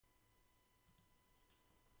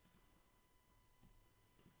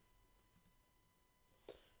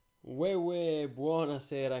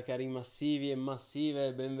Buonasera cari massivi e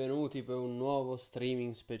massive, benvenuti per un nuovo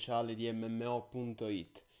streaming speciale di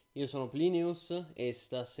MMO.it. Io sono Plinious e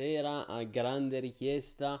stasera, a grande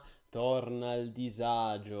richiesta, torna il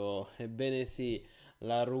disagio. Ebbene sì,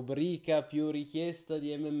 la rubrica più richiesta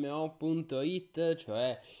di MMO.it,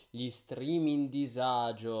 cioè gli streaming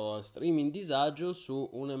disagio su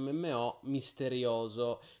un MMO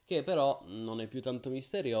misterioso, che però non è più tanto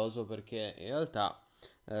misterioso perché in realtà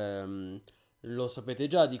lo sapete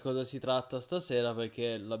già di cosa si tratta stasera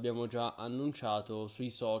perché l'abbiamo già annunciato sui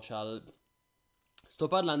social. Sto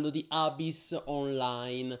parlando di Abyss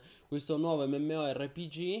Online, questo nuovo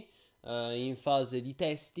MMORPG in fase di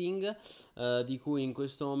testing, di cui in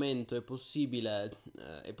questo momento è possibile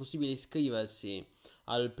iscriversi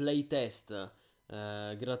al playtest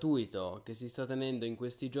gratuito che si sta tenendo in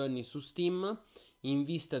questi giorni su Steam in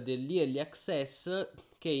vista dell'Early Access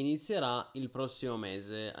che inizierà il prossimo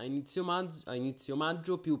mese, a inizio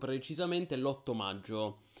maggio, più precisamente l'8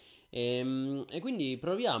 maggio. E quindi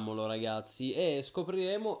proviamolo ragazzi e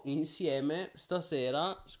scopriremo insieme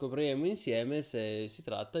stasera, scopriremo insieme se si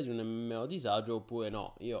tratta di un MMO disagio oppure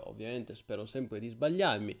no. Io ovviamente spero sempre di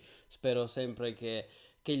sbagliarmi, spero sempre che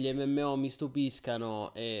gli MMO mi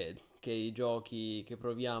stupiscano e che i giochi che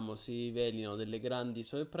proviamo si rivelino delle grandi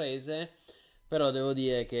sorprese. Però devo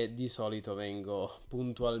dire che di solito vengo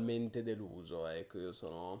puntualmente deluso, ecco,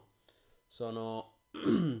 sono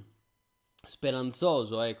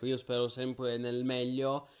speranzoso, ecco, io spero sempre nel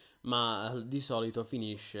meglio, ma di solito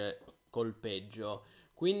finisce col peggio.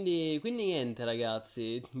 Quindi niente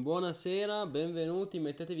ragazzi, buonasera, benvenuti,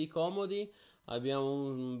 mettetevi comodi, abbiamo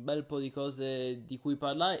un bel po' di cose di cui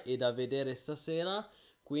parlare e da vedere stasera,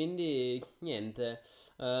 quindi niente.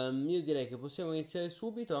 Io direi che possiamo iniziare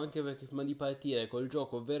subito, anche perché prima di partire col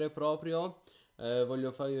gioco vero e proprio,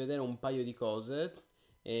 voglio farvi vedere un paio di cose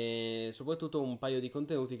e soprattutto un paio di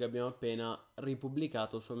contenuti che abbiamo appena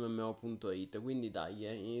ripubblicato su MMO.it. Quindi dai,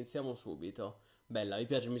 iniziamo subito. Bella, mi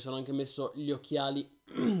piace, mi sono anche messo gli occhiali.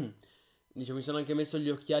 Diciamo, mi sono anche messo gli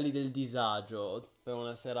occhiali del disagio per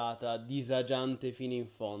una serata disagiante fino in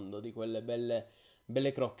fondo, di quelle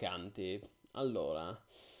belle croccanti. Allora,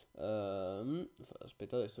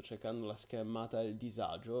 aspettate, sto cercando la schermata del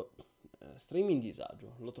disagio. Streaming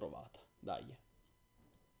disagio, l'ho trovata. Dai.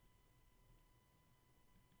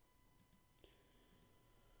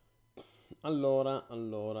 Allora,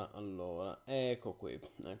 ecco qui,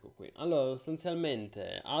 ecco qui. Allora,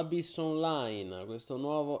 sostanzialmente, Abyss Online, questo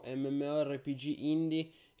nuovo MMORPG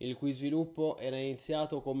indie, il cui sviluppo era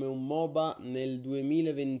iniziato come un MOBA nel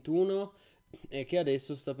 2021 e che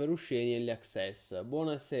adesso sta per uscire negli Access.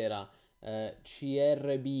 Buonasera,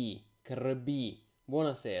 CRB,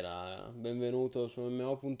 buonasera, benvenuto su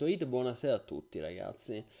MMO.it, buonasera a tutti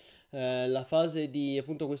ragazzi. La fase di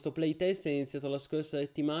appunto questo playtest è iniziato la scorsa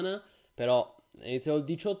settimana, però è iniziato il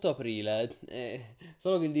 18 aprile.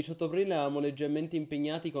 Solo che il 18 aprile eravamo leggermente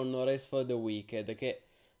impegnati con No Rest for the Wicked, che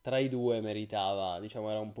tra i due meritava, diciamo,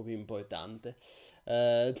 era un po' più importante.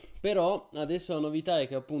 Però adesso la novità è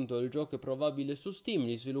che appunto il gioco è provabile su Steam,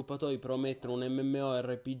 gli sviluppatori promettono un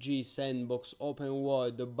MMORPG sandbox open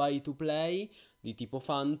world buy to play di tipo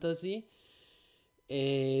fantasy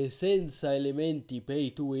e senza elementi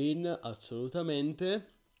pay to win assolutamente,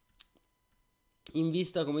 in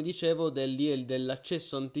vista, come dicevo,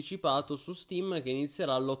 dell'accesso anticipato su Steam che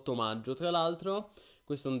inizierà l'8 maggio. Tra l'altro,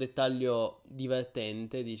 questo è un dettaglio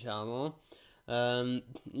divertente, diciamo.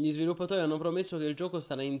 Gli sviluppatori hanno promesso che il gioco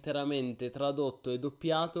sarà interamente tradotto e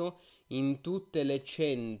doppiato in tutte le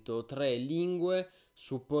 103 lingue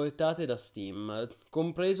supportate da Steam,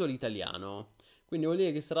 compreso l'italiano. Quindi vuol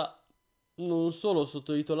dire che sarà non solo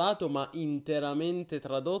sottotitolato, ma interamente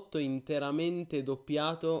tradotto, interamente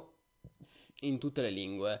doppiato in tutte le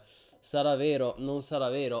lingue. Sarà vero, non sarà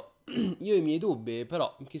vero? Io ho i miei dubbi,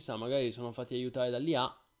 però chissà, magari sono fatti aiutare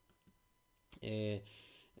dall'IA. E,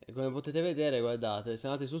 e come potete vedere, guardate, se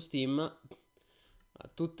andate su Steam, a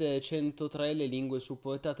tutte e 103 le lingue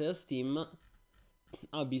supportate da Steam,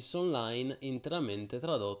 Abyss Online interamente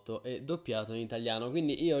tradotto e doppiato in italiano.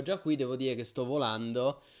 Quindi io già qui devo dire che sto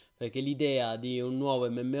volando, perché l'idea di un nuovo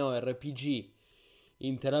MMORPG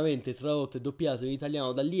interamente tradotto e doppiato in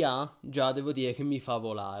italiano dall'IA, già devo dire che mi fa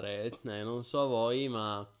volare. Non so voi,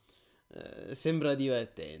 ma sembra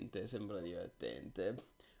divertente, sembra divertente.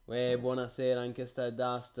 Buonasera anche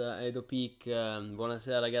Stardust, Edopic,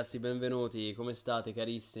 buonasera ragazzi, benvenuti, come state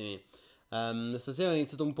carissimi? Stasera ho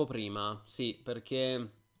iniziato un po' prima, sì,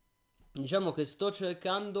 perché diciamo che sto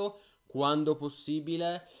cercando, quando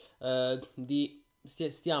possibile, di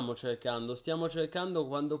stiamo cercando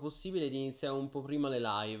quando possibile di iniziare un po' prima le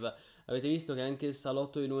live. Avete visto che anche il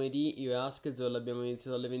salotto di lunedì io e Askezzo l'abbiamo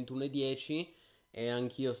iniziato alle 21:10 e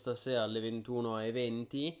anch'io stasera alle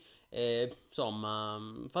 21:20. Insomma,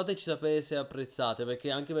 fateci sapere se apprezzate,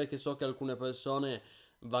 perché anche perché so che alcune persone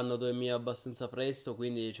vanno a dormire abbastanza presto,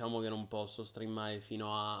 quindi diciamo che non posso streamare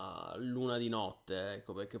fino a l'una di notte,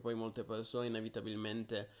 ecco, perché poi molte persone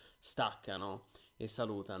inevitabilmente staccano e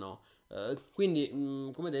salutano. Quindi,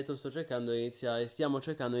 come detto, stiamo cercando di iniziare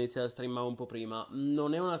a streamare un po' prima.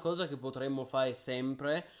 Non è una cosa che potremmo fare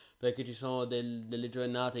sempre, perché ci sono delle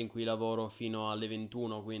giornate in cui lavoro fino alle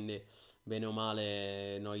 21, quindi bene o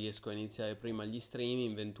male non riesco a iniziare prima gli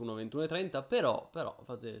streaming, 21, 21:30, però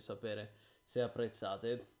fate sapere se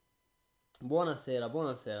apprezzate. Buonasera,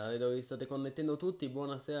 buonasera, vedo che vi state connettendo tutti.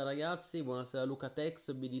 Buonasera ragazzi, buonasera Luca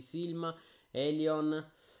Tex, BD Silma,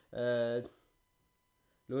 Elion. Eh,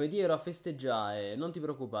 Lunedì ero a festeggiare, non ti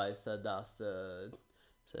preoccupare, Stardust,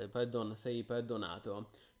 sei perdonato.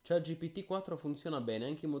 ChatGPT 4 funziona bene,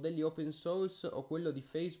 anche i modelli open source o quello di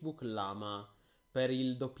Facebook Lama. Per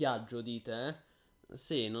il doppiaggio, dite, eh?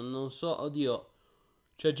 Sì, non so, oddio.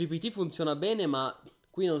 ChatGPT funziona bene, ma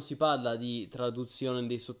qui non si parla di traduzione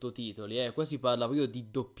dei sottotitoli, qua si parla proprio di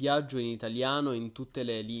doppiaggio in italiano in tutte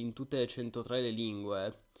le 103 le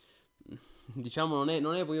lingue. Diciamo,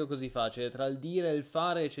 non è proprio così facile. Tra il dire e il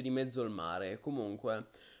fare c'è di mezzo il mare. Comunque,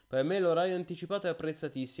 per me l'orario anticipato è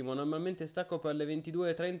apprezzatissimo. Normalmente stacco per le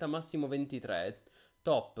 22:30, massimo 23.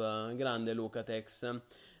 Top, grande Lucatex.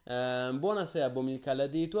 Buonasera, Bomilcale.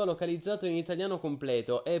 Addirittura localizzato in italiano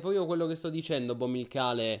completo. È proprio quello che sto dicendo,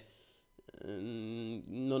 Bomilcale.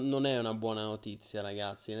 Non è una buona notizia,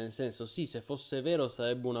 ragazzi. Nel senso, sì, se fosse vero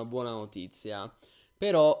sarebbe una buona notizia.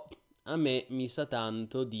 Però a me mi sa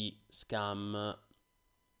tanto di scam.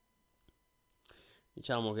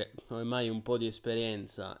 Diciamo che ormai un po' di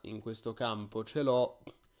esperienza in questo campo ce l'ho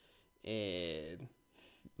e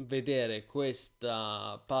vedere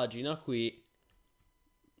questa pagina qui,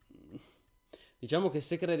 diciamo che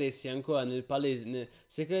se credessi ancora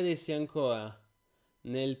se credessi ancora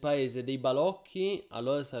nel paese dei balocchi,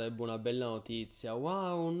 allora sarebbe una bella notizia.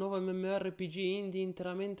 Wow, un nuovo MMORPG indie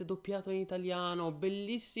interamente doppiato in italiano,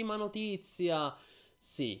 bellissima notizia.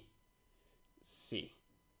 Sì, sì.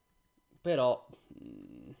 Però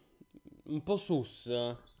un po'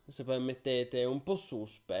 sus, se permettete, un po'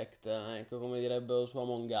 suspect, ecco come direbbero su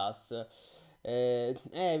Among Us.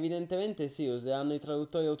 Evidentemente sì, useranno i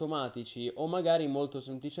traduttori automatici o magari molto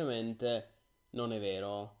semplicemente non è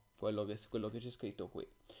vero quello che c'è scritto qui.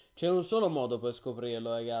 C'è un solo modo per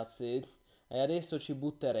scoprirlo, ragazzi, e adesso ci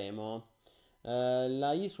butteremo.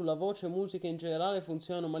 La I sulla voce, musica in generale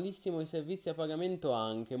funzionano malissimo, i servizi a pagamento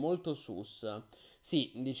anche, molto sus.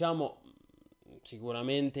 Sì, diciamo,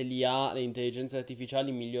 sicuramente l'IA, le intelligenze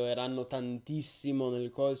artificiali miglioreranno tantissimo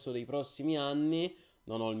nel corso dei prossimi anni,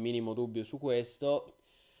 non ho il minimo dubbio su questo,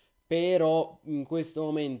 però in questo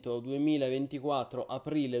momento, 2024,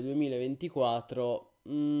 aprile 2024,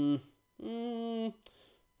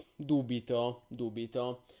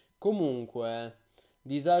 dubito. Comunque,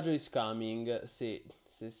 disagio is coming, sì,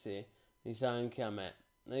 sì, sì, mi sa anche a me.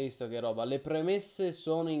 Hai visto che roba? Le premesse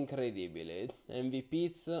sono incredibili.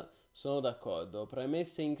 MVPs sono d'accordo.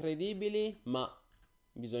 Premesse incredibili, ma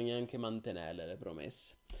bisogna anche mantenerle le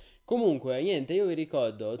promesse. Comunque, niente, io vi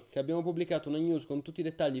ricordo che abbiamo pubblicato una news con tutti i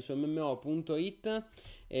dettagli su MMO.it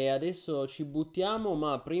e adesso ci buttiamo,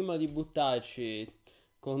 ma prima di buttarci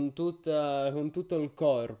con tutto il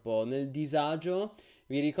corpo nel disagio,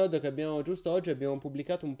 vi ricordo che giusto oggi abbiamo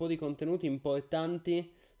pubblicato un po' di contenuti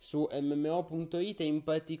importanti su MMO.it e in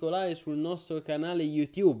particolare sul nostro canale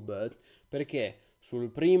YouTube, perché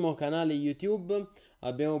sul primo canale YouTube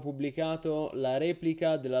abbiamo pubblicato la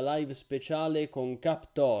replica della live speciale con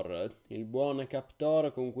Captor, il buon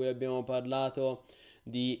Captor con cui abbiamo parlato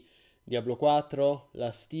di Diablo 4,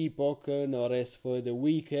 Last Epoch, No Rest for the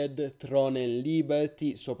Wicked, Throne and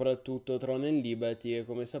Liberty, soprattutto Throne and Liberty, che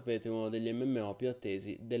come sapete è uno degli MMO più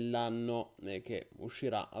attesi dell'anno che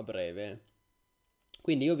uscirà a breve.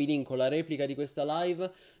 Quindi io vi linko la replica di questa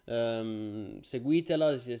live,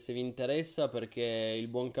 seguitela se vi interessa perché il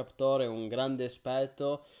buon Captore è un grande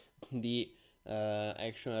esperto di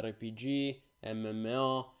action RPG,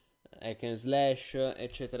 MMO, hack and slash,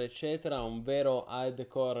 eccetera, eccetera, un vero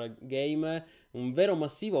hardcore gamer, un vero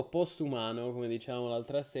massivo post-umano, come diciamo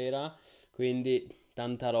l'altra sera, quindi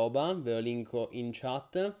tanta roba, ve lo linko in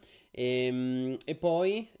chat. E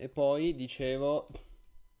poi dicevo,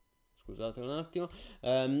 scusate un attimo,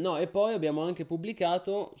 no, e poi abbiamo anche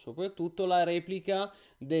pubblicato soprattutto la replica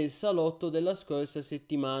del salotto della scorsa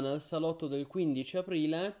settimana, il salotto del 15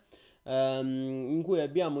 aprile. in cui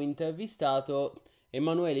abbiamo intervistato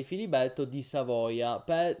Emanuele Filibetto di Savoia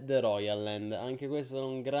per The Royal Land. Anche questo è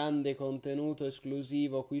un grande contenuto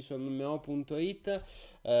esclusivo qui su MMO.it.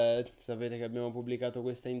 Sapete che abbiamo pubblicato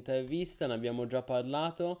questa intervista, ne abbiamo già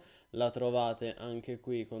parlato, la trovate anche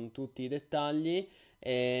qui con tutti i dettagli.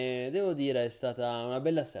 E devo dire è stata una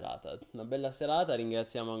bella serata,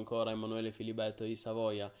 ringraziamo ancora Emanuele Filibetto di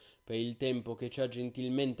Savoia per il tempo che ci ha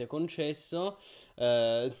gentilmente concesso.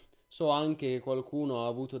 So anche che qualcuno ha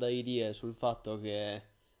avuto da dire sul fatto che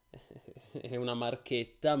è una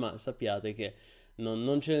marchetta, ma sappiate che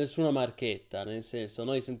non c'è nessuna marchetta, nel senso,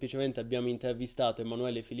 noi semplicemente abbiamo intervistato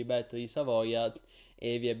Emanuele Filibetto di Savoia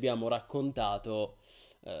e vi abbiamo raccontato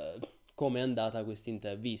eh, come è andata questa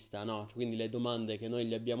intervista, no? Quindi le domande che noi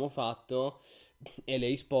gli abbiamo fatto e le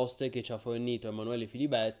risposte che ci ha fornito Emanuele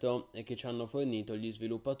Filibetto e che ci hanno fornito gli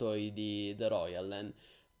sviluppatori di The Royal Land.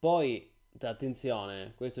 Poi,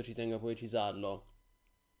 attenzione, questo ci tengo a precisarlo,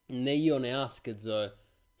 né io né Askez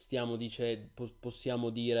possiamo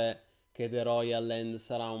dire che The Royal Land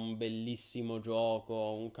sarà un bellissimo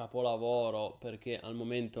gioco, un capolavoro, perché al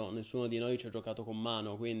momento nessuno di noi ci ha giocato con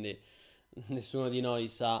mano, quindi nessuno di noi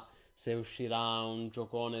sa se uscirà un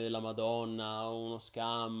giocone della Madonna, uno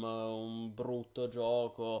scam, un brutto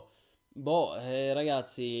gioco. Boh,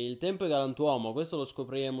 ragazzi, il tempo è galantuomo, questo lo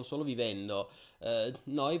scopriremo solo vivendo.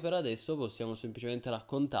 Noi per adesso possiamo semplicemente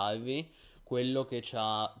raccontarvi quello che ci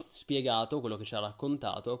ha spiegato, quello che ci ha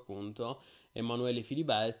raccontato appunto Emanuele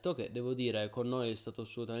Filiberto, che devo dire con noi è stato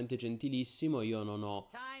assolutamente gentilissimo, non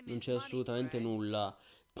c'è assolutamente nulla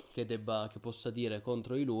che possa dire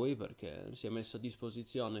contro di lui perché si è messo a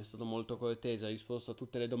disposizione, è stato molto cortese, ha risposto a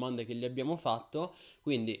tutte le domande che gli abbiamo fatto,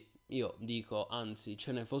 quindi io dico, anzi,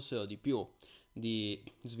 ce ne fossero di più di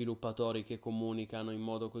sviluppatori che comunicano in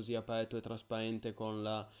modo così aperto e trasparente con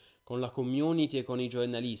la community e con i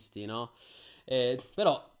giornalisti, no?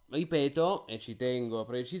 Però, ripeto, e ci tengo a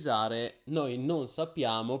precisare, noi non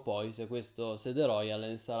sappiamo poi se The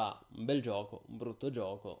Royal sarà un bel gioco, un brutto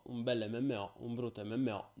gioco, un bel MMO, un brutto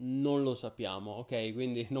MMO, non lo sappiamo, ok?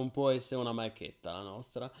 Quindi non può essere una marchetta la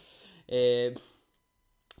nostra. Eh,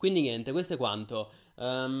 quindi niente, questo è quanto.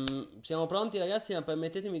 Siamo pronti ragazzi, ma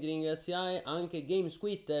permettetemi di ringraziare anche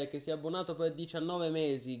GameSquid che si è abbonato per 19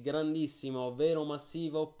 mesi, grandissimo, vero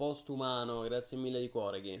massivo postumano, grazie mille di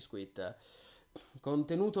cuore GameSquid.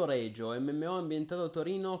 Contenuto regio, MMO ambientato a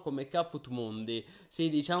Torino come Caput Mundi. Sì,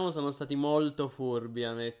 diciamo sono stati molto furbi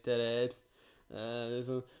a mettere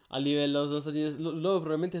a livello loro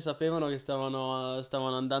probabilmente sapevano che stavano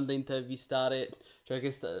andando a intervistare, cioè che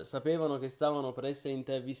sapevano che stavano per essere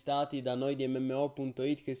intervistati da noi di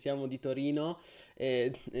MMO.it che siamo di Torino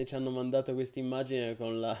e ci hanno mandato questa immagine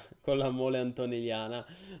con la mole antonelliana.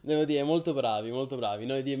 Devo dire, molto bravi, molto bravi.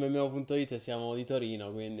 Noi di MMO.it siamo di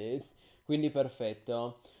Torino, quindi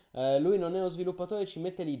perfetto. Lui non è uno sviluppatore, ci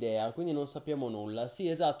mette l'idea, quindi non sappiamo nulla. Sì,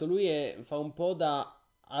 esatto, fa un po' da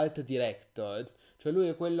art director, cioè lui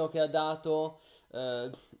è quello che ha dato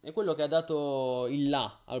il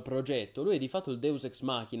là al progetto. Lui è di fatto il Deus Ex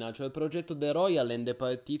Machina, cioè il progetto The Royal Land è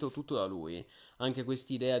partito tutto da lui. Anche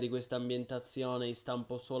quest'idea di questa ambientazione in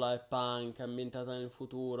stampo solarpunk, ambientata nel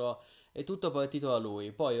futuro, è tutto partito da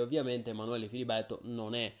lui. Poi ovviamente Emanuele Filiberto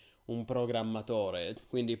non è un programmatore,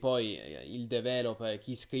 quindi poi il developer,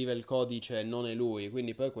 chi scrive il codice non è lui,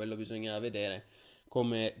 quindi per quello bisognerà vedere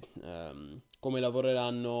come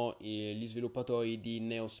lavoreranno gli sviluppatori di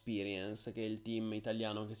Neosperience, che è il team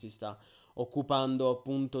italiano che si sta occupando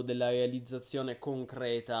appunto della realizzazione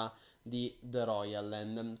concreta di The Royal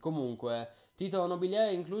Land. Comunque, titolo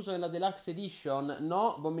nobiliare incluso nella Deluxe Edition?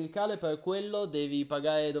 No, Bomilcale, per quello dovrai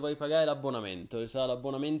pagare l'abbonamento. Sarà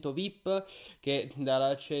l'abbonamento VIP che darà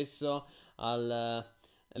accesso al...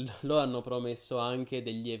 Loro hanno promesso anche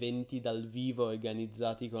degli eventi dal vivo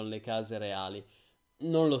organizzati con le case reali.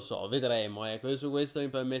 Non lo so, vedremo, ecco, su questo mi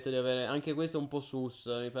permetto di avere, anche questo è un po' sus,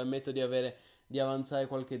 mi permetto di avanzare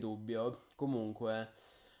qualche dubbio. Comunque,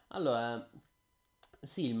 allora,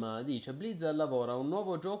 Silma dice, Blizzard lavora a un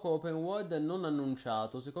nuovo gioco open world non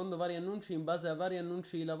annunciato. Secondo vari annunci, in base a vari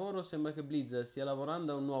annunci di lavoro, sembra che Blizzard stia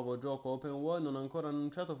lavorando a un nuovo gioco open world non ancora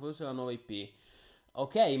annunciato, forse una nuova IP.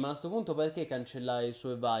 Ok, ma a sto punto perché cancellare il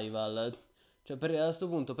survival? Cioè, a sto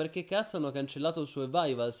punto, perché cazzo hanno cancellato il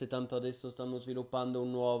survival se tanto adesso stanno sviluppando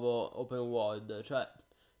un nuovo open world? Cioè,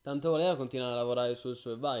 tanto voleva continuare a lavorare sul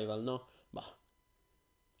survival, no? Bah,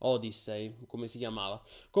 Odyssey, come si chiamava.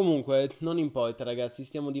 Comunque, non importa, ragazzi,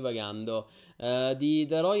 stiamo divagando. Di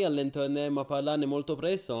The Royal ne torneremo a parlarne molto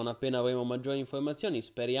presto, non appena avremo maggiori informazioni.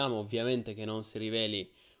 Speriamo, ovviamente, che non si riveli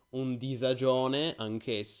un disagione,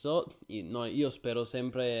 anch'esso. Io spero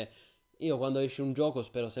sempre. io quando esce un gioco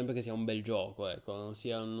spero sempre che sia un bel gioco, ecco,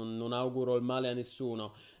 non auguro il male a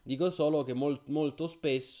nessuno. Dico solo che molto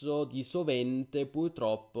spesso, di sovente,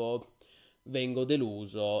 purtroppo, vengo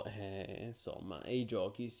deluso, insomma, e i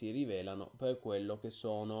giochi si rivelano per quello che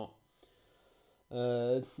sono.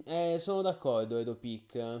 Sono d'accordo,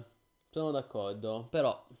 Edopic, sono d'accordo,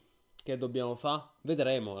 però che dobbiamo fare?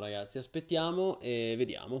 Vedremo, ragazzi, aspettiamo e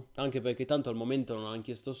vediamo. Anche perché tanto al momento non hanno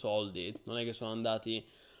chiesto soldi, non è che sono andati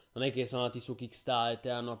su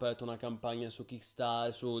Kickstarter, hanno aperto una campagna su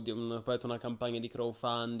Kickstarter, hanno aperto una campagna di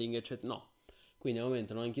crowdfunding, eccetera. No, quindi al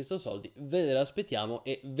momento non hanno chiesto soldi, aspettiamo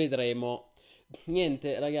e vedremo.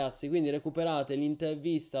 Niente ragazzi, quindi recuperate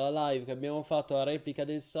l'intervista, la live che abbiamo fatto, la replica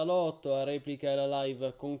del salotto, la replica e la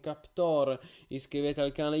live con Captor, iscrivetevi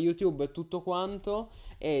al canale YouTube e tutto quanto,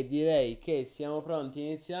 e direi che siamo pronti a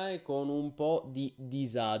iniziare con un po' di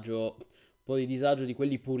disagio, un po' di disagio di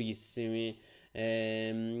quelli purissimi.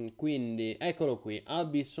 Quindi eccolo qui,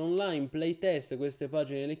 Abyss Online Playtest, queste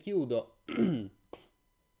pagine le chiudo.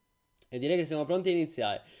 E direi che siamo pronti a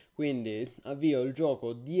iniziare. Quindi avvio il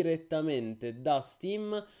gioco direttamente da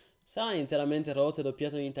Steam. Sarà interamente tradotto e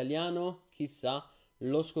doppiato in italiano? Chissà,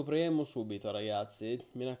 lo scopriremo subito, ragazzi.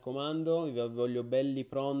 Mi raccomando, vi voglio belli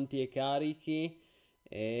pronti e carichi.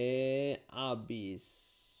 E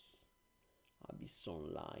Abyss. Abyss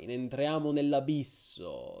Online. Entriamo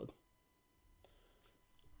nell'abisso.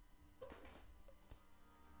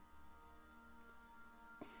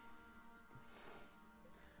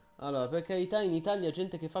 Allora, per carità, in Italia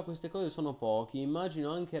gente che fa queste cose sono pochi.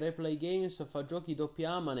 Immagino anche Replay Games fa giochi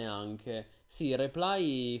doppia A, ma neanche. Sì,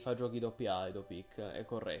 Replay fa giochi doppia A, Edopic, è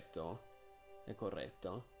corretto. È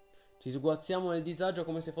corretto. Ci sguazziamo nel disagio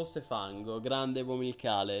come se fosse fango. Grande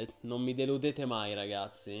Bomilcale. Non mi deludete mai,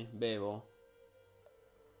 ragazzi. Bevo.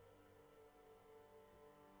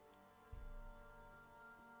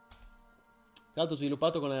 Tra l'altro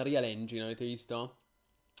sviluppato con Unreal Engine, avete visto?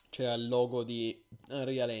 C'era il logo di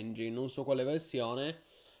Unreal Engine, non so quale versione.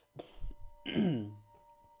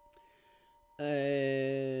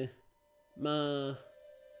 Eh, ma...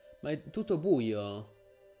 ma è tutto buio.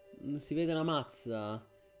 Non si vede una mazza.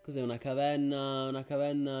 Cos'è una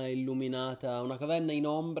caverna illuminata, una caverna in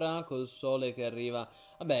ombra col sole che arriva.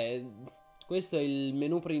 Vabbè, questo è il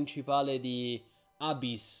menu principale di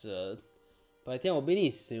Abyss. Partiamo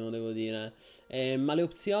benissimo, devo dire. Ma le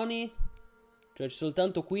opzioni? Cioè c'è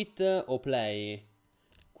soltanto quit o play.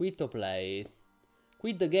 Quit o play.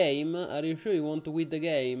 Quit the game? Are you sure you want to quit the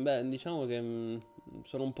game? Beh, diciamo che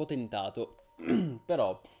sono un po' tentato.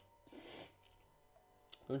 Però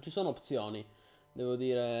non ci sono opzioni. Devo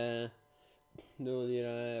dire. Devo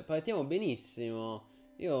dire. Partiamo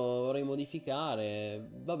benissimo. Io vorrei modificare.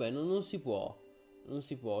 Vabbè, non si può. Non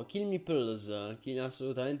si può. Kill me pulse.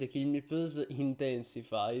 Assolutamente kill me pulse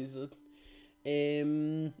intensifies.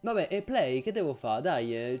 Vabbè, e play, che devo fare?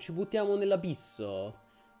 Dai, ci buttiamo nell'abisso.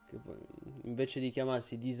 Che poi, invece di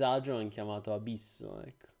chiamarsi disagio, hanno chiamato abisso,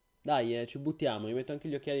 ecco. Dai, ci buttiamo, mi metto anche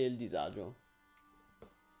gli occhiali del disagio.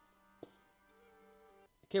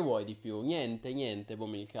 Che vuoi di più? Niente, niente,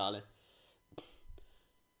 Bomilcale.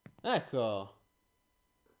 Ecco.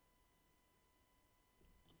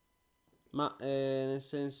 Ma, nel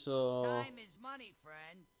senso... Time is money,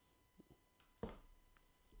 friend.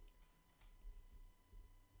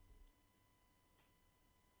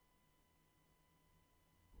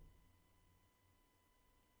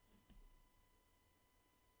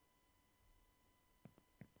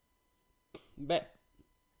 Beh,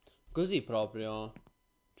 così proprio.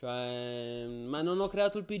 Cioè, ma non ho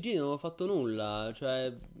creato il PG, non ho fatto nulla.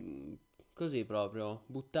 Cioè, così proprio.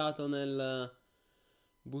 Buttato nel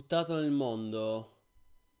mondo.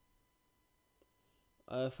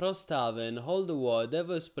 Frosthaven, Hold the Wall,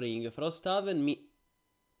 Devil Spring, Frosthaven mi...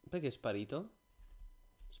 Perché è sparito?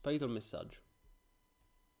 È sparito il messaggio.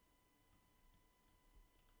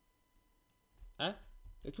 Eh?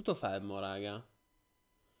 È tutto fermo, raga.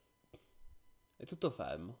 È tutto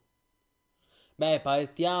fermo. Beh,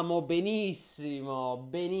 partiamo benissimo,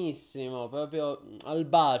 benissimo, proprio al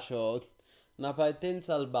bacio. Una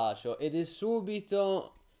partenza al bacio. Ed è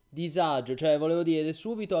subito disagio, cioè volevo dire, ed è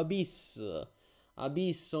subito abyss.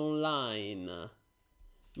 Abyss online.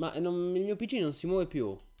 Ma il mio PC non si muove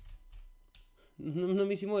più. Non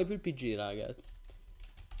mi si muove più il PG, raga.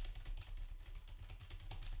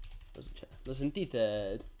 Cioè, lo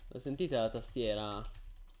sentite? Lo sentite la tastiera?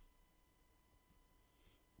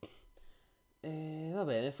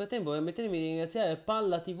 Vabbè, nel frattempo permettetemi di ringraziare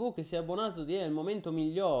Palla TV che si è abbonato di è il momento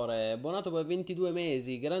migliore. Abbonato per 22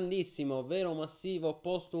 mesi, grandissimo, vero massivo,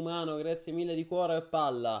 postumano, grazie mille di cuore a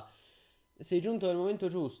Palla. Sei giunto nel momento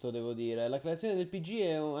giusto, devo dire. La creazione del PG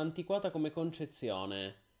è antiquata come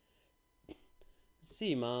concezione.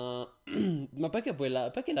 Sì, ma... ma perché poi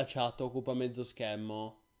perché la chat occupa mezzo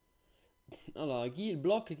schermo? Allora,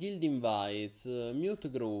 block guild invites, mute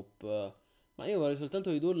group. Ma io vorrei soltanto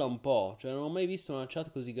ridurla un po'. Cioè, non ho mai visto una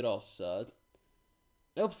chat così grossa.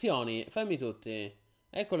 Le opzioni, fammi tutti.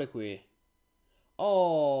 Eccole qui.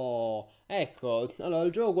 Oh, ecco. Allora,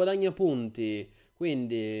 il gioco guadagna punti.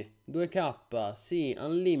 Quindi, 2K, sì,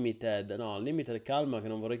 unlimited. No, unlimited, calma che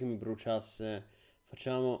non vorrei che mi bruciasse.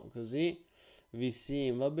 Facciamo così.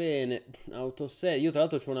 VSim, va bene. Autosave. Io tra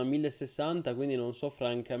l'altro ho una 1060, quindi non so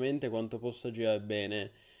francamente quanto possa girare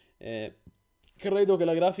bene. Eh, credo che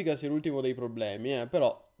la grafica sia l'ultimo dei problemi,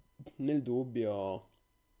 però nel dubbio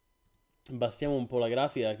bastiamo un po' la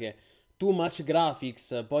grafica che too much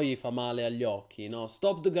graphics poi fa male agli occhi, no?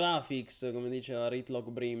 Stop the graphics, come diceva Ritlock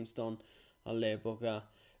Brimstone all'epoca.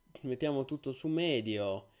 Mettiamo tutto su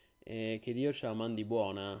medio e che Dio ce la mandi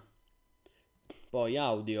buona. Poi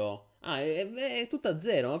audio. Ah, è tutto a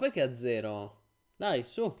zero, ma perché a zero? Dai,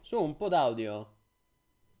 su, un po' d'audio.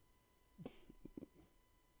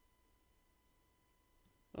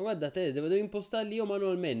 Ma guarda te, devo impostarli io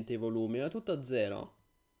manualmente i volumi, ma tutto a zero.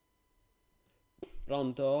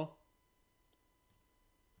 Pronto?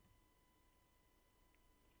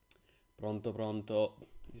 Pronto, pronto.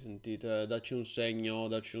 Mi sentite? Dacci un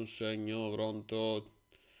segno, pronto.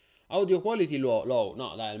 Audio quality low.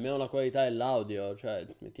 No, dai, almeno la qualità dell'audio. Cioè,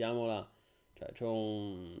 mettiamola. Cioè, c'ho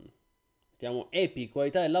un. Mettiamo epic,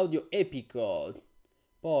 qualità dell'audio epico.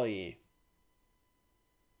 Poi.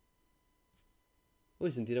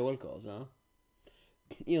 Vuoi sentire qualcosa?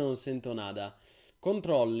 Io non sento nada.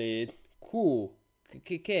 Controlli. Q.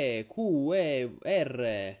 Che è? Q, E,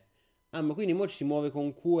 R. Ah, ma quindi mo ci si muove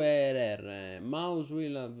con Q, E, R. Mouse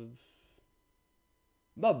wheel.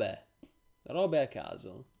 Vabbè. Robe a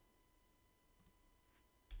caso.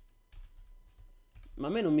 Ma a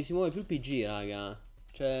me non mi si muove più il PG, raga.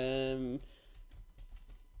 Cioè,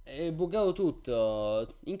 è buggato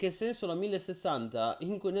tutto. In che senso la 1060?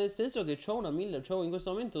 Nel senso che c'ho una 1000, in questo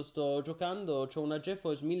momento sto giocando, c'ho una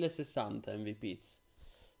GeForce 1060 MVPs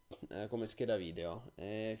come scheda video,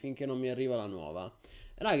 finché non mi arriva la nuova.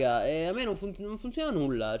 Raga, a me non funziona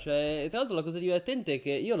nulla. Cioè, tra l'altro la cosa divertente è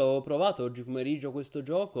che io l'ho provato oggi pomeriggio questo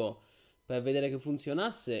gioco per vedere che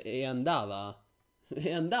funzionasse e andava.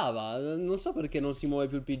 E andava. Non so perché non si muove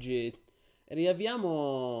più il PG.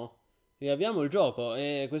 Riavviamo. Riavviamo il gioco.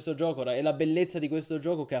 E questo gioco è la bellezza di questo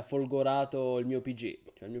gioco che ha folgorato il mio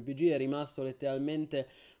PG. Cioè, il mio PG è rimasto letteralmente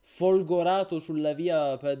folgorato sulla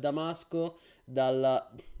via per Damasco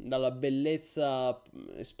dalla bellezza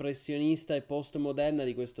espressionista e postmoderna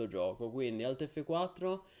di questo gioco. Quindi Alt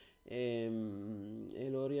F4 e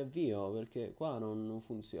lo riavvio perché qua non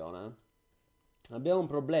funziona. Abbiamo un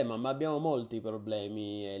problema, ma abbiamo molti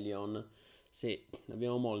problemi, Elion. Sì,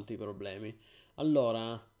 abbiamo molti problemi.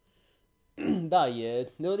 Allora, dai,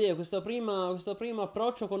 devo dire, questo primo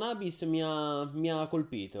approccio con Abyss mi ha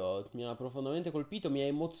colpito, mi ha profondamente colpito, mi ha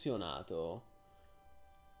emozionato.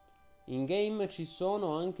 In game ci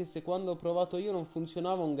sono, anche se quando ho provato io non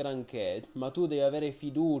funzionava un granché, ma tu devi avere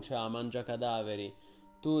fiducia, mangiacadaveri.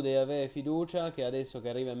 Tu devi avere fiducia che adesso che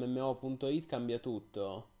arriva MMO.it cambia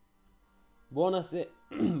tutto.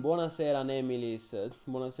 Buonasera Nemilis,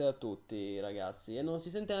 buonasera a tutti ragazzi. E non si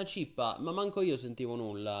sente una cippa, ma manco io sentivo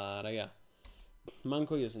nulla, raga.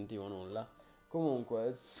 Manco io sentivo nulla.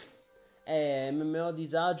 Comunque, è MMO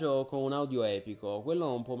Disagio con un audio epico, quello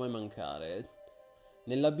non può mai mancare.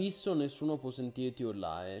 Nell'abisso nessuno può sentirti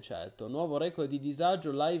urlare, certo. Nuovo record di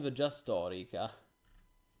disagio live già storica.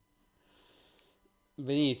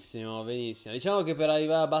 Benissimo, benissimo. Diciamo che per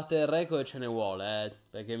arrivare a battere il record ce ne vuole,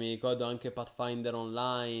 perché mi ricordo anche Pathfinder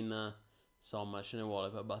Online. Insomma, ce ne vuole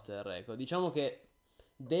per battere il record. Diciamo che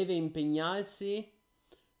deve impegnarsi,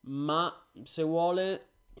 ma se vuole.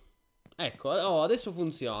 Ecco, oh, adesso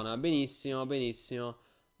funziona. Benissimo, benissimo.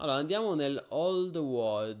 Allora, andiamo nel Old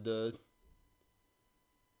World.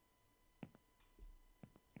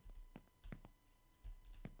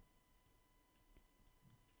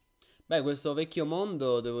 Beh, questo vecchio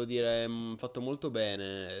mondo, devo dire, fatto molto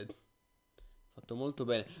bene. Fatto molto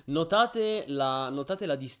bene. Notate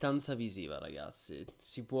la distanza visiva, ragazzi.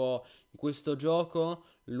 Si può. In questo gioco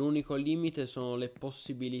l'unico limite sono le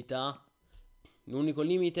possibilità. L'unico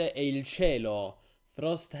limite è il cielo.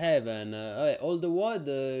 Frost Heaven. Vabbè, All the World.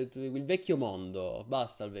 Il vecchio mondo.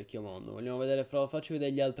 Basta il vecchio mondo. Vogliamo vedere. Facci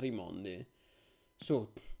vedere gli altri mondi. Su.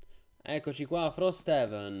 Eccoci qua, Frost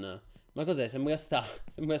Heaven. Ma cos'è? Sembra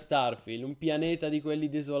Starfield. Un pianeta di quelli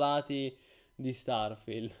desolati di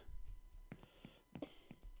Starfield.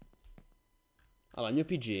 Allora, il mio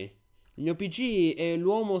PG. Il mio PG è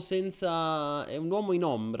l'uomo senza... è un uomo in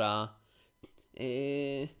ombra.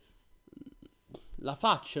 E... La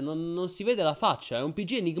faccia, non si vede la faccia, è un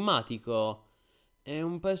PG enigmatico. È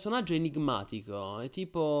un personaggio enigmatico. È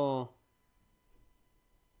tipo...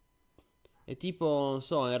 È tipo, non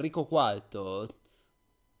so, Enrico IV.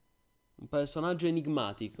 Un personaggio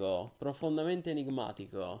enigmatico, profondamente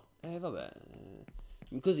enigmatico. Vabbè.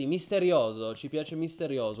 Così, misterioso, ci piace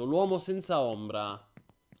misterioso. L'uomo senza ombra.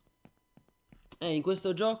 In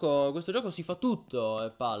questo gioco si fa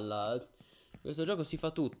tutto, palla. Questo gioco si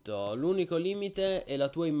fa tutto. L'unico limite è la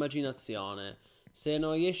tua immaginazione. Se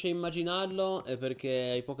non riesci a immaginarlo è perché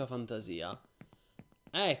hai poca fantasia.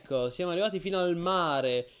 Ecco, siamo arrivati fino al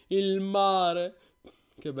mare. Il mare.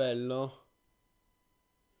 Che bello.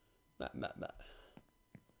 Beh.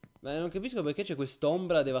 Beh, non capisco perché c'è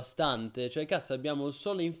quest'ombra devastante. Cioè, cazzo, abbiamo il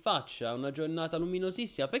sole in faccia, una giornata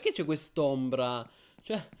luminosissima. Perché c'è quest'ombra?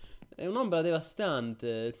 Cioè, è un'ombra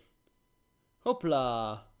devastante.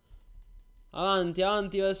 Opla. Avanti,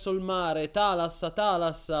 avanti verso il mare. Talassa,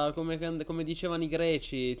 talassa, come dicevano i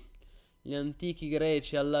greci. Gli antichi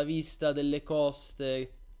greci alla vista delle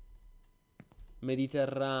coste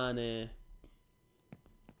mediterranee.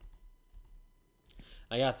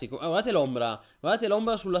 Ragazzi, guardate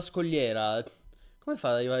l'ombra sulla scogliera. Come fa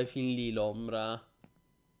ad arrivare fin lì l'ombra?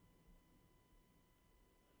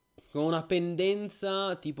 Con una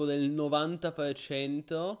pendenza tipo del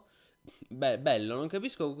 90%. Beh, bello, non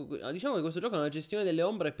capisco. Diciamo che questo gioco ha una gestione delle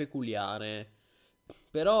ombre peculiare.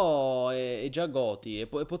 Però è già Goti, è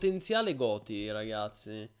potenziale Goti,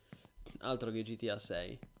 ragazzi. Altro che GTA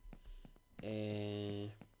 6.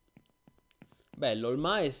 E... Bello, il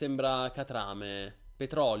mare sembra catrame.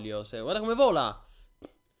 Petrolio, guarda come vola.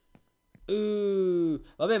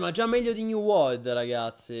 Vabbè, ma già meglio di New World,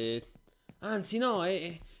 ragazzi. Anzi, no,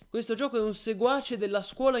 questo gioco è un seguace della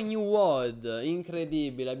scuola New World.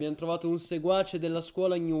 Incredibile, abbiamo trovato un seguace della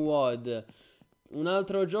scuola New World. Un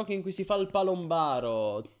altro gioco in cui si fa il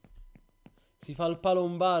palombaro. Si fa il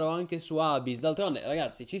palombaro anche su Abyss. D'altronde,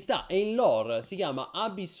 ragazzi, ci sta. È in lore. Si chiama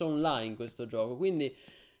Abyss Online questo gioco. Quindi,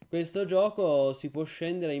 questo gioco si può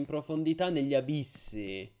scendere in profondità negli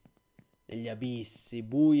abissi. Negli abissi,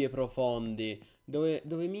 bui e profondi. Dove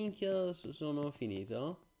minchia sono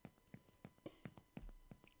finito?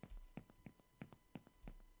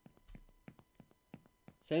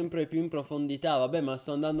 Sempre più in profondità. Vabbè, ma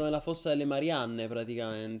sto andando nella fossa delle Marianne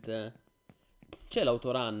praticamente. C'è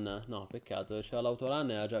l'autorun? No, peccato. C'era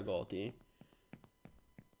l'autorun e era già Goti.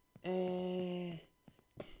 È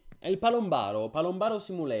il palombaro. Palombaro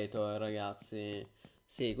Simulator, ragazzi.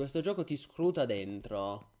 Sì, questo gioco ti scruta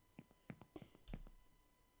dentro.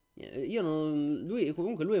 Io non.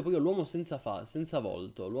 Comunque, lui è proprio l'uomo senza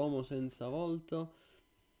volto. L'uomo senza volto.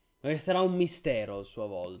 Resterà un mistero il suo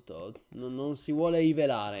volto. Non si vuole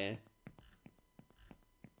rivelare.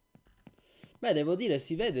 Beh, devo dire,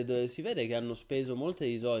 si vede che hanno speso molte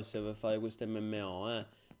risorse per fare questo MMO, eh.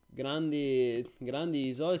 Grandi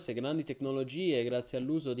risorse, grandi tecnologie, grazie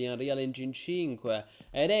all'uso di Unreal Engine 5.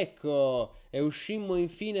 Ed ecco, e uscimmo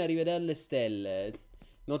infine a rivedere le stelle.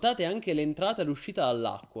 Notate anche l'entrata e l'uscita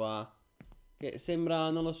dall'acqua. Che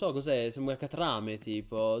sembra, non lo so cos'è, sembra catrame,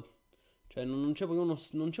 tipo. Cioè, non c'è proprio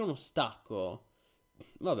non c'è uno stacco.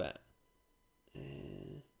 Vabbè.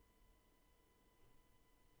 Eh...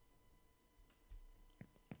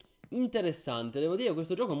 Interessante, devo dire,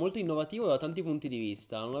 questo gioco è molto innovativo da tanti punti di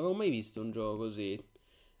vista. Non avevo mai visto un gioco così.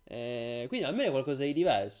 Quindi almeno è qualcosa di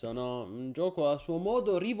diverso, no? Un gioco a suo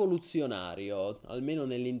modo rivoluzionario, almeno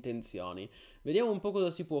nelle intenzioni. Vediamo un po'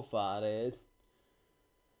 cosa si può fare.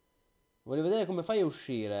 Voglio vedere come fai a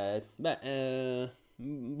uscire. Beh,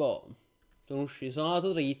 boh. Sono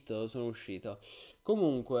andato dritto, sono uscito.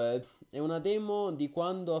 Comunque, è una demo di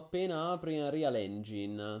quando appena apri Unreal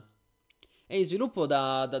Engine. E in sviluppo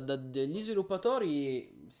gli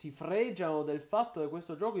sviluppatori si fregiano del fatto che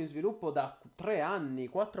questo gioco è in sviluppo da 3 anni,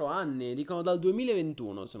 4 anni, dicono dal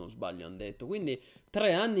 2021 se non sbaglio hanno detto, quindi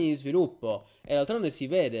 3 anni di sviluppo e d'altronde si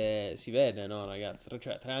vede, no ragazzi,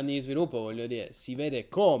 cioè 3 anni di sviluppo voglio dire, si vede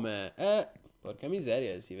come, porca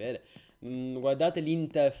miseria, si vede. Guardate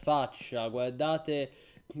l'interfaccia, guardate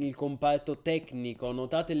il comparto tecnico,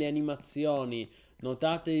 notate le animazioni.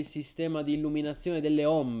 Notate il sistema di illuminazione delle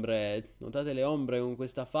ombre. Notate le ombre con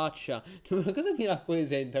questa faccia. Cosa mi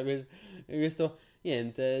rappresenta questo?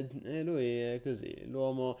 Niente, lui è così.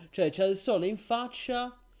 L'uomo. Cioè, c'ha il sole in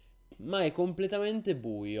faccia, ma è completamente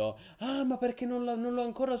buio. Ah, ma perché non l'ho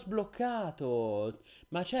ancora sbloccato?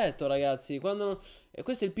 Ma certo, ragazzi, questo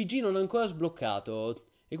è il PG non è ancora sbloccato.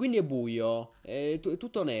 E quindi è buio, è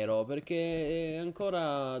tutto nero, perché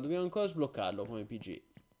dobbiamo ancora sbloccarlo come PG.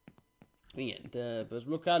 Quindi niente, per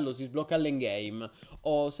sbloccarlo si sblocca l'endgame,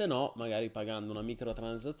 o se no, magari pagando una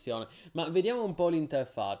microtransazione. Ma vediamo un po'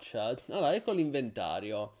 l'interfaccia. Allora, ecco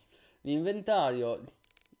l'inventario. L'inventario,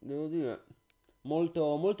 devo dire,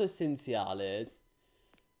 molto, molto essenziale.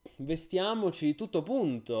 Vestiamoci tutto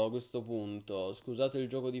punto a questo punto. Scusate il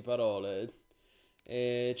gioco di parole.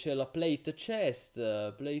 C'è la plate chest,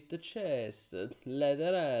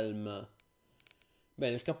 leather helm.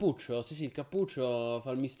 Bene, il cappuccio. Sì, sì, il cappuccio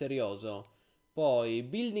fa il misterioso. Poi,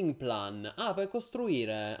 building plan. Ah, per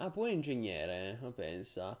costruire. Ah, pure ingegnere. Ma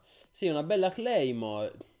pensa. Sì, una bella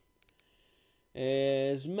claymore.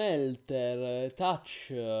 Smelter,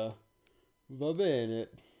 touch. Va bene.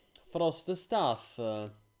 Frost staff.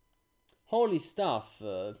 Holy stuff.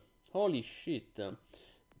 Holy shit.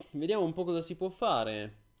 Vediamo un po' cosa si può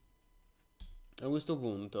fare a questo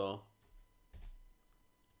punto.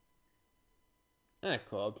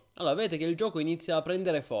 Ecco, allora vedete che il gioco inizia a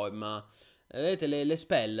prendere forma. Vedete le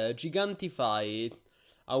spell, Gigantify,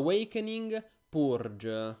 Awakening,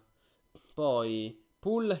 Purge, poi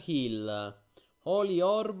Pull Heal, Holy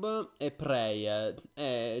Orb e Pray.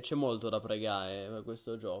 C'è molto da pregare per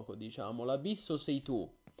questo gioco, diciamo. L'abisso sei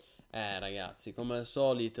tu. Ragazzi, come al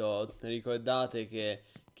solito, ricordate che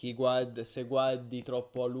se guardi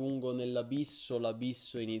troppo a lungo nell'abisso,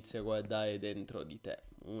 l'abisso inizia a guardare dentro di te.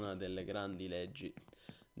 Una delle grandi leggi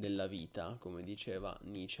della vita, come diceva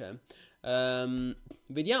Nietzsche.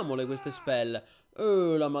 Vediamole queste spell.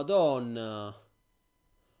 Oh, la Madonna.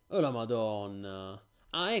 Oh, la Madonna.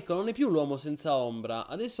 Ah, ecco, non è più l'uomo senza ombra.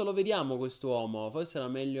 Adesso lo vediamo quest'uomo. Forse era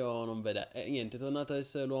meglio non vedere. Niente, è tornato ad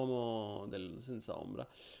essere l'uomo senza ombra.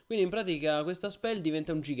 Quindi in pratica questa spell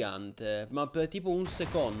diventa un gigante. Ma per tipo un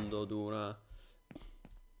secondo dura.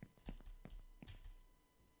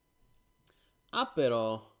 Ah,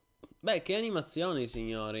 però. Beh, che animazioni,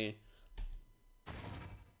 signori.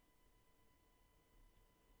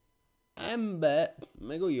 Beh,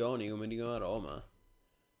 me coglioni, come dicono a Roma.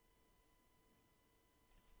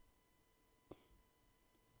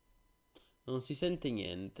 Non si sente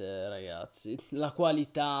niente, ragazzi. La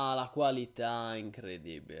qualità,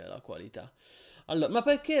 incredibile, la qualità. Allora, ma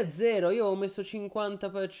perché zero? Io ho messo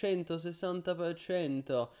 50%,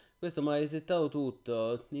 60%. Questo me l'ha resettato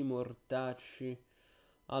tutto. I mortacci.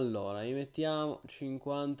 Allora, gli mettiamo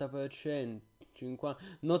 50%. 50.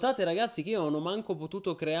 Notate, ragazzi, che io non ho manco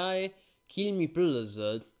potuto creare Kill Me Plus,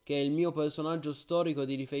 che è il mio personaggio storico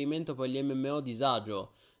di riferimento per gli MMO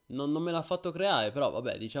Disagio. Non me l'ha fatto creare, però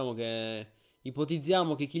vabbè, diciamo che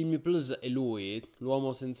ipotizziamo che Kill Me Plus è lui,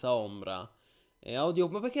 l'uomo senza ombra.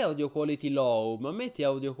 Ma perché audio quality low? Ma metti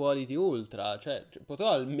audio quality ultra, cioè, potrò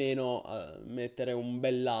almeno mettere un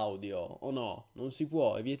bell'audio, o no? Non si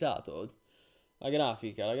può, è vietato. La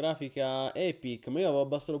grafica epic, ma io avevo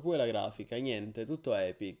abbassato pure la grafica, niente, tutto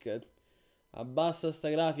epic. Abbassa sta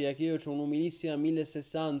grafica che io ho un'umilissima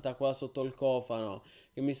 1060 qua sotto il cofano,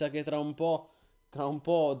 che mi sa che tra un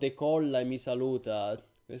po' decolla e mi saluta.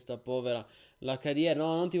 Questa povera. La carriera,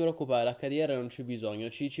 no, non ti preoccupare, la carriera non c'è bisogno,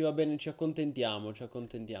 ci va bene, ci accontentiamo, ci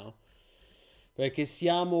accontentiamo. Perché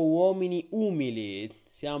siamo uomini umili,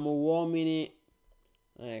 siamo uomini,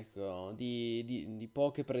 ecco, di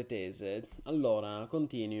poche pretese. Allora,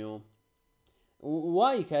 continuo.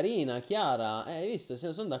 Uai, carina, chiara. Hai visto?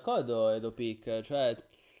 Sono d'accordo, Edo Peak. Cioè,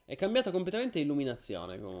 è cambiata completamente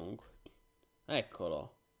l'illuminazione comunque.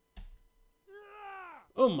 Eccolo.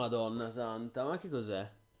 Oh, Madonna santa, ma che cos'è?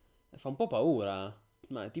 Fa un po' paura.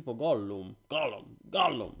 Ma è tipo Gollum. Gollum,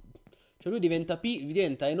 Gollum. Cioè lui diventa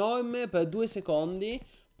enorme per 2 secondi,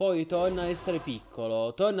 poi torna a essere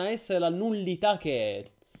piccolo. Torna a essere la nullità che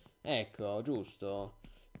è. Ecco, giusto.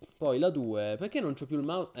 Poi la 2, perché non c'ho più il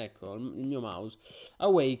mouse? Ecco, il mio mouse.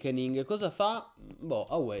 Awakening, cosa fa? Boh,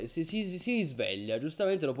 si risveglia,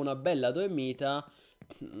 giustamente dopo una bella dormita,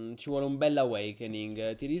 ci vuole un bel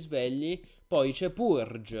awakening, ti risvegli, poi c'è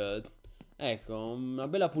Purge, ecco, una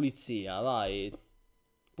bella pulizia, vai,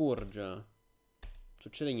 Purge,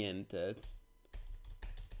 succede niente.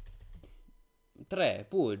 3,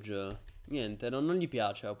 Purge, niente, non gli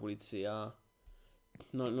piace la pulizia,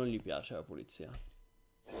 non gli piace la pulizia.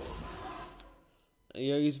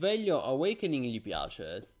 Il risveglio Awakening gli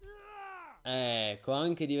piace. Ecco,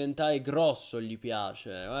 anche diventare grosso gli piace.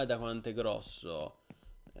 Guarda quanto è grosso.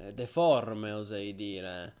 Deforme, oserei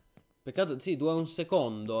dire. Peccato, sì, dura un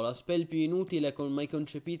secondo. La spell più inutile mai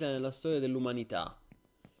concepita nella storia dell'umanità.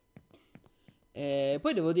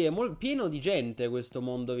 Poi devo dire, pieno di gente questo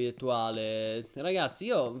mondo virtuale. Ragazzi,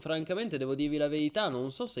 io francamente devo dirvi la verità,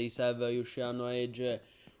 non so se i server riusciranno a reggere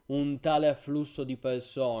un tale afflusso di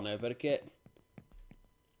persone, perché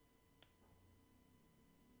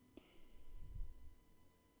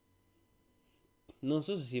non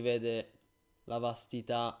so se si vede la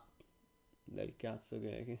vastità del cazzo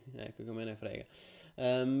ecco che me ne frega.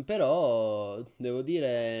 Però devo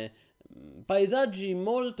dire paesaggi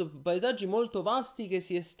molto vasti che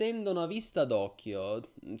si estendono a vista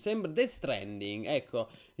d'occhio. Sembra Death Stranding. Ecco,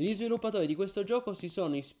 gli sviluppatori di questo gioco si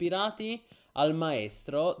sono ispirati al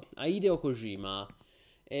maestro, a Hideo Kojima.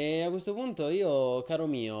 E a questo punto io, caro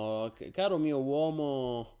mio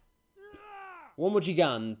uomo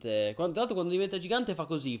gigante, tra l'altro quando diventa gigante fa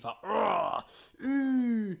così, fa...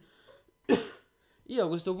 Io a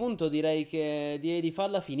questo punto direi di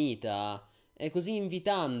farla finita. È così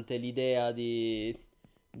invitante l'idea di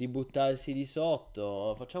buttarsi di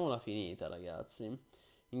sotto. Facciamola finita, ragazzi.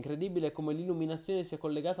 Incredibile come l'illuminazione sia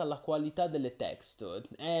collegata alla qualità delle texture.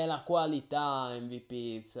 È la qualità,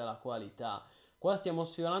 MVP, è la qualità. Qua stiamo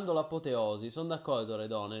sfiorando l'apoteosi, sono d'accordo,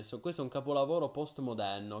 Redones. Questo è un capolavoro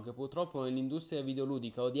postmoderno che purtroppo nell'industria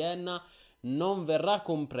videoludica odierna non verrà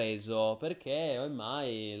compreso perché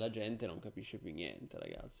ormai la gente non capisce più niente,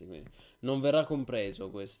 ragazzi. Quindi non verrà compreso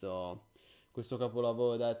questo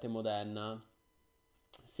capolavoro d'arte moderna.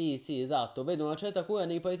 Sì, sì, esatto. Vedo una certa cura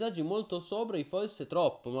nei paesaggi molto sobri, forse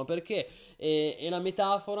troppo, ma perché è la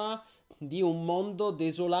metafora di un mondo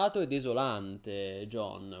desolato e desolante,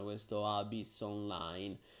 John, questo Abyss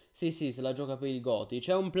Online. Sì, sì, se la gioca per il Goti.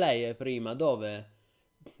 C'è un player prima, dove?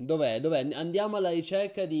 Dov'è? Dov'è? Andiamo alla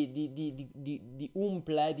ricerca di un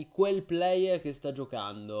play, di quel player che sta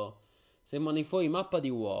giocando. Sembrano fuori mappa di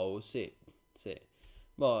WoW, sì, sì.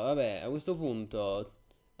 Boh, vabbè, a questo punto,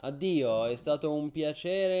 addio, è stato un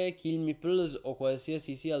piacere, kill me please o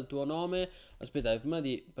qualsiasi sia il tuo nome. Aspetta,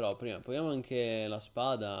 prima, proviamo anche la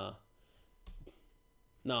spada.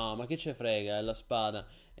 No, ma che ce frega, è la spada.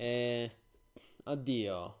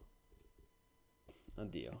 Addio,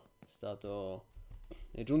 addio, è stato...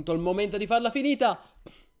 È giunto il momento di farla finita!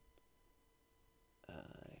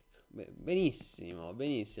 Ecco. Benissimo,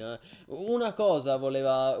 benissimo. Una cosa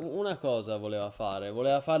voleva fare,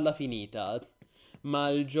 voleva farla finita, ma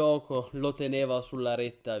il gioco lo teneva sulla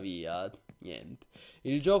retta via. Niente.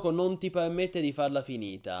 Il gioco non ti permette di farla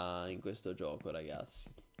finita in questo gioco,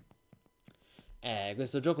 ragazzi.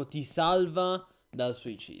 Questo gioco ti salva dal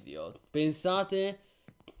suicidio. Pensate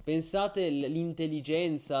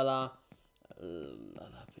l'intelligenza,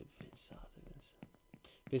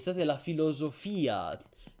 pensate alla filosofia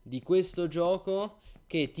di questo gioco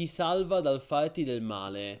che ti salva dal farti del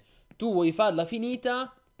male. Tu vuoi farla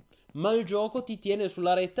finita, ma il gioco ti tiene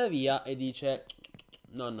sulla retta via e dice: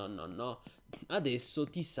 no, no, no, no, adesso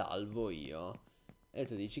ti salvo io. E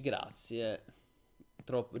tu dici: grazie.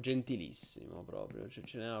 Troppo gentilissimo proprio. Cioè,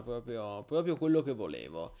 ce n'era proprio quello che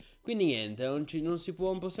volevo. Quindi niente,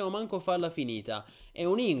 non possiamo manco farla finita. È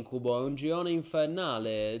un incubo, è un girone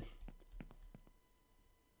infernale.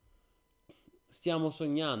 Stiamo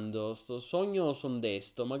sognando, sto sogno o son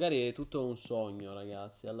desto? Magari è tutto un sogno,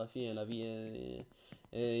 ragazzi. Alla fine la via,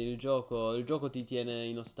 il gioco ti tiene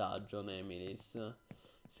in ostaggio, Nemilis.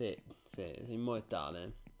 Sì, sì, sei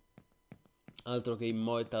immortale. Altro che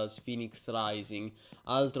Immortals Phoenix Rising,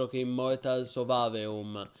 altro che Immortals of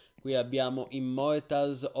Aveum. Qui abbiamo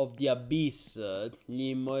Immortals of the Abyss, gli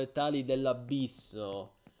immortali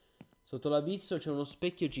dell'abisso. Sotto l'abisso c'è uno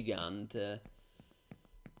specchio gigante.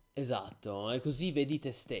 Esatto, e così vedi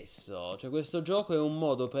te stesso. Cioè, questo gioco è un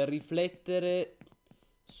modo per riflettere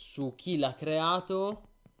su chi l'ha creato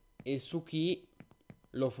e su chi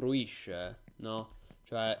lo fruisce, no?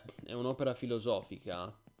 Cioè, è un'opera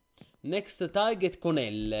filosofica. Next target con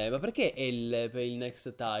L. Ma perché L per il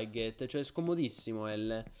next target? Cioè, è scomodissimo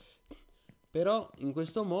L. Però in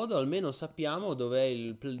questo modo almeno sappiamo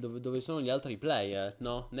dove sono gli altri player,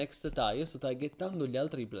 no? Next target. Io sto targettando gli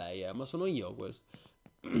altri player, ma sono io questo.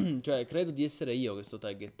 Cioè, credo di essere io che sto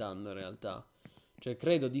targettando in realtà. Cioè,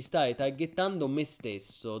 credo di stare targettando me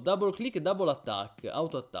stesso. Double click, double attack,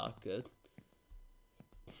 auto attack.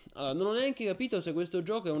 Allora, non ho neanche capito se questo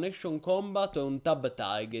gioco è un action combat o un tab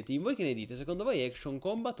targeting. Voi che ne dite? Secondo voi è action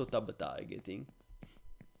combat o tab targeting?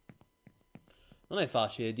 Non è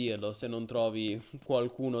facile dirlo se non trovi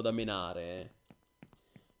qualcuno da menare.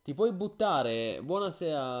 Ti puoi buttare.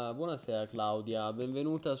 Buonasera, buonasera Claudia,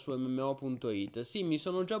 benvenuta su MMO.it. Sì, mi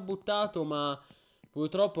sono già buttato, ma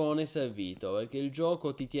purtroppo non è servito perché il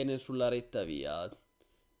gioco ti tiene sulla retta via.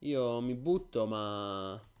 Io mi butto,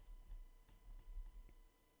 ma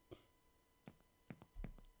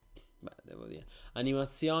beh, devo dire,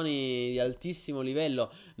 animazioni di altissimo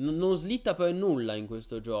livello. Non slitta per nulla in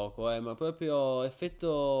questo gioco, ma proprio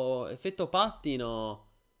effetto pattino.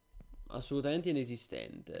 assolutamente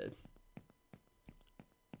inesistente.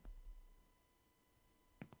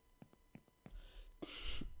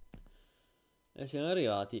 E siamo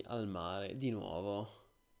arrivati al mare di nuovo.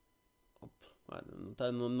 Guarda,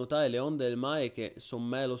 non notare le onde del mare che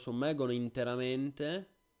lo sommergono interamente.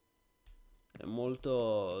 È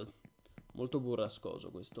molto, molto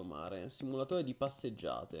burrascoso questo mare. Simulatore di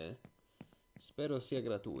passeggiate. Spero sia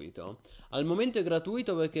gratuito. Al momento è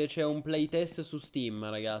gratuito perché c'è un playtest su Steam,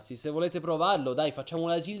 ragazzi. Se volete provarlo, dai, facciamo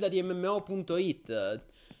la gilda di MMO.it.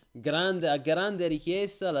 A grande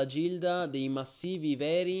richiesta la gilda dei massivi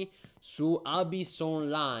veri su Abyss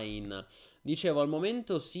Online. Dicevo, al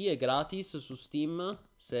momento sì, è gratis su Steam.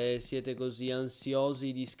 Se siete così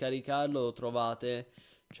ansiosi di scaricarlo, lo trovate.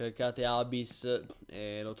 Cercate Abyss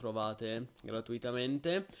e lo trovate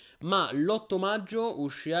gratuitamente. Ma l'8 maggio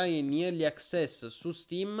uscirà in Early Access su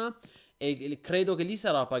Steam e credo che lì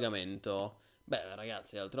sarà a pagamento. Beh,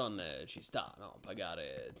 ragazzi, d'altronde ci sta, no?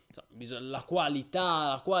 Pagare. Insomma, la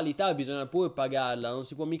qualità bisogna pure pagarla. Non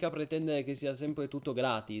si può mica pretendere che sia sempre tutto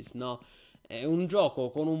gratis, no? È un gioco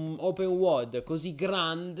con un open world così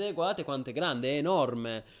grande. Guardate quanto è grande, è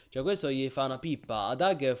enorme. Cioè, questo gli fa una pippa. Ad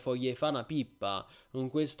Daggerfall gli fa una pippa. Con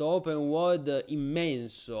questo open world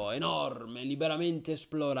immenso, enorme, liberamente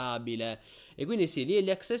esplorabile. E quindi sì, lì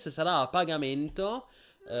l'Access sarà a pagamento.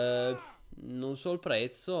 Non so il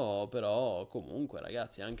prezzo, però comunque,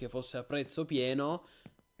 ragazzi, anche fosse a prezzo pieno.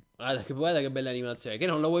 Guarda che bella animazione. Che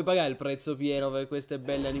non lo vuoi pagare il prezzo pieno per queste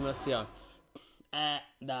belle animazioni?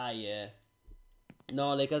 Dai,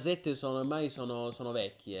 No, le casette ormai sono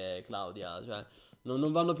vecchie, Claudia. Cioè, non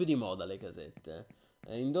vanno più di moda le casette.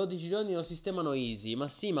 In 12 giorni lo sistemano easy. Ma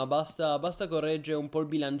sì, ma basta correggere un po' il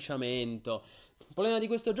bilanciamento. Il problema di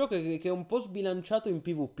questo gioco è che è un po' sbilanciato in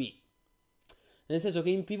PvP. Nel senso che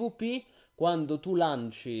in PvP, quando tu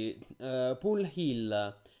lanci Pull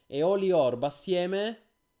Heal e Holy Orb assieme,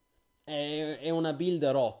 è una build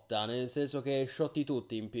rotta. Nel senso che shotti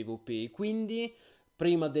tutti in PvP. Quindi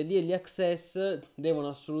prima dell'early access devono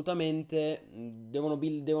assolutamente devono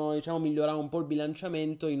diciamo migliorare un po' il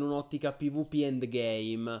bilanciamento in un'ottica PvP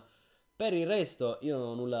endgame. Per il resto io non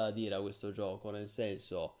ho nulla da dire a questo gioco, nel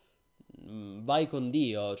senso vai con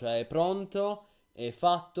Dio, cioè è pronto, è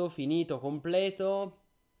fatto, finito, completo,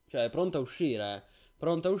 cioè è pronto a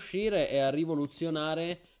uscire e a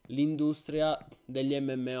rivoluzionare l'industria degli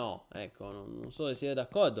MMO. Ecco, non so se siete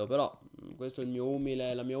d'accordo, però questo è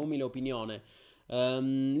la mia umile opinione.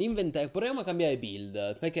 Proviamo a cambiare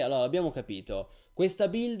build. Perché allora abbiamo capito. Questa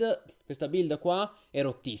build qua è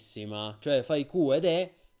rottissima. Cioè fai Q ed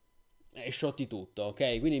E shotti tutto,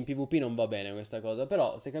 ok? Quindi in PvP non va bene questa cosa.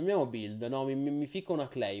 Però se cambiamo build, no, mi ficco una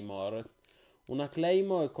Claymore. Una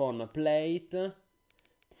Claymore con plate.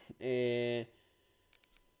 E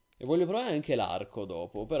voglio provare anche l'arco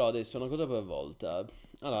dopo. Però adesso una cosa per volta.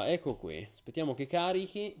 Allora, ecco qui. Aspettiamo che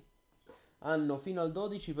carichi. Hanno fino al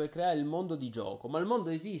 12 per creare il mondo di gioco. Ma il mondo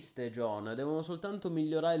esiste, John. Devono soltanto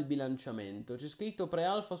migliorare il bilanciamento. C'è scritto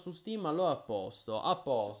pre-alpha su Steam, allora a posto. A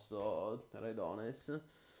posto, Redones.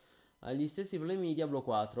 Ha gli stessi problemi di Diablo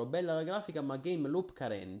 4. Bella la grafica, ma game loop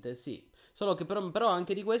carente, sì. Solo che però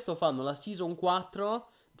anche di questo fanno la Season 4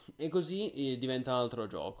 e così diventa un altro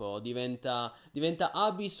gioco. Diventa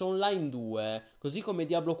Abyss Online 2. Così come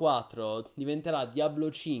Diablo 4 diventerà Diablo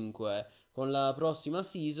 5 con la prossima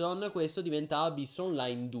season. Questo diventa Abyss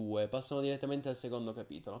Online 2. Passano direttamente al secondo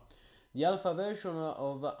capitolo. The alpha version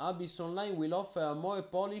of Abyss Online will offer a more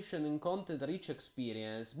polished and content-rich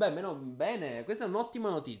experience. Beh, bene, questa è un'ottima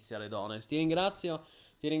notizia, Redones. Ti ringrazio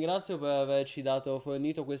per averci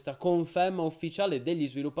fornito questa conferma ufficiale degli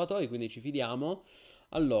sviluppatori, quindi ci fidiamo.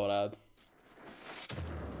 Allora,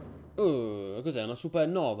 cos'è? Una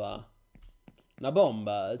supernova? Una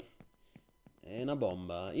bomba? È una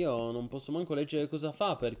bomba. Io non posso manco leggere cosa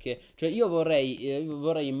fa perché. Cioè, io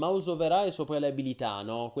vorrei mouseoverare sopra le abilità,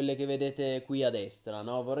 no? Quelle che vedete qui a destra,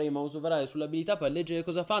 no? Vorrei mouseoverare sulle abilità per leggere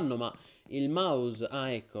cosa fanno, ma il mouse.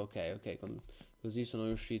 Ah, ecco, ok. Così sono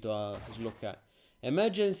riuscito a sbloccare.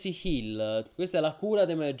 Emergency Heal. Questa è la cura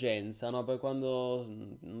d'emergenza, no? Per quando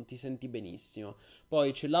non ti senti benissimo.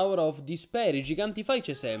 Poi c'è l'Aura of Despair. I giganti fai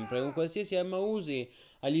c'è sempre. Con qualsiasi arma usi.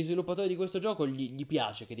 Agli sviluppatori di questo gioco gli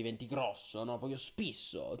piace che diventi grosso, no? Proprio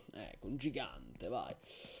spisso. Ecco, un gigante, vai.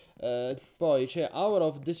 Poi c'è Hour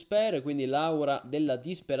of Despair, quindi l'aura della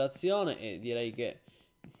disperazione. E direi che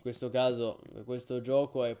in questo caso, questo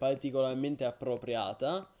gioco è particolarmente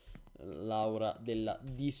appropriata. L'aura della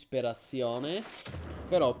disperazione.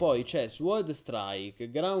 Però poi c'è Sword Strike,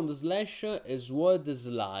 Ground Slash e Sword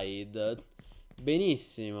Slide.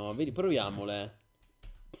 Benissimo, vedi, proviamole.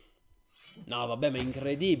 No, vabbè, ma è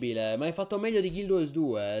incredibile. Ma hai fatto meglio di Guild Wars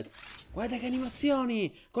 2. Guarda che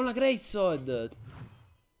animazioni! Con la Greatsword!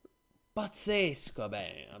 Pazzesco,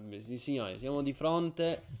 vabbè, sì, signori, siamo di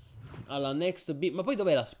fronte alla next big... Ma poi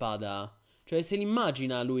dov'è la spada? Cioè, se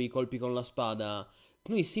l'immagina lui i colpi con la spada.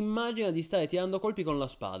 Lui si immagina di stare tirando colpi con la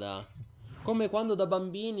spada. Come quando da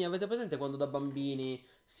bambini, avete presente quando da bambini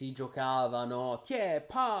si giocavano? Tiè,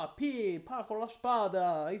 pa, con la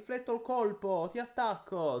spada, infletto il colpo, ti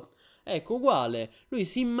attacco. Ecco, uguale. Lui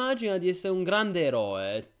si immagina di essere un grande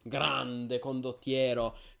eroe, grande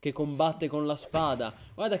condottiero che combatte con la spada.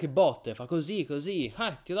 Guarda che botte, fa così, così.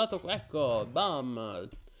 Ti ho dato, ecco, bam.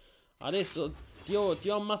 Adesso ti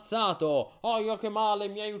ho ammazzato. Oh, che male,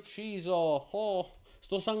 mi hai ucciso. Oh,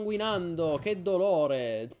 sto sanguinando, che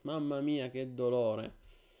dolore. Mamma mia, che dolore.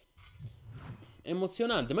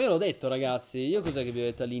 Emozionante, ma io l'ho detto ragazzi, io cos'è che vi ho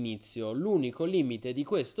detto all'inizio? L'unico limite di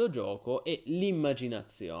questo gioco è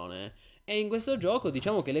l'immaginazione. E in questo gioco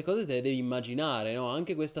diciamo che le cose te le devi immaginare, no?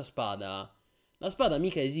 Anche questa spada. La spada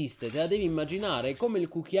mica esiste, te la devi immaginare, è come il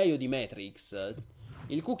cucchiaio di Matrix.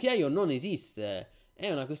 Il cucchiaio non esiste,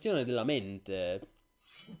 è una questione della mente.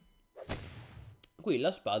 Qui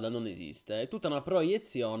la spada non esiste, è tutta una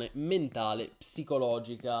proiezione mentale,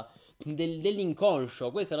 psicologica,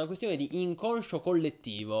 dell'inconscio. Questa è una questione di inconscio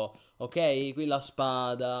collettivo, ok? Qui la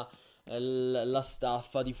spada, la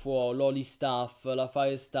staffa di fuoco, l'olistaff, la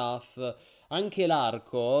firestaff, anche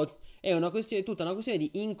l'arco, è una questione, tutta una questione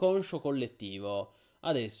di inconscio collettivo.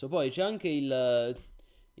 Adesso, poi c'è anche il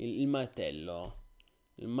martello,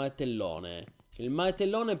 il martellone. Il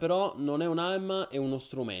martellone però non è un'arma, è uno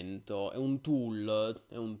strumento, è un tool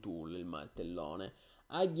il martellone.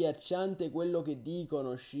 Agghiacciante quello che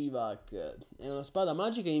dicono, Shivak. È una spada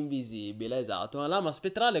magica e invisibile, esatto. Una lama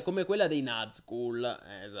spettrale come quella dei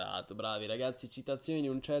Nazgûl. Esatto, bravi ragazzi, citazioni di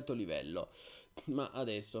un certo livello. Ma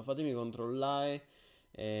adesso fatemi controllare.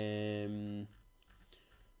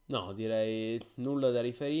 No, direi nulla da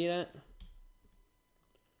riferire.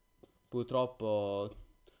 Purtroppo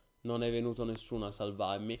non è venuto nessuno a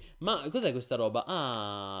salvarmi. Ma cos'è questa roba?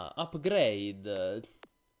 Ah, upgrade.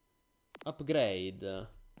 Upgrade.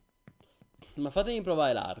 Ma fatemi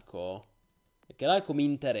provare l'arco. Perché l'arco mi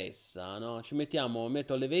interessa, no?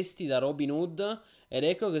 Metto le vesti da Robin Hood. Ed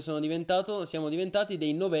ecco che siamo diventati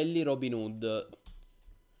dei novelli Robin Hood.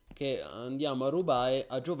 Che andiamo a rubare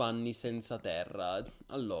a Giovanni senza terra.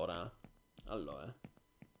 Allora.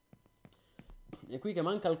 E qui che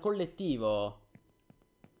manca il collettivo.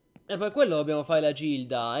 E per quello dobbiamo fare la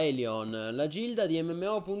gilda, Elion. La gilda di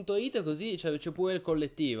MMO.it, così c'è pure il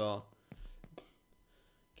collettivo.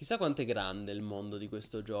 Chissà quanto è grande il mondo di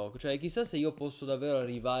questo gioco. Cioè, chissà se io posso davvero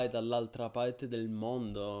arrivare dall'altra parte del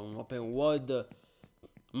mondo. Un open world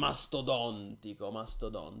mastodontico.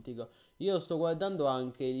 Io sto guardando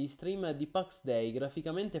anche gli streamer di Pax Day.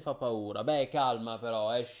 Graficamente fa paura. Beh, calma però,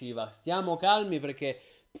 Shiva. Stiamo calmi perché...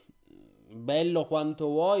 Bello quanto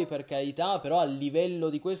vuoi, per carità, però a livello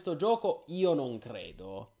di questo gioco io non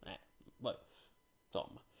credo. Poi,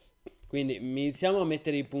 insomma. Quindi iniziamo a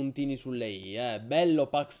mettere i puntini sulle i, Bello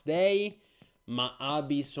Pax Day, ma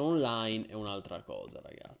Abyss Online è un'altra cosa,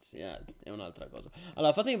 ragazzi, È un'altra cosa.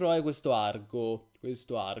 Allora, fatemi provare questo arco.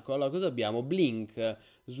 Allora, cosa abbiamo? Blink,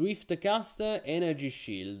 Swift Cast, Energy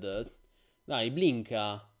Shield. Dai,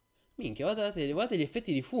 blinka. Minchia, guardate gli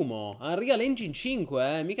effetti di fumo. Unreal Engine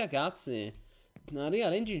 5, mica cazzi.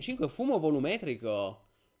 Unreal Engine 5 fumo volumetrico.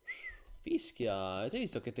 Fischia, avete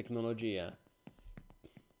visto che tecnologia?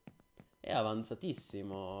 È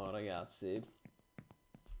avanzatissimo, ragazzi.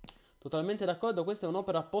 Totalmente d'accordo, questa è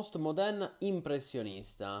un'opera postmoderna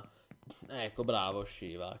impressionista. Ecco, bravo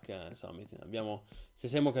Shivak. Insomma, se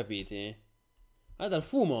siamo capiti. Guarda il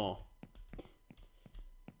fumo.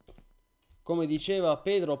 Come diceva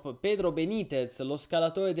Pedro Benitez, lo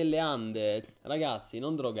scalatore delle Ande. Ragazzi,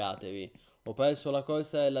 non drogatevi. Ho perso la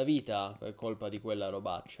corsa della vita per colpa di quella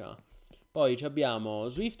robaccia. Poi abbiamo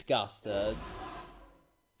Swiftcast.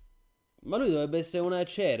 Ma lui dovrebbe essere un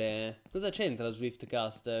arciere. Cosa c'entra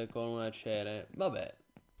Swiftcast con un arciere? Vabbè.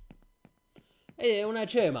 È un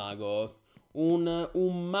arciere mago. Un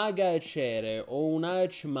maga arciere o un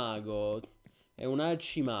arcimago. È un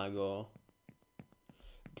arcimago.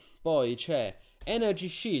 Poi c'è Energy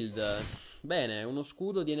Shield. Bene, uno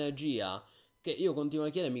scudo di energia. Che io continuo a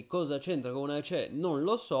chiedermi cosa c'entra con una arciere. Non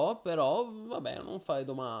lo so, però vabbè, non fare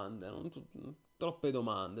domande. Troppe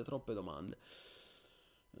domande.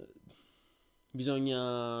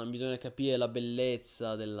 Bisogna capire la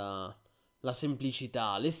bellezza la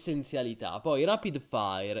semplicità, l'essenzialità. Poi Rapid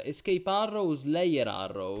Fire, Escape Arrow, Slayer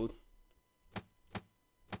Arrow.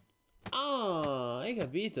 Ah, hai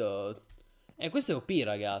capito? Questo è OP,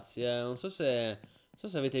 ragazzi. Non so se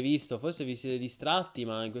avete visto, forse vi siete distratti,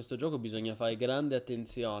 ma in questo gioco bisogna fare grande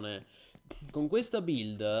attenzione. Con questa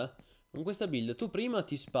build, con questa build, tu prima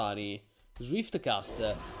ti spari Swift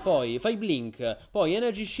Cast, poi fai Blink, poi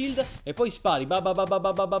Energy Shield e poi spari.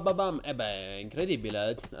 Bam. E beh,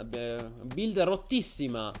 incredibile. Build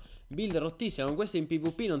rottissima. Build rottissima. Con questa in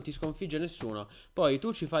PvP non ti sconfigge nessuno. Poi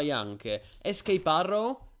tu ci fai anche Escape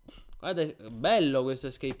Arrow. Guarda, è bello questo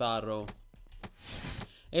Escape Arrow.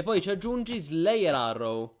 E poi ci aggiungi Slayer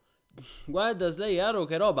Arrow. Guarda Slayer Arrow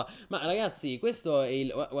che roba. Ma ragazzi, questo è il...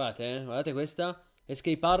 Guardate, guardate questa.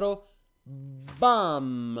 Escape Arrow.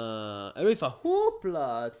 Bam! E lui fa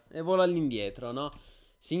Hoopla! E vola all'indietro, no?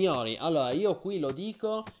 Signori, allora io qui lo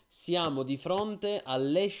dico. Siamo di fronte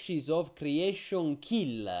all'Ashes of Creation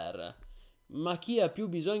Killer. Ma chi ha più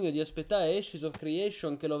bisogno di aspettare Ashes of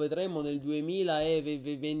Creation, che lo vedremo nel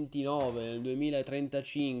 2029, nel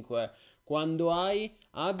 2035, quando hai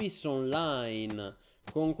Abyss Online,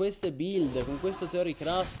 con queste build, con questo theory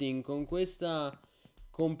crafting, con questa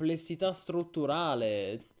complessità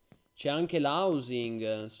strutturale, c'è anche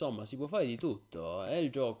l'housing, insomma, si può fare di tutto. È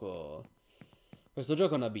il gioco. Questo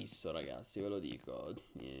gioco è un abisso, ragazzi, ve lo dico.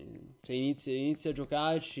 Se inizi a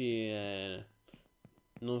giocarci,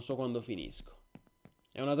 non so quando finisco.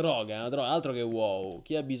 È una droga, altro che WoW.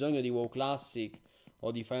 Chi ha bisogno di WoW Classic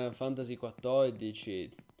o di Final Fantasy XIV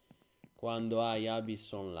quando hai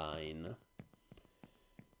Abyss Online?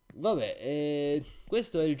 Vabbè,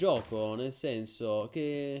 questo è il gioco, nel senso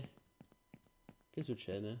che... Che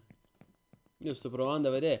succede? Io sto provando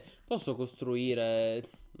a vedere. Posso costruire...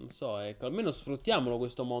 Non so, ecco, almeno sfruttiamolo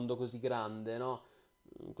questo mondo così grande, no?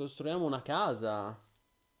 Costruiamo una casa.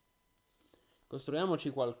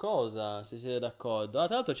 Costruiamoci qualcosa, se siete d'accordo. Ah,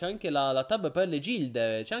 tra l'altro c'è anche la tab per le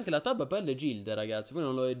gilde. C'è anche la tab per le gilde, ragazzi. Voi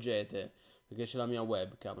non lo leggete, perché c'è la mia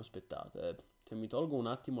webcam. Aspettate, se mi tolgo un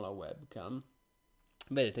attimo la webcam.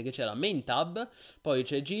 Vedete che c'è la main tab, poi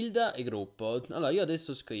c'è gilda e gruppo. Allora, io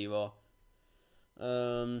adesso scrivo...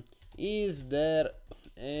 is there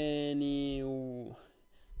any...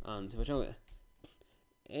 Anzi, facciamo...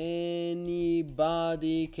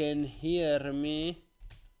 Anybody can hear me?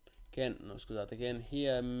 No, scusate, can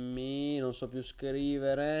hear me? Non so più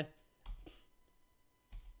scrivere.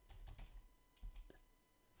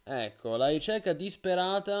 Ecco, la ricerca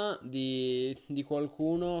disperata di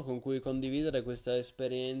qualcuno con cui condividere questa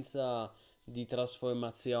esperienza di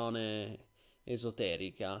trasformazione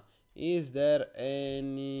esoterica. Is there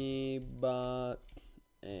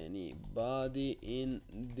anybody in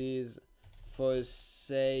this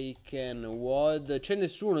forsaken world? C'è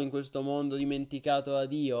nessuno in questo mondo dimenticato da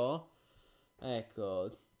Dio?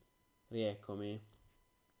 Ecco, rieccomi.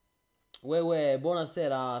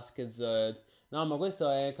 Buonasera Askez. No, ma questo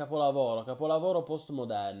è capolavoro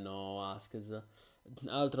postmoderno, Askez.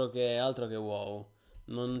 Altro che WoW.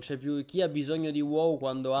 Non c'è più chi ha bisogno di WoW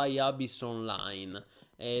quando hai Abyss Online.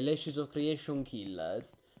 E l'Ashes of Creation Kill.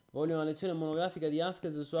 Voglio una lezione monografica di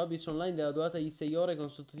Askez su Abyss Online della durata di 6 ore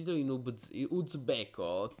con sottotitoli in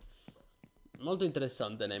uzbeko. Molto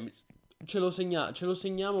interessante, Nemesis. Ce lo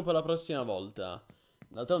segniamo per la prossima volta.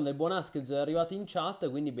 D'altronde il buon Askez è arrivato in chat,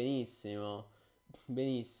 quindi benissimo.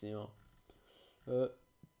 Benissimo.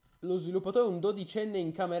 Lo sviluppatore è un dodicenne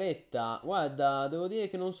in cameretta. Guarda, devo dire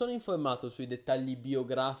che non sono informato sui dettagli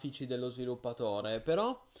biografici dello sviluppatore,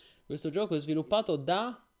 però questo gioco è sviluppato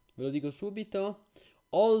da, ve lo dico subito,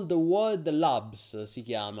 Old World Labs si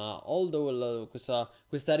chiama.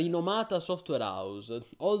 Questa rinomata software house,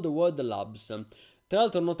 Old World Labs. Tra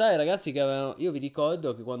l'altro notare, ragazzi, che io vi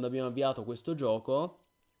ricordo che quando abbiamo avviato questo gioco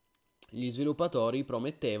gli sviluppatori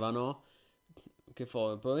promettevano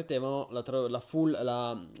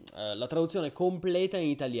la traduzione completa in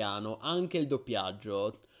italiano, anche il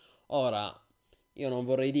doppiaggio. Ora, io non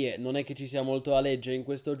vorrei dire, non è che ci sia molto da leggere in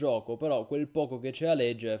questo gioco, però quel poco che c'è da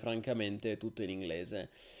leggere, francamente, è tutto in inglese.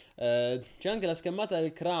 C'è anche la schermata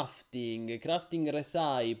del crafting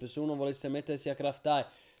recipe, se uno volesse mettersi a craftare.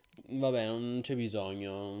 Vabbè, non c'è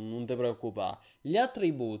bisogno, non ti preoccupare. Gli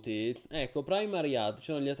attributi, ecco, primary add,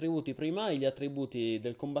 ci sono gli attributi primari, gli attributi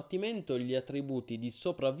del combattimento, gli attributi di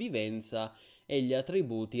sopravvivenza e gli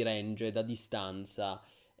attributi range da distanza.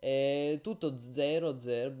 Tutto 0,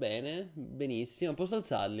 0, bene, benissimo. Posso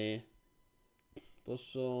alzarli?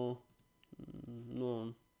 Posso...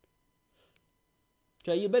 No.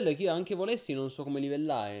 Cioè, il bello è che io anche volessi non so come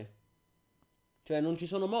livellare. Cioè, non ci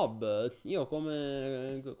sono mob. Io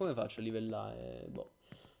come faccio a livellare? Boh.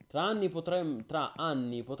 Tra anni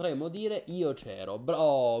potremmo dire io c'ero.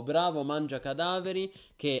 Bravo mangia cadaveri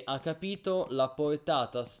che ha capito la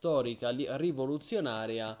portata storica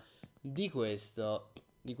rivoluzionaria di questo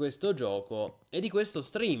di questo gioco e di questo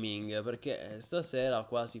streaming, perché stasera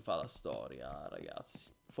qua si fa la storia,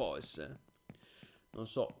 ragazzi. Forse. Non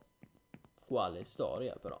so quale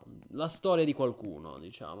storia, però la storia di qualcuno,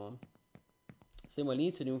 diciamo. Siamo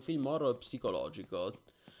all'inizio di un film horror psicologico.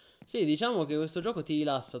 Sì, diciamo che questo gioco ti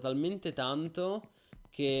rilassa talmente tanto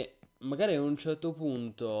che magari a un certo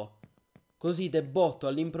punto, così debotto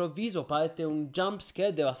all'improvviso, parte un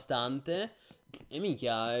jumpscare devastante. E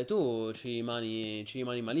minchia, e tu ci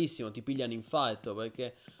rimani malissimo, ti piglia un infarto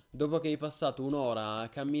perché dopo che hai passato un'ora a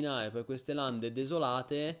camminare per queste lande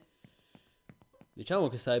desolate, diciamo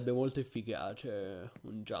che sarebbe molto efficace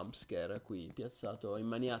un jumpscare qui piazzato in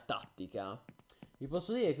maniera tattica. Vi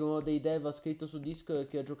posso dire che uno dei dev ha scritto su Discord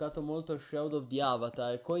che ha giocato molto a Shadow of the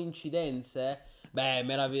Avatar. Coincidenze?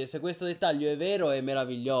 Beh, se questo dettaglio è vero è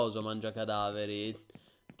meraviglioso, mangia cadaveri.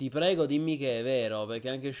 Ti prego, dimmi che è vero, perché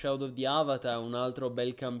anche Shadow of the Avatar è un altro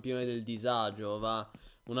bel campione del disagio, va.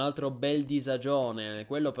 Un altro bel disagione,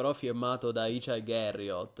 quello però firmato da Richard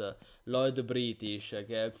Garriott, Lord British,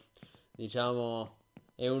 che diciamo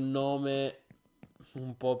è un nome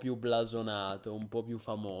un po' più blasonato, un po' più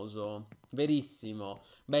famoso. Verissimo.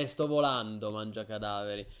 Beh, sto volando, mangia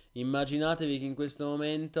cadaveri. Immaginatevi che in questo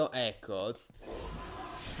momento, ecco,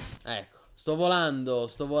 sto volando.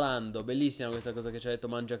 Bellissima questa cosa che ci ha detto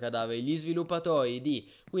mangia cadaveri. Gli sviluppatori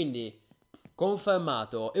quindi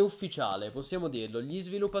confermato, è ufficiale, possiamo dirlo. Gli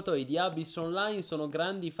sviluppatori di Abyss Online sono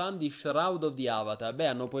grandi fan di Shroud of the Avatar. Beh,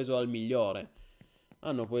 hanno preso al migliore.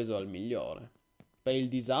 Hanno preso al migliore. Per il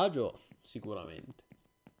disagio, sicuramente.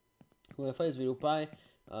 Come fai a sviluppare?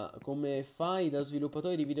 Come fai da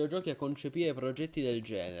sviluppatore di videogiochi a concepire progetti del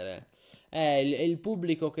genere? È il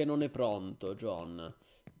pubblico che non è pronto, John.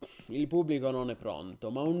 Il pubblico non è pronto,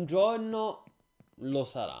 ma un giorno lo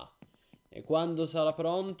sarà. E quando sarà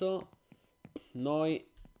pronto, noi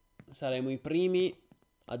saremo i primi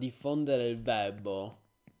a diffondere il verbo.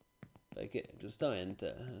 Perché,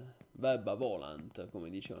 giustamente, verba volant, come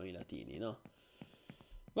dicevano i latini, no?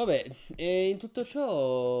 Vabbè, e in tutto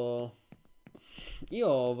ciò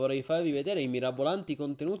io vorrei farvi vedere i mirabolanti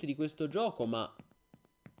contenuti di questo gioco, ma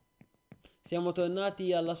siamo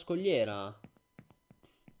tornati alla scogliera.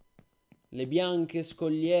 Le bianche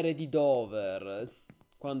scogliere di Dover.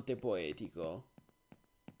 Quanto è poetico.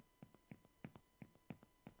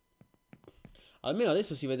 Almeno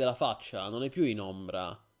adesso si vede la faccia, non è più in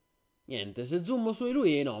ombra. Niente, se zoom su di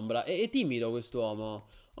lui è in ombra. È timido quest'uomo.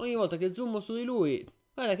 Ogni volta che zoom su di lui...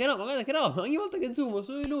 guarda che roba, ogni volta che zoom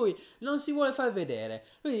su di lui non si vuole far vedere.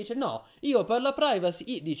 Lui dice no, io per la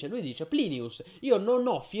privacy, lui dice Plinious, io non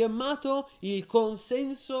ho firmato il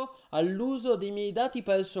consenso all'uso dei miei dati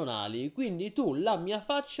personali, quindi tu la mia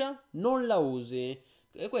faccia non la usi.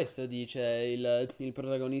 E questo dice il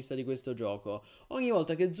protagonista di questo gioco. Ogni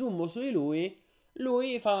volta che zoom su di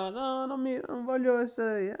lui fa no, non voglio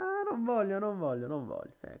essere, non voglio.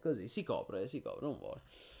 Così si copre, non vuole.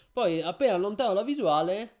 Poi appena allontano la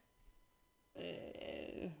visuale,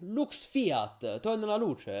 Lux Fiat, torna la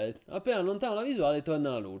luce. Appena allontano la visuale, torna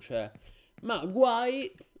la luce. Ma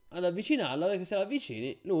guai ad avvicinarlo, perché se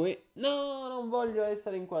l'avvicini, lui, no, non voglio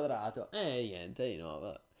essere inquadrato. E niente, di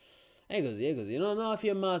nuovo. È così, è così. Non ha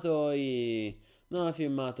firmato non ha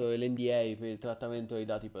firmato l'NDA per il trattamento dei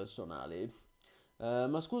dati personali.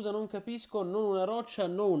 Ma scusa, non capisco, non una roccia,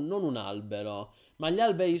 non un albero. Ma gli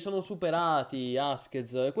alberi sono superati,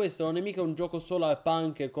 Askez. Questo non è mica un gioco solar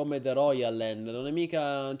punk come The Royal Land. Non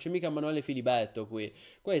c'è mica Emanuele Filiberto qui.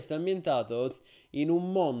 Questo è ambientato in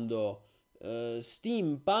un mondo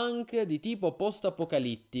steampunk di tipo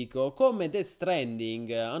post-apocalittico, come Death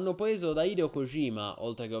Stranding. Hanno preso da Hideo Kojima,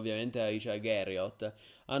 oltre che ovviamente da Richard Garriott.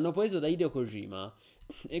 Hanno preso da Hideo Kojima.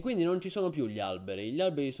 E quindi non ci sono più gli alberi. Gli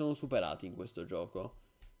alberi sono superati in questo gioco.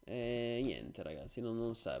 E niente, ragazzi,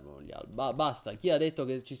 non servono gli alberi. Basta, chi ha detto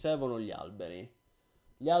che ci servono gli alberi?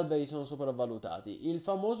 Gli alberi sono sopravvalutati. Il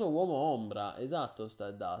famoso uomo ombra. Esatto,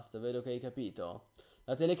 Stardust, vedo che hai capito.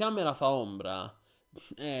 La telecamera fa ombra.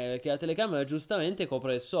 Perché la telecamera giustamente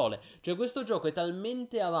copre il sole. Cioè, questo gioco è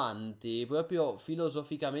talmente avanti, proprio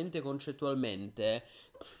filosoficamente e concettualmente,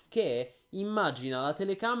 che immagina la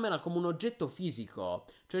telecamera come un oggetto fisico.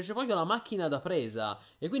 Cioè, c'è proprio la macchina da presa.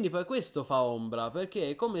 E quindi per questo fa ombra.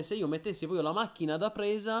 Perché è come se io mettessi proprio la macchina da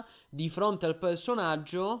presa di fronte al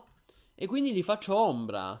personaggio e quindi gli faccio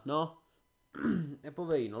ombra, no? E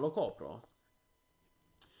poverino, lo copro.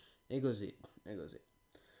 E così, è così.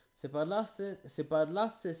 Se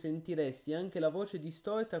parlasse sentiresti anche la voce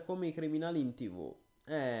distorta come i criminali in TV.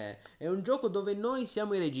 È un gioco dove noi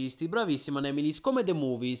siamo i registi. Bravissima Nemilis, come The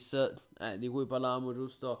Movies, di cui parlavamo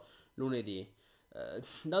giusto lunedì.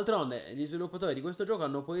 D'altronde, gli sviluppatori di questo gioco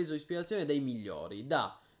hanno preso ispirazione dai migliori,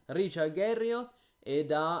 da Richard Garriott e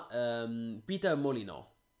da Peter Molyneux,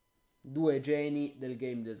 due geni del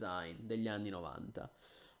game design degli anni 90.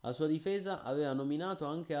 A sua difesa aveva nominato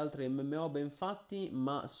anche altri MMO ben fatti,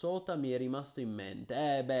 ma Sota mi è rimasto in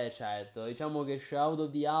mente. Beh, certo, diciamo che Shroud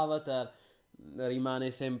of the Avatar rimane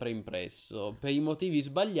sempre impresso, per i motivi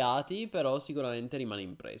sbagliati, però sicuramente rimane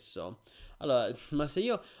impresso. Allora, ma se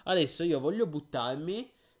io adesso io voglio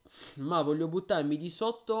buttarmi, ma voglio buttarmi di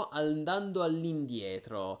sotto andando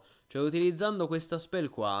all'indietro, cioè utilizzando questa spell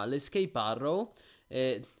qua, l'escape arrow,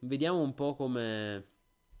 e vediamo un po' come...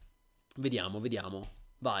 Vediamo.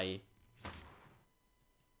 Vai.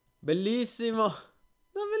 Bellissimo.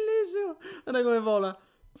 No, bellissimo. Guarda come vola.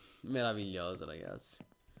 Meraviglioso, ragazzi.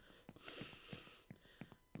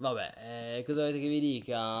 Vabbè, cosa volete che vi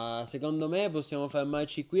dica? Secondo me possiamo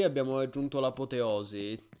fermarci qui. Abbiamo raggiunto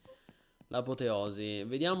l'apoteosi. L'apoteosi.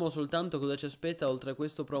 Vediamo soltanto cosa ci aspetta oltre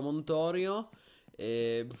questo promontorio.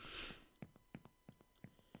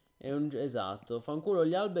 Esatto, fanculo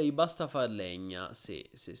gli alberi, basta far legna. Sì.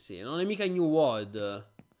 Non è mica New World.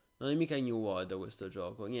 Non è mica New World questo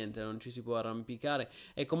gioco. Niente, non ci si può arrampicare.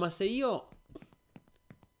 Ecco, ma se io...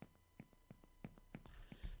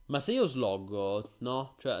 Ma se io sloggo,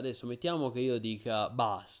 no? Cioè, adesso mettiamo che io dica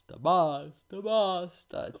basta.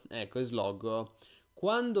 Ecco, e sloggo.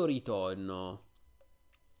 Quando ritorno...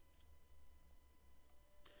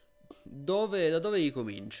 Da dove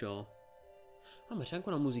ricomincio? Ah, ma c'è anche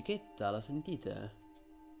una musichetta, la sentite?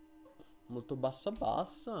 Molto bassa,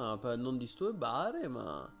 per non disturbare,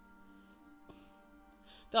 ma...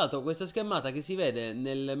 Tra l'altro questa schermata che si vede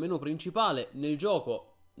nel menu principale, nel gioco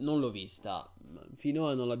non l'ho vista,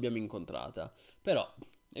 finora non l'abbiamo incontrata. Però,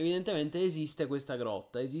 evidentemente esiste questa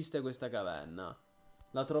grotta, esiste questa caverna.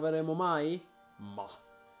 La troveremo mai? Ma,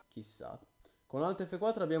 chissà. Con Alt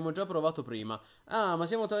F4 abbiamo già provato prima. Ah, ma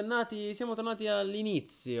siamo tornati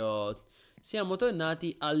all'inizio. Siamo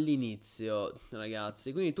tornati all'inizio,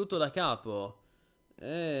 ragazzi. Quindi tutto da capo.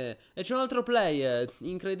 E c'è un altro player,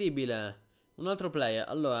 incredibile. Un altro player.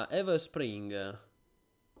 Allora, Everspring.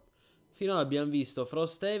 Finora abbiamo visto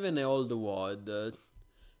Frosthaven e Old World.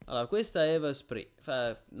 Allora, questa è Everspring.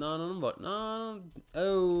 No, non voglio. No.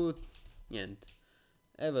 Oh. Niente.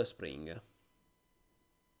 Everspring.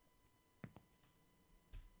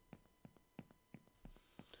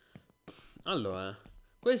 Allora,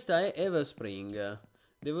 questa è Everspring.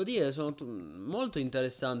 Devo dire, sono molto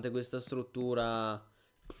interessante questa struttura.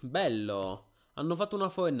 Bello. Hanno fatto una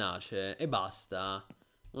fornace e basta.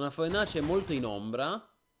 Una fornace molto in ombra.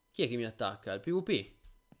 Chi è che mi attacca? Il PvP.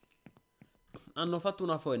 Hanno fatto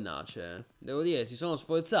una fornace. Devo dire, si sono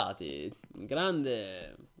sforzati.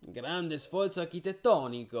 Grande sforzo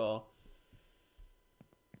architettonico.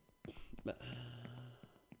 Beh.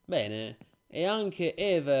 Bene. E anche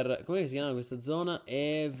Ever... Come si chiama questa zona?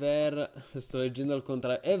 Sto leggendo al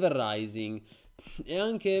contrario. Ever Rising. E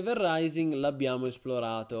anche Ever Rising l'abbiamo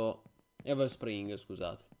esplorato. Everspring,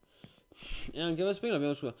 scusate. E anche Everspring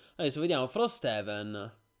l'abbiamo esplorato. Adesso vediamo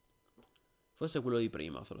Frosthaven. Forse è quello di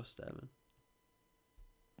prima, Frosthaven.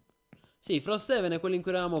 Sì, Frosthaven è quello in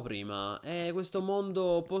cui eravamo prima. È questo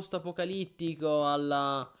mondo post-apocalittico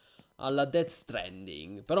alla Death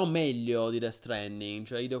Stranding. Però meglio di Death Stranding.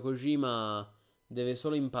 Cioè Hideo Kojima deve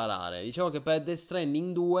solo imparare. Diciamo che per Death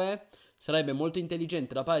Stranding 2 sarebbe molto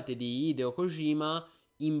intelligente da parte di Hideo Kojima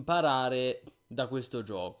imparare da questo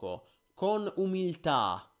gioco. Con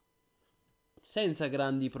umiltà. Senza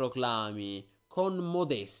grandi proclami. Con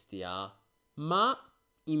modestia. Ma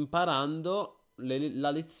imparando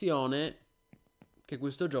la lezione che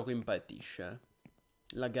questo gioco impartisce.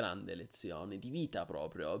 La grande lezione di vita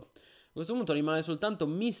proprio. A questo punto rimane soltanto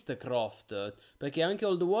Mistcroft, perché anche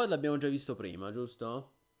Old World l'abbiamo già visto prima,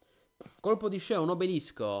 giusto? Colpo di scena, un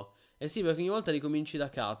obelisco. Eh sì, perché ogni volta ricominci da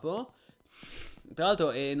capo. Tra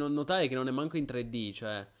l'altro, non notare che non è manco in 3D,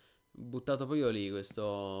 cioè buttato proprio lì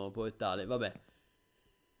questo portale. Vabbè.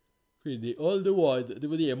 Quindi, Old World,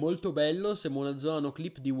 devo dire, molto bello. Sembra una zona no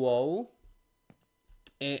clip di WoW.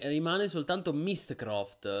 E rimane soltanto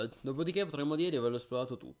Mistcroft. Dopodiché potremmo dire di averlo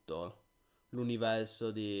esplorato tutto. L'universo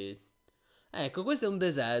di... Ecco, questo è un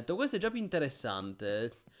deserto. Questo è già più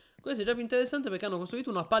interessante. Questo è già più interessante perché hanno costruito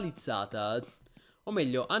una palizzata. O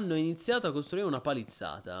meglio, hanno iniziato a costruire una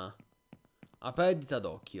palizzata. A perdita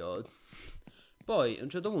d'occhio. Poi, a un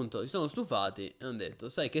certo punto, si sono stufati e hanno detto,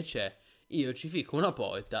 sai che c'è? Io ci ficco una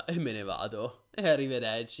porta e me ne vado. E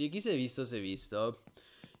arrivederci. Chi si è visto, si è visto.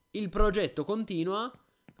 Il progetto continua...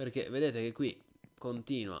 Perché vedete che qui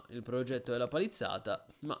continua il progetto della palizzata,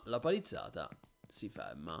 ma la palizzata si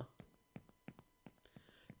ferma.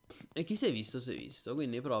 E chi si è visto, si è visto.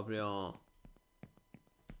 Quindi proprio...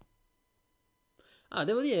 Ah,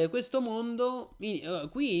 devo dire che questo mondo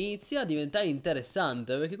qui inizia a diventare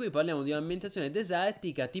interessante, perché qui parliamo di un'ambientazione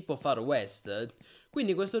desertica tipo Far West.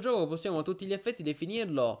 Quindi questo gioco possiamo a tutti gli effetti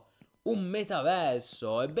definirlo un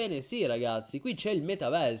metaverso. Ebbene sì, ragazzi, qui c'è il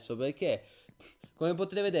metaverso, perché come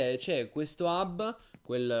potete vedere c'è questo hub,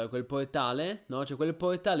 quel portale, no? C'è quel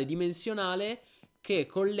portale dimensionale che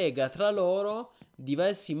collega tra loro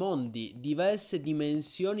diversi mondi, diverse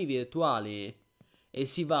dimensioni virtuali. E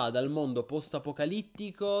si va dal mondo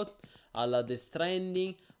post-apocalittico alla Death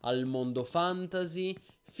Stranding, al mondo fantasy,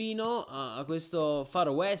 fino a questo Far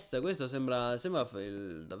West. Questo sembra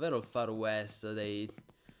davvero il Far West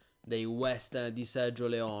dei western di Sergio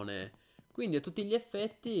Leone. Quindi a tutti gli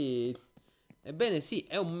effetti, ebbene sì,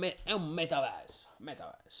 è un metaverso.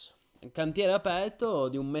 Metaverso. Il cantiere aperto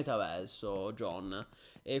di un metaverso, John.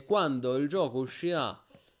 E quando il gioco uscirà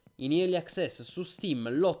in early access su Steam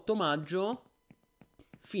l'8 maggio,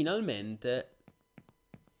 finalmente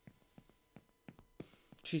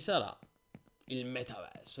ci sarà il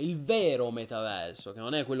metaverso, il vero metaverso, che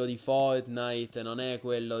non è quello di Fortnite, non è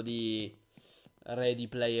quello di Ready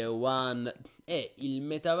Player One, è il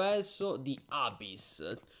metaverso di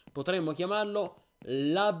Abyss. Potremmo chiamarlo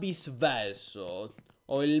l'Abyss verso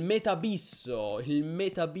o il metabisso, il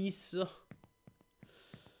metabisso.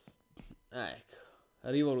 Ecco,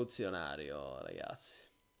 rivoluzionario, ragazzi.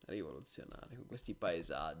 Rivoluzionario con questi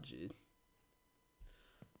paesaggi.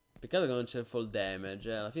 Peccato che non c'è il fall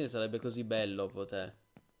damage, alla fine sarebbe così bello poter.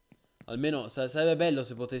 Almeno sarebbe bello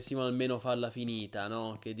se potessimo almeno farla finita,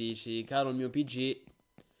 no? Che dici, caro il mio PG,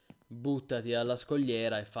 buttati dalla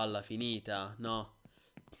scogliera e falla finita, no?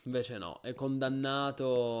 Invece no, è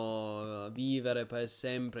condannato a vivere per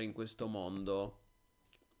sempre in questo mondo.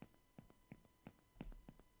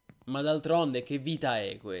 Ma d'altronde che vita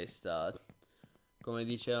è questa? Come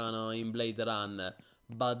dicevano in Blade Runner.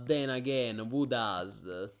 But then again, who does?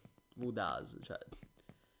 Who does? Cioè,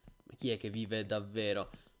 chi è che vive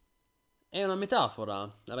davvero? È una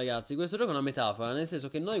metafora, ragazzi. Questo gioco è una metafora, nel senso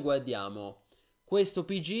che noi guardiamo questo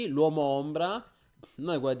PG, l'uomo ombra.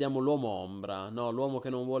 Noi guardiamo l'uomo ombra, no? L'uomo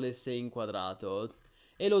che non vuole essere inquadrato.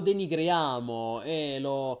 E lo denigriamo, e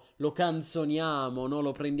lo canzoniamo, no?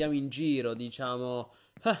 Lo prendiamo in giro, diciamo.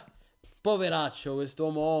 Ah, poveraccio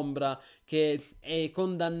quest'uomo ombra che è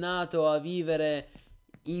condannato a vivere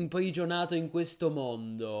imprigionato in questo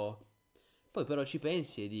mondo. Poi però ci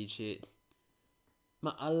pensi e dici,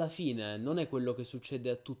 ma alla fine non è quello che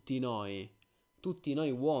succede a tutti noi. Tutti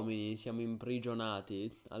noi uomini siamo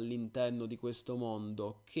imprigionati all'interno di questo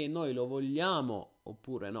mondo, che noi lo vogliamo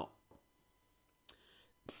oppure no.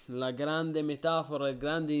 La grande metafora, il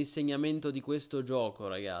grande insegnamento di questo gioco,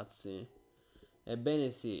 ragazzi. Ebbene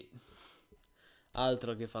sì,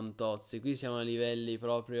 altro che fantozzi, qui siamo a livelli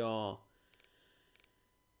proprio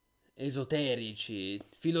esoterici,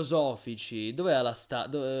 filosofici. Dov'è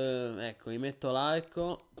la ecco, mi metto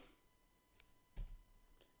l'arco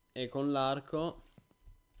e con l'arco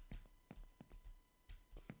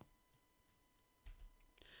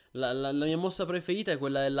la mia mossa preferita è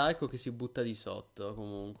quella dell'arco che si butta di sotto,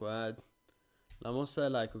 comunque, eh. La mossa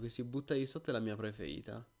dell'arco che si butta di sotto è la mia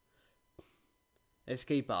preferita.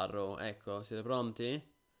 Escape arrow, ecco, siete pronti?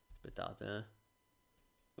 Aspettate,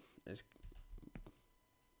 Es-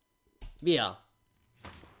 Via!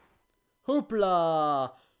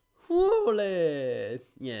 Upla!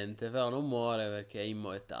 Niente, però non muore perché è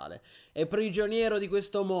immortale. È prigioniero di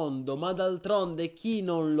questo mondo, ma d'altronde chi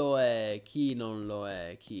non lo è? Chi non lo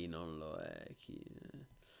è? Chi non lo è? Chi...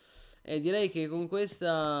 E direi che con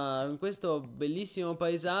questo bellissimo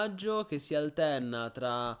paesaggio che si alterna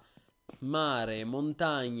tra mare,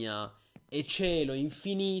 montagna e cielo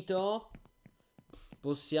infinito,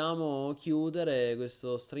 possiamo chiudere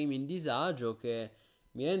questo streaming disagio che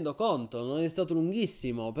mi rendo conto non è stato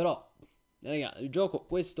lunghissimo, però raga, il gioco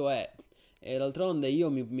questo è. E d'altronde io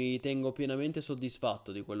mi tengo pienamente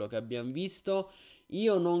soddisfatto di quello che abbiamo visto.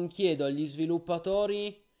 Io non chiedo agli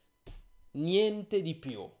sviluppatori niente di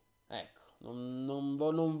più. Ecco,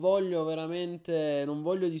 non voglio veramente, non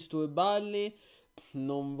voglio disturbarli,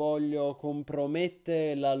 non voglio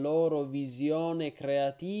compromettere la loro visione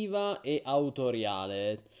creativa e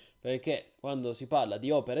autoriale. Perché quando si parla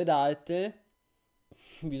di opere d'arte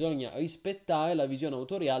bisogna rispettare la visione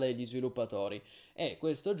autoriale degli sviluppatori. E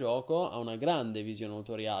questo gioco ha una grande visione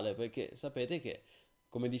autoriale, perché sapete che,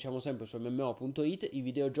 come diciamo sempre su MMO.it, i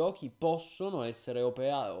videogiochi possono essere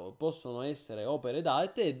opere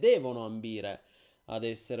d'arte e devono ambire ad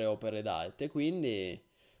essere opere d'arte. Quindi,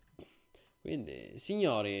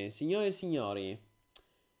 signori e signori,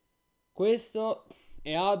 questo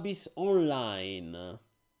e Abyss Online.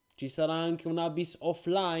 Ci sarà anche un Abyss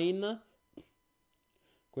Offline?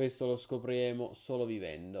 Questo lo scopriremo solo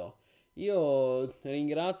vivendo. Io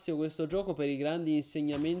ringrazio questo gioco per i grandi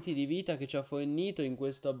insegnamenti di vita che ci ha fornito in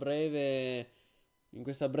questa breve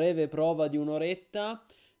prova di un'oretta,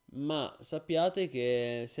 ma sappiate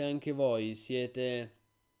che se anche voi siete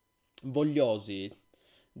vogliosi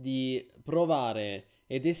di provare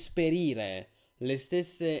ed esperire le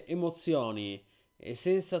stesse emozioni e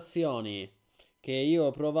sensazioni che io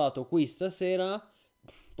ho provato qui stasera,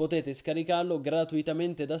 potete scaricarlo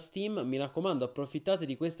gratuitamente da Steam. Mi raccomando, approfittate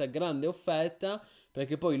di questa grande offerta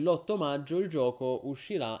perché poi l'8 maggio il gioco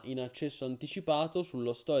uscirà in accesso anticipato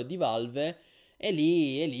sullo store di Valve e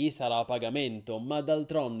lì sarà a pagamento. Ma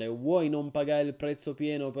d'altronde vuoi non pagare il prezzo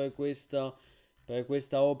pieno per questa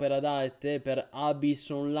opera d'arte, per Abyss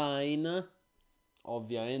Online?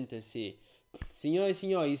 Ovviamente sì. Signore e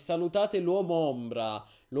signori, salutate l'uomo ombra.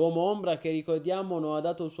 L'uomo ombra che ricordiamo non ha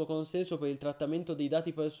dato il suo consenso per il trattamento dei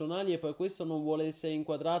dati personali e per questo non vuole essere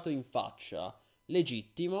inquadrato in faccia.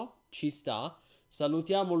 Legittimo, ci sta.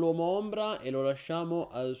 Salutiamo l'uomo ombra e lo lasciamo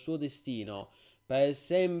al suo destino. Per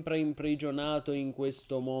sempre imprigionato in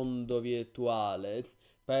questo mondo virtuale.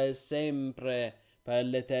 Per sempre, per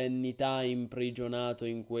l'eternità imprigionato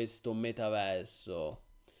in questo metaverso.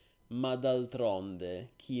 Ma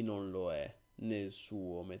d'altronde, chi non lo è nel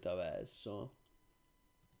suo metaverso?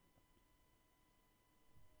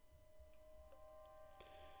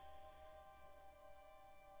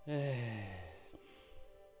 Eh,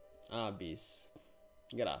 Abyss.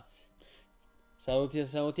 Grazie.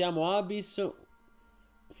 Salutiamo Abyss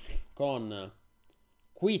con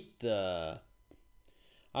Quit.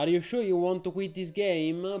 Are you sure you want to quit this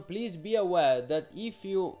game? Please be aware that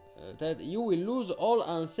you will lose all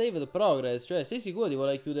unsaved progress. Cioè, sei sicuro di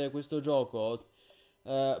voler chiudere questo gioco?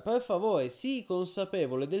 Per favore, sii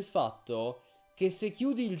consapevole del fatto che se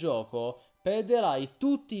chiudi il gioco perderai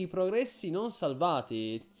tutti i progressi non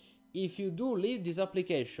salvati. If you do leave this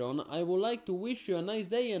application, I would like to wish you a nice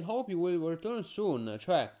day and hope you will return soon.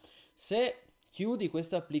 Cioè, se chiudi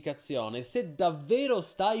questa applicazione, se davvero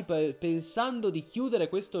stai pensando di chiudere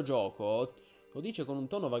questo gioco, lo dice con un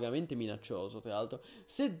tono vagamente minaccioso, tra l'altro,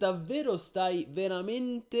 se davvero stai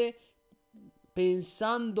veramente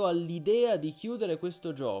pensando all'idea di chiudere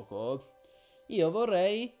questo gioco, io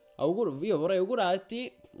vorrei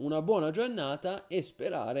augurarti una buona giornata e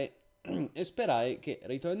e sperare che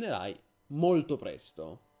ritornerai molto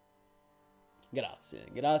presto.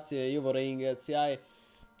 Grazie, io vorrei ringraziare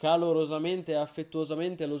calorosamente e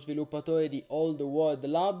affettuosamente lo sviluppatore di All the World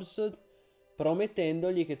Labs,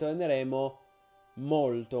 promettendogli che torneremo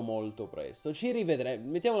molto presto. Ci rivedremo,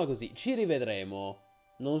 mettiamola così, ci rivedremo.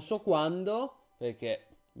 Non so quando, perché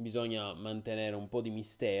bisogna mantenere un po' di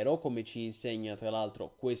mistero, come ci insegna tra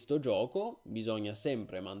l'altro questo gioco, bisogna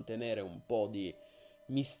sempre mantenere un po' di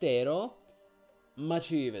mistero, ma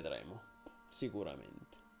ci rivedremo,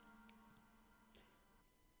 sicuramente.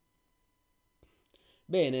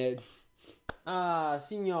 Bene. Ah,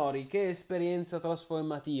 signori, che esperienza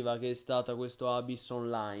trasformativa che è stata questo Abyss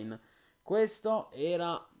Online. Questo è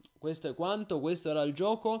quanto, questo era il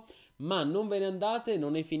gioco, ma non ve ne andate,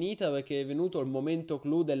 non è finita perché è venuto il momento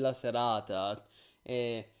clou della serata.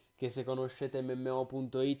 E che se conoscete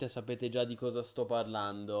MMO.it sapete già di cosa sto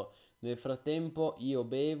parlando. Nel frattempo io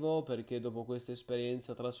bevo perché dopo questa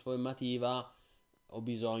esperienza trasformativa ho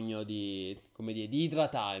bisogno di, come dire, di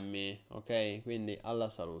idratarmi, ok? Quindi alla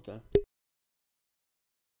salute.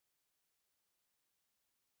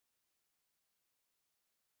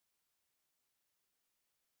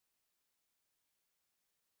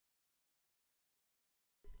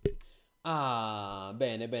 Ah,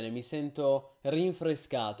 bene, mi sento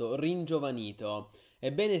rinfrescato, ringiovanito.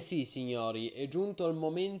 Ebbene sì, signori, è giunto il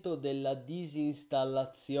momento della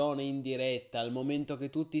disinstallazione in diretta, il momento che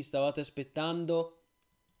tutti stavate aspettando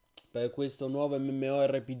per questo nuovo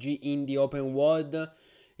MMORPG indie open world,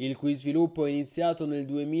 il cui sviluppo è iniziato nel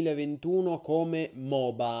 2021 come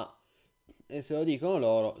MOBA. E se lo dicono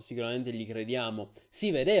loro, sicuramente gli crediamo. Si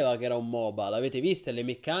vedeva che era un MOBA, l'avete viste le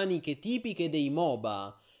meccaniche tipiche dei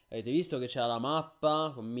MOBA. Avete visto che c'era la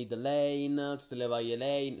mappa con mid lane, tutte le varie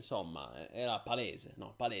lane, insomma, era palese,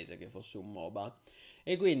 no, palese che fosse un MOBA.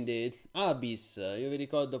 E quindi Abyss, io vi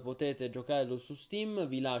ricordo potete giocarlo su Steam,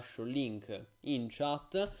 vi lascio il link in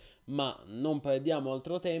chat, ma non perdiamo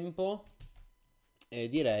altro tempo e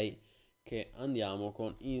direi che andiamo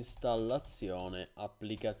con installazione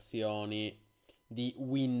applicazioni di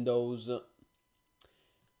Windows.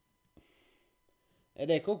 Ed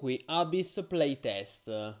ecco qui Abyss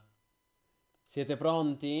Playtest. Siete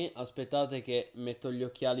pronti? Aspettate che metto gli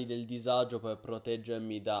occhiali del disagio per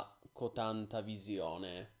proteggermi da cotanta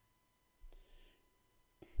visione.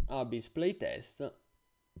 Abyss Playtest.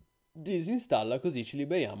 Disinstalla così ci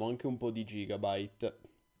liberiamo anche un po' di gigabyte.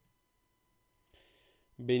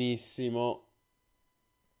 Benissimo.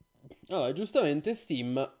 Allora, giustamente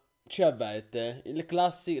Steam ci avverte il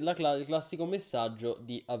classico messaggio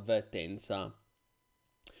di avvertenza.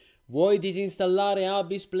 Vuoi disinstallare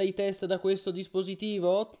Abyss Playtest da questo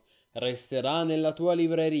dispositivo? Resterà nella tua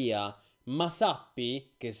libreria, ma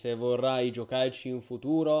sappi che se vorrai giocarci in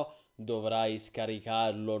futuro dovrai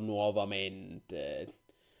scaricarlo nuovamente.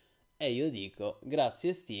 E io dico,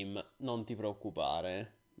 grazie Steam, non ti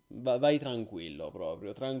preoccupare. Vai tranquillo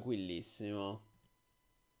proprio, tranquillissimo.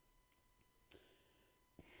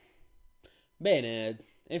 Bene,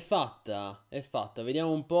 è fatta, è fatta.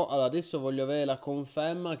 Vediamo un po'. Allora, adesso voglio avere la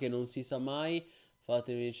conferma che non si sa mai.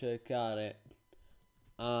 Fatemi cercare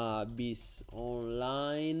Abyss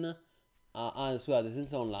Online. Scusate,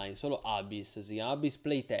 senza online, solo Abyss, si chiama Abyss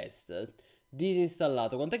Playtest.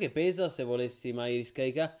 Disinstallato. Quant'è che pesa se volessi mai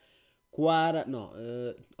riscaricare? No,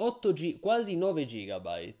 8 quasi 9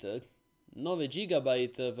 gigabyte. 9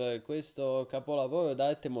 gigabyte per questo capolavoro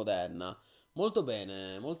d'arte moderna. Molto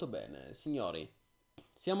bene, signori.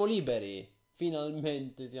 Siamo liberi.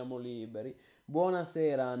 Finalmente siamo liberi.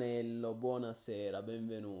 Buonasera Anello, buonasera,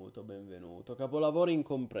 benvenuto, benvenuto. Capolavoro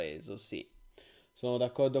incompreso, sì. Sono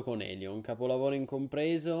d'accordo con Elio, un capolavoro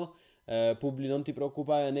incompreso. Non ti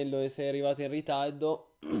preoccupare Anello che sei arrivato in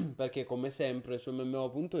ritardo, perché come sempre su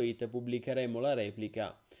MMO.it pubblicheremo la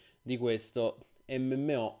replica di questo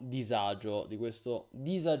MMO Disagio, di questo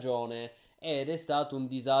disagione. Ed è stato un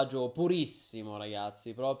disagio purissimo,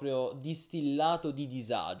 ragazzi, proprio distillato di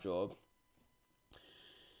disagio.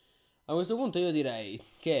 A questo punto io direi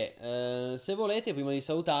che se volete, prima di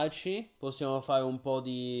salutarci, possiamo fare un po'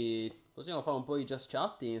 di just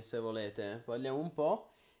chatting, se volete. Parliamo un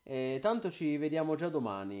po'. E tanto ci vediamo già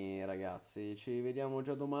domani, ragazzi. Ci vediamo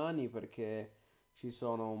già domani perché ci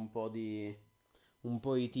sono un po' di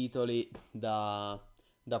titoli da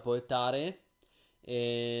portare.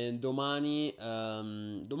 E domani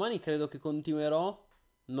credo che continuerò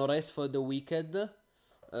No Rest for the Wicked.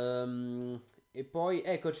 E poi,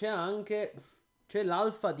 ecco, c'è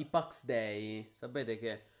l'alfa di Pax Day. Sapete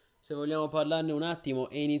che, se vogliamo parlarne un attimo,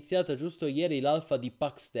 è iniziata giusto ieri l'alfa di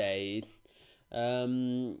Pax Day.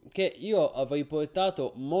 Che io avrei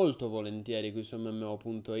portato molto volentieri qui su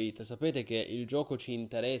MMO.it. Sapete che il gioco ci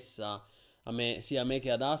interessa. A me, sia a me che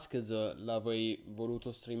ad Askez l'avrei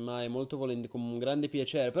voluto streamare molto volentieri, con un grande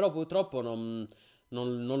piacere. Però purtroppo non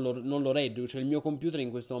lo regge. Cioè, il mio computer in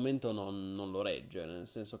questo momento non lo regge. Nel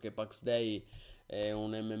senso che Pax Day è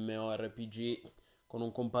un MMORPG con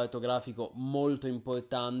un comparto grafico molto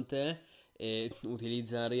importante e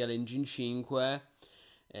utilizza Unreal Engine 5.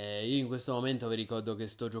 Io in questo momento vi ricordo che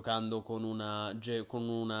sto giocando con una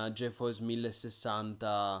GeForce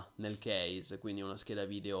 1060 nel case, quindi una scheda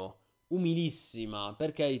video umilissima,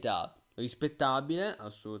 per carità, rispettabile,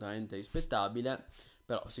 assolutamente rispettabile,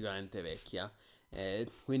 però sicuramente vecchia.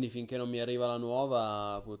 Quindi finché non mi arriva la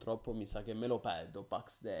nuova, purtroppo mi sa che me lo perdo,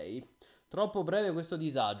 Pax Day. Troppo breve questo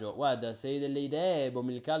disagio. Guarda, se hai delle idee,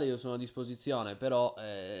 Bomilcale, io sono a disposizione. Però,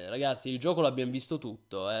 ragazzi, il gioco l'abbiamo visto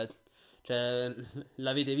tutto, eh. Cioè,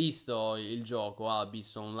 l'avete visto il gioco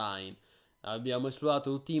Abyss Online. Abbiamo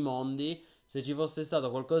esplorato tutti i mondi. Se ci fosse stato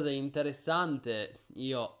qualcosa di interessante,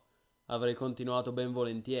 io avrei continuato ben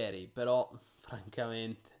volentieri. Però,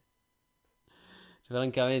 francamente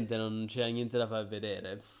non c'è niente da far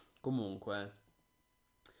vedere. Comunque,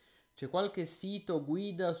 c'è qualche sito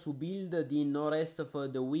guida su build di No Rest for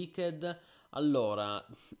the Wicked? Allora,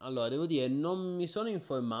 devo dire, non mi sono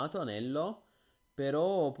informato, Anello,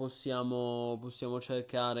 però possiamo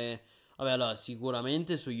cercare. Vabbè, allora,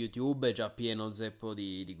 sicuramente su YouTube è già pieno zeppo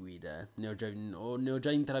di guide. Ne ho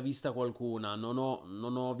già intravista qualcuna, non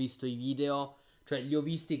ho visto i video, cioè li ho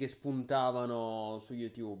visti che spuntavano su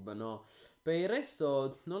YouTube, no? Per il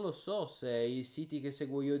resto non lo so se i siti che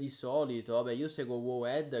seguo io di solito, vabbè io seguo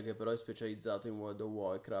WoWed che però è specializzato in World of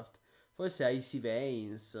Warcraft, forse Icy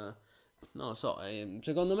Veins, non lo so,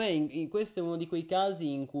 secondo me questo è uno di quei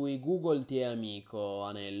casi in cui Google ti è amico,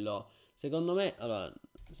 Anello, secondo me, allora,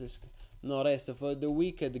 no, Rest for the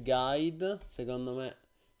Wicked Guide, secondo me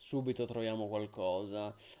subito troviamo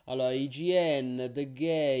qualcosa. Allora, IGN, The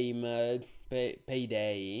Game,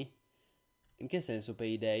 Payday. In che senso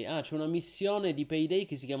Payday? Ah, c'è una missione di Payday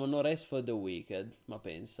che si chiama No Rest for the Wicked. Ma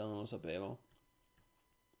pensa, non lo sapevo.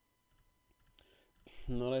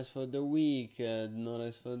 No Rest for the Wicked, No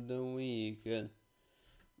Rest for the Wicked.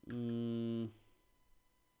 Mm,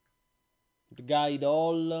 Guide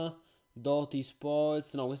All, Doti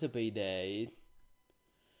Sports, no, questo è Payday.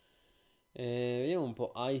 Vediamo un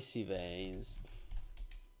po', Icy Veins.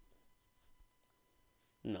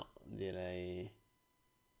 No, direi...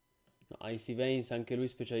 No, Icy Veins, anche lui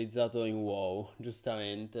specializzato in WoW,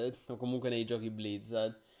 giustamente, o comunque nei giochi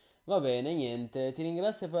Blizzard. Va bene, niente, ti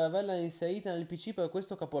ringrazio per averla inserita nel PC per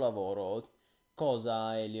questo capolavoro.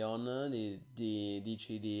 Cosa, Elion,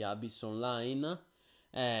 dici di Abyss Online?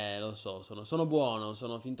 Lo so, sono buono,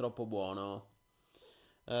 sono fin troppo buono.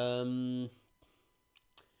 Ehm,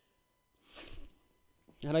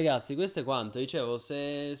 Ragazzi, questo è quanto. Dicevo,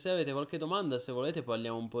 se avete qualche domanda, se volete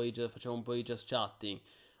parliamo un po' facciamo un po' di just chatting.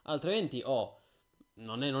 Altrimenti,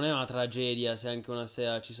 non è una tragedia se anche una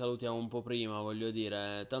sera ci salutiamo un po' prima, voglio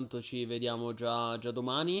dire. Tanto ci vediamo già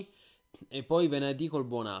domani. E poi venerdì col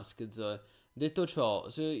buon Askz. Detto ciò,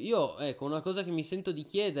 io, ecco, una cosa che mi sento di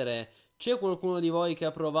chiedere, c'è qualcuno di voi che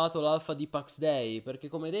ha provato l'alfa di Pax Day? Perché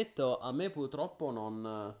come detto, a me purtroppo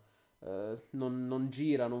non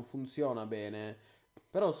gira, non funziona bene.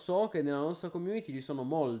 Però so che nella nostra community ci sono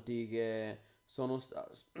molti che sono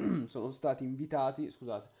stati invitati,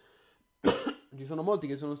 scusate, ci sono molti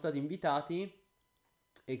che sono stati invitati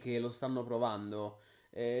e che lo stanno provando.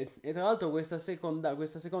 E tra l'altro questa seconda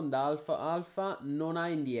alfa non ha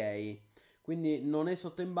NDA, quindi non è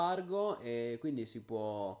sotto embargo e quindi se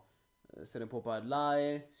ne può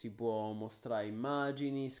parlare, si può mostrare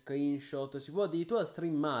immagini, screenshot, si può addirittura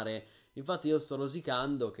streamare. Infatti io sto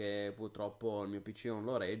rosicando che purtroppo il mio PC non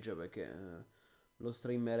lo regge perché lo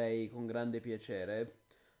streamerei con grande piacere.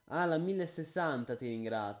 Ah, la 1060 ti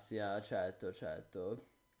ringrazia, certo, certo.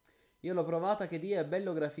 Io l'ho provata, che dia, è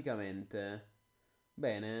bello graficamente.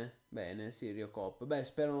 Bene, bene, sì, Ryocop. Beh,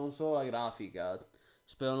 spero non solo la grafica.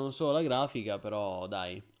 Spero non solo la grafica, però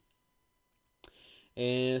dai.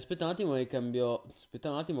 Aspetta un attimo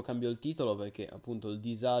Aspetta un attimo, cambio il titolo perché appunto il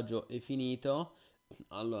disagio è finito.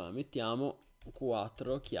 Allora, mettiamo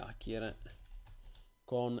 4 chiacchiere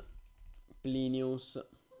con Plinious.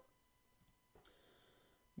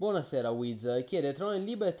 Buonasera Wiz, chiede Tron in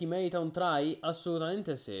Liberty merita un try?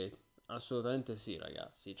 Assolutamente sì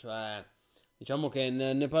ragazzi, cioè diciamo che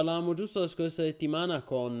ne parlavamo giusto la scorsa settimana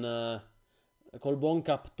col buon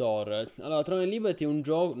Captor. Allora, Tron in Liberty è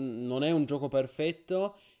non è un gioco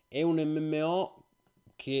perfetto, è un MMO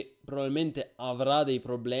che probabilmente avrà dei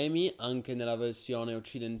problemi anche nella versione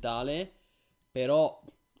occidentale, però,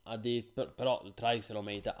 però il try se lo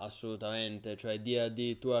merita assolutamente. Cioè, dire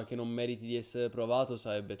addirittura che non meriti di essere provato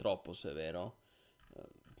sarebbe troppo severo.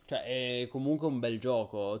 Cioè, è comunque un bel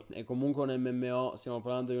gioco. È comunque un MMO. Stiamo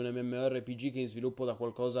parlando di un MMORPG che è in sviluppo da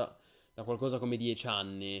qualcosa come 10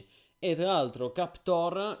 anni. E tra l'altro,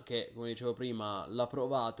 Captor, che come dicevo prima, l'ha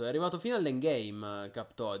provato, è arrivato fino all'endgame.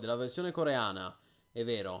 Captor, della versione coreana, è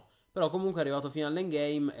vero. Però comunque è arrivato fino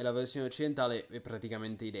all'endgame e la versione occidentale è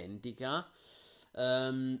praticamente identica.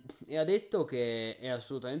 E ha detto che è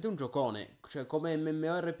assolutamente un giocone. Cioè, come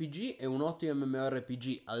MMORPG è un ottimo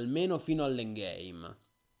MMORPG, almeno fino all'endgame.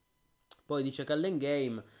 Poi dice che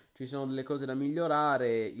all'endgame ci sono delle cose da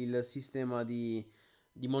migliorare, il sistema di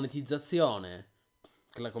monetizzazione,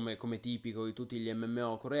 come tipico di tutti gli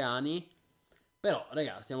MMO coreani. Però,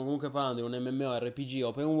 ragazzi, stiamo comunque parlando di un MMORPG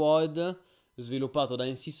open world sviluppato da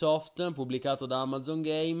NCSoft, pubblicato da Amazon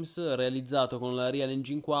Games, realizzato con la Real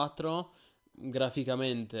Engine 4,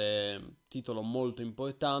 graficamente titolo molto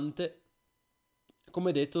importante.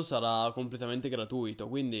 Come detto, sarà completamente gratuito,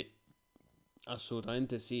 quindi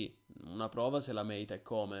assolutamente sì, una prova se la merita e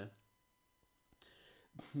come.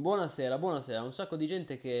 Buonasera, buonasera, un sacco di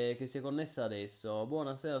gente che si è connessa adesso.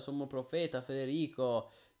 Buonasera, Sommo Profeta,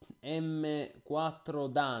 Federico, M4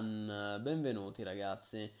 Dan, benvenuti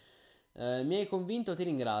ragazzi. Mi hai convinto, ti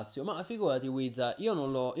ringrazio. Ma figurati, Wizza, io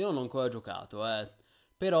non ho ancora giocato,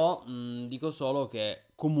 però dico solo che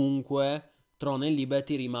comunque Tron e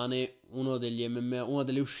Liberty rimane uno degli MMO, una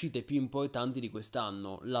delle uscite più importanti di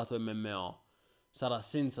quest'anno, lato MMO. Sarà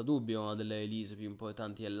senza dubbio una delle release più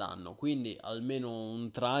importanti dell'anno. Quindi almeno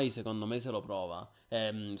un try secondo me se lo prova.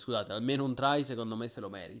 Scusate, almeno un try secondo me se lo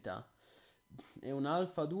merita. È un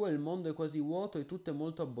Alpha 2, il mondo è quasi vuoto e tutto è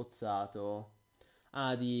molto abbozzato.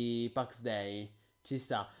 Ah, di Pax Day. Ci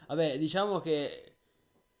sta. Vabbè, diciamo che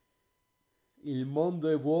il mondo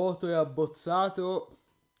è vuoto e abbozzato.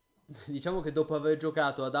 Diciamo che dopo aver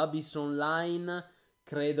giocato ad Abyss Online,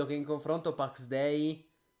 credo che in confronto a Pax Day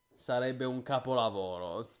sarebbe un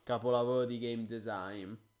capolavoro. Capolavoro di game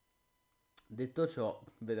design. Detto ciò,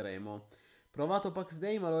 vedremo. Provato Pax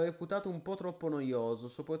Day, ma l'ho reputato un po' troppo noioso,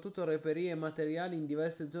 soprattutto reperire materiali in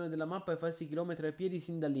diverse zone della mappa e farsi chilometri a piedi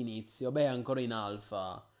sin dall'inizio. Beh, è ancora in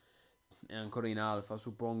alfa. È ancora in alfa,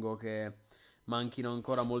 suppongo che manchino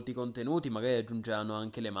ancora molti contenuti, magari aggiungeranno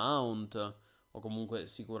anche le mount, o comunque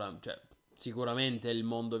sicuramente il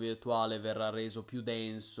mondo virtuale verrà reso più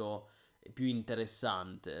denso e più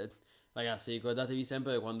interessante. Ragazzi, ricordatevi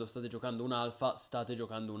sempre che quando state giocando un alfa,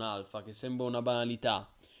 che sembra una banalità,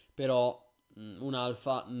 però un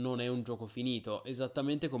alfa non è un gioco finito,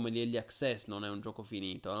 esattamente come l'Early Access non è un gioco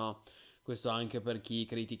finito, no? Questo anche per chi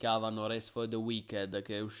criticavano Rest for the Wicked,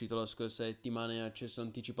 che è uscito la scorsa settimana in accesso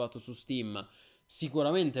anticipato su Steam.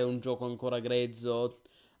 Sicuramente è un gioco ancora grezzo,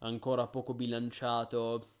 ancora poco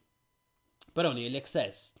bilanciato, però è un Early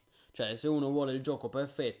Access. Cioè, se uno vuole il gioco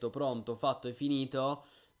perfetto, pronto, fatto e finito,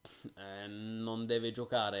 non deve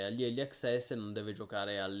giocare agli Early Access e non deve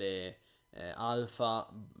giocare alle alfa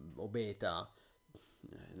o beta.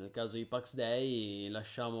 Nel caso di Pax Day,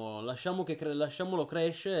 lasciamolo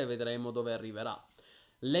crescere e vedremo dove arriverà.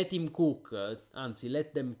 Let him cook, anzi,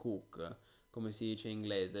 let them cook, come si dice in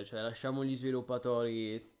inglese, cioè lasciamo gli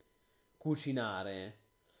sviluppatori cucinare.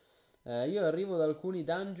 Io arrivo da alcuni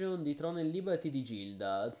dungeon di Throne and Liberty di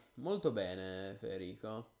Gilda. Molto bene,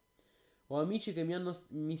 Federico. Ho amici che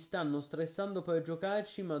mi stanno stressando per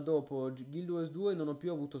giocarci, ma dopo Guild Wars 2 non ho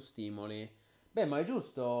più avuto stimoli. Beh, ma è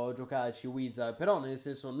giusto giocarci, Wizard, però nel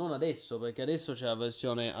senso non adesso, perché adesso c'è la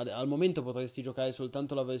versione... Al momento potresti giocare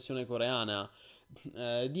soltanto la versione coreana.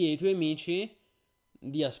 Di ai tuoi amici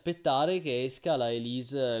di aspettare che esca la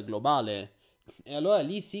release globale. E allora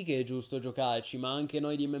lì sì che è giusto giocarci, ma anche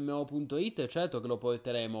noi di MMO.it certo che lo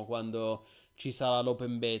porteremo quando ci sarà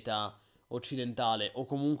l'open beta occidentale o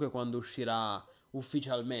comunque quando uscirà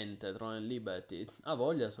ufficialmente Throne and Liberty. A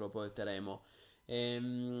voglia se lo porteremo.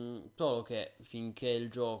 Solo che finché il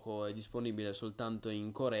gioco è disponibile soltanto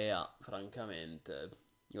in Corea, francamente,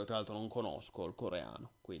 io tra l'altro non conosco il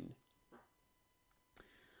coreano, quindi.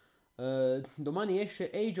 Domani esce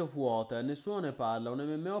Age of Water, nessuno ne parla, un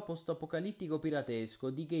MMO post-apocalittico piratesco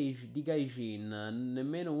di Gaijin,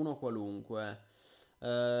 nemmeno uno qualunque.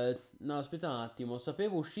 No, aspetta un attimo,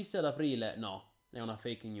 sapevo uscisse ad aprile? No, è una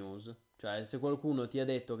fake news. Cioè, se qualcuno ti ha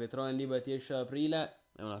detto che Throne and Liberty esce ad aprile,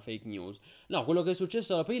 è una fake news. No, quello che è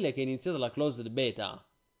successo ad aprile è che è iniziata la closed beta.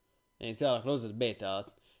 È iniziata la closed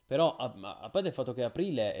beta. Però, a parte il fatto che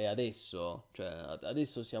aprile è adesso, cioè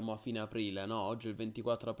adesso siamo a fine aprile, no? Oggi è il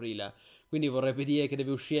 24 aprile, quindi vorrebbe dire che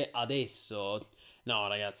deve uscire adesso. No,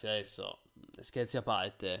 ragazzi, adesso, scherzi a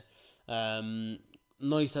parte. Ehm,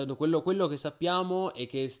 quello che sappiamo è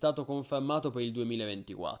che è stato confermato per il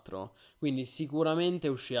 2024, quindi sicuramente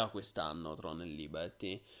uscirà quest'anno Throne and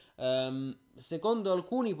Liberty. Secondo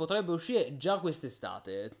alcuni potrebbe uscire già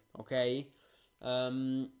quest'estate, ok?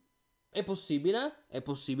 Ehm, è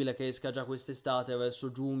possibile che esca già quest'estate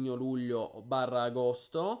verso giugno, luglio barra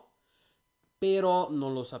agosto, però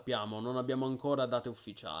non lo sappiamo, non abbiamo ancora date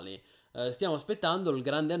ufficiali. Stiamo aspettando il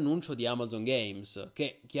grande annuncio di Amazon Games,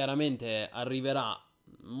 che chiaramente arriverà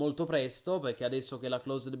molto presto, perché adesso che la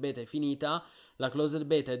closed beta è finita, la closed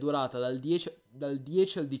beta è durata dal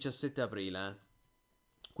 10 al 17 aprile.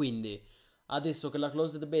 Quindi, adesso che la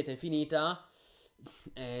closed beta è finita,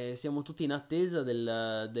 siamo tutti in attesa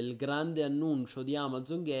del grande annuncio di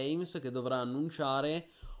Amazon Games che dovrà annunciare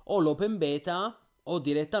o l'open beta o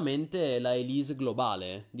direttamente la release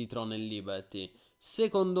globale di Throne and Liberty.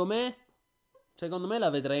 Secondo me la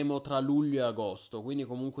vedremo tra luglio e agosto, quindi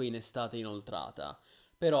comunque in estate inoltrata.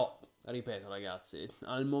 Però, ripeto ragazzi,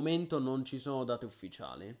 al momento non ci sono date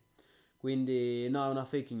ufficiali. Quindi, no, è una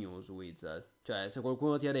fake news, Wizard. Cioè, se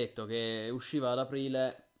qualcuno ti ha detto che usciva ad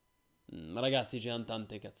aprile, ragazzi, c'erano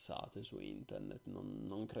tante cazzate su internet.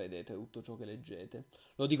 Non credete a tutto ciò che leggete.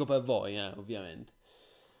 Lo dico per voi, ovviamente.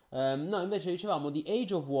 No, invece dicevamo di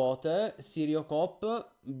Age of Water, Sirio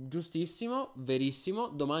Cop, giustissimo, verissimo.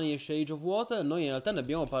 Domani esce Age of Water. Noi in realtà ne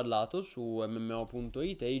abbiamo parlato su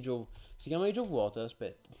MMO.it. Si chiama Age of Water?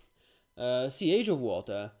 Aspetta. Sì, Age of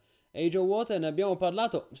Water. Age of Water ne abbiamo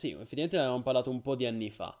parlato. Sì, effettivamente ne abbiamo parlato un po' di anni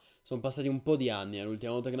fa. Sono passati un po' di anni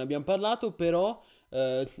l'ultima volta che ne abbiamo parlato. Però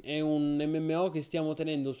è un MMO che stiamo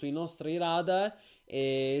tenendo sui nostri radar.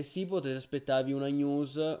 E sì, potete aspettarvi una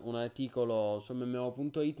news, un articolo su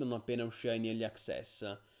MMO.it non appena uscirà in Early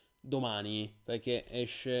Access. Domani, perché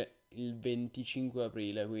esce il 25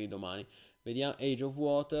 aprile, quindi domani. Vediamo Age of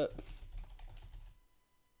Water.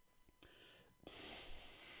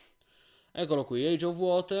 Eccolo qui, Age of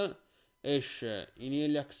Water esce in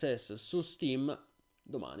Early Access su Steam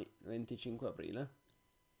domani, 25 aprile.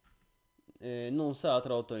 Non sarà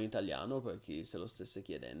tradotto in italiano per chi se lo stesse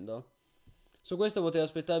chiedendo. Su questo potete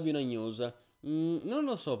aspettarvi una news. Non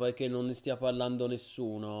lo so perché non ne stia parlando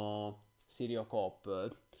nessuno, Sirio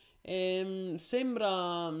Cop.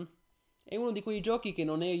 Sembra... È uno di quei giochi che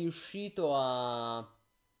non è riuscito a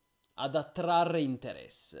ad attrarre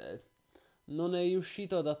interesse. Non è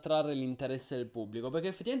riuscito ad attrarre l'interesse del pubblico, perché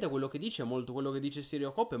effettivamente quello che dice è molto, quello che dice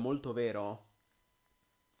Sirio Cop è molto vero.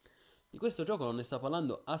 Di questo gioco non ne sta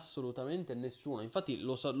parlando assolutamente nessuno. Infatti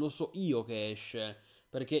lo so io che esce.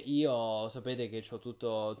 Perché io sapete che ho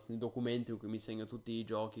tutto il documento in cui mi segno tutti i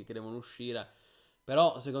giochi che devono uscire.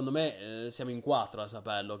 Però secondo me siamo in quattro a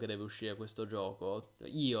saperlo che deve uscire questo gioco.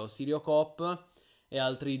 Io, Sirio Cop e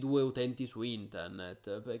altri due utenti su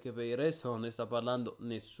internet. Perché per il resto non ne sta parlando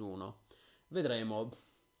nessuno. Vedremo.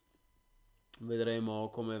 Vedremo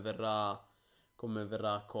come verrà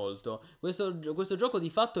accolto. Questo gioco di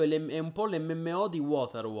fatto è un po' l'MMO di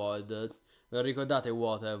Waterworld. Ve lo ricordate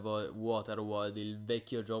Waterworld, il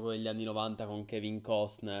vecchio gioco degli anni 90 con Kevin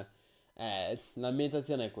Costner?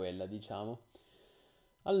 L'ambientazione è quella, diciamo.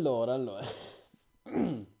 Allora.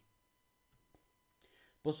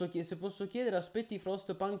 Se posso chiedere, aspetti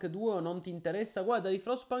Frostpunk 2 o non ti interessa? Guarda, di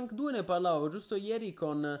Frostpunk 2 ne parlavo giusto ieri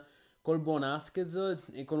col buon Askez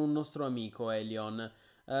e con un nostro amico, Elion.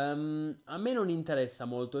 A me non interessa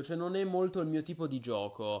molto, cioè non è molto il mio tipo di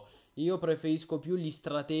gioco. Io preferisco più gli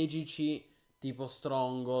strategici tipo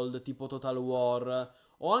Stronghold, tipo Total War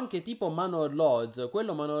o anche tipo Manor Lords.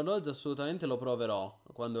 Quello Manor Lords assolutamente lo proverò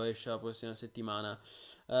quando esce la prossima settimana.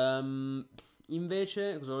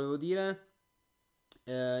 Invece, cosa volevo dire?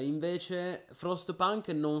 Invece Frostpunk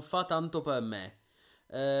non fa tanto per me.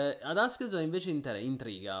 Ad Askez invece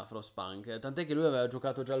intriga Frostpunk, tant'è che lui aveva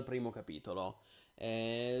giocato già il primo capitolo.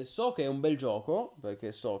 So che è un bel gioco,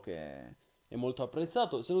 perché so che è molto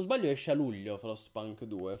apprezzato. Se non sbaglio esce a luglio Frostpunk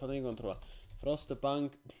 2, fatemi controllare.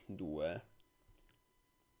 Frostpunk 2.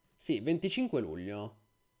 Sì, 25 luglio.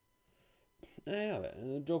 Vabbè, è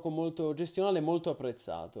un gioco molto gestionale, molto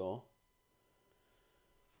apprezzato.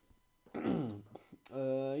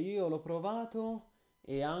 Io l'ho provato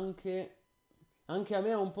e anche a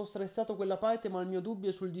me ha un po' stressato quella parte, ma il mio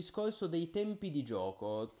dubbio è sul discorso dei tempi di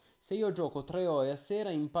gioco. Se io gioco 3 ore a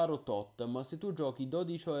sera imparo tot, ma se tu giochi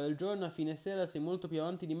 12 ore al giorno a fine sera sei molto più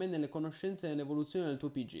avanti di me nelle conoscenze e nell'evoluzione del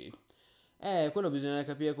tuo PG. Quello bisogna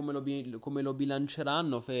capire come lo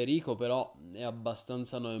bilanceranno, Federico, però è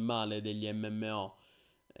abbastanza normale degli MMO,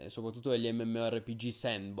 soprattutto degli MMORPG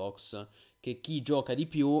sandbox, che chi gioca di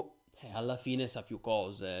più alla fine sa più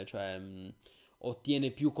cose, cioè ottiene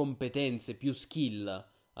più competenze, più skill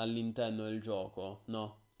all'interno del gioco,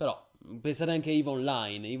 no? Però pensate anche a EVE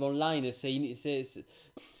Online. EVE Online, se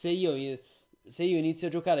io inizio a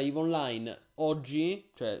giocare a EVE Online oggi,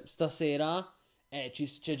 cioè stasera,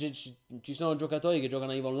 ci sono giocatori che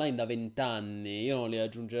giocano a EVE Online da 20 anni. Io non li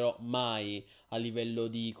raggiungerò mai a livello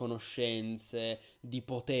di conoscenze, di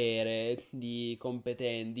potere, di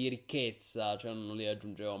competenze, di ricchezza. Cioè, non li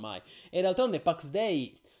raggiungerò mai. E d'altronde Pax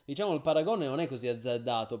Day, diciamo, il paragone non è così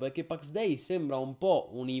azzardato, perché Pax Day sembra un po'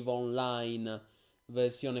 un EVE Online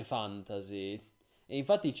versione fantasy. E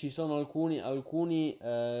infatti ci sono alcuni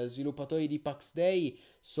sviluppatori di Pax Day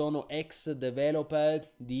sono ex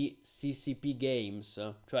developer di CCP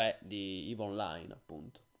Games, cioè di EVE Online,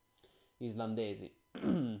 appunto, islandesi.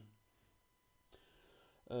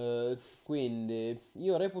 Quindi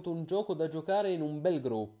io reputo un gioco da giocare in un bel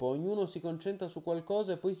gruppo, ognuno si concentra su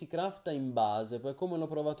qualcosa e poi si crafta in base, per come l'ho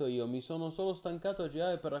provato io, mi sono solo stancato a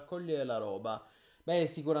girare per raccogliere la roba. Beh,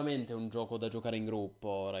 sicuramente è un gioco da giocare in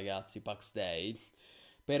gruppo, ragazzi, Pax Day.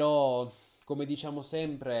 Però, come diciamo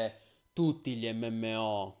sempre, tutti gli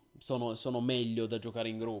MMO sono meglio da giocare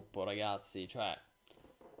in gruppo, ragazzi. Cioè,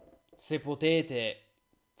 se potete,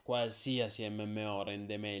 qualsiasi MMO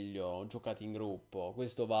rende meglio giocati in gruppo.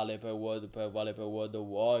 Questo vale per World of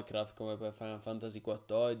Warcraft, come per Final Fantasy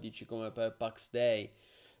XIV, come per Pax Day.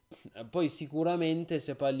 Poi sicuramente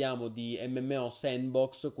se parliamo di MMO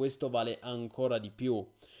sandbox, questo vale ancora di più.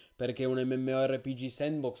 Perché un MMORPG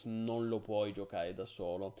sandbox non lo puoi giocare da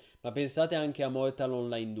solo. Ma pensate anche a Mortal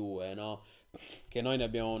Online 2, no? Che noi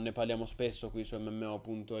ne parliamo spesso qui su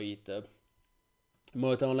MMO.it.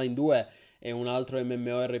 Mortal Online 2 è un altro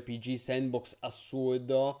MMORPG sandbox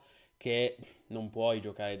assurdo che non puoi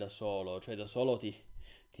giocare da solo. Cioè da solo ti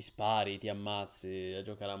spari, ti ammazzi a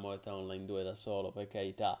giocare a Mortal Online 2 da solo, per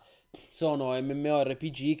carità. Sono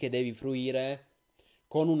MMORPG che devi fruire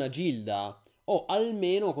con una gilda o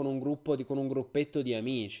almeno con un gruppetto di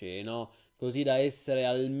amici, no? Così da essere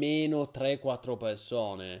almeno 3-4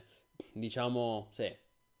 persone. Diciamo, sì,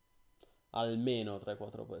 almeno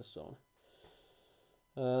 3-4 persone.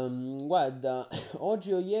 Guarda,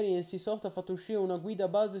 oggi o ieri NCSoft ha fatto uscire una guida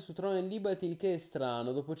base su Throne and Liberty, il che è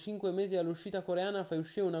strano. Dopo 5 mesi dall'uscita coreana fai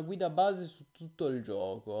uscire una guida base su tutto il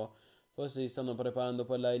gioco. Forse si stanno preparando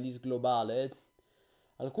per la release globale.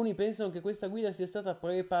 Alcuni pensano che questa guida sia stata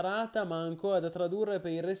preparata ma ancora da tradurre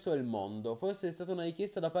per il resto del mondo. Forse è stata una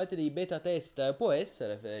richiesta da parte dei beta tester. Può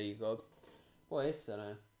essere, Federico. Può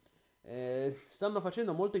essere. Stanno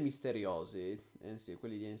facendo molto i misteriosi, sì,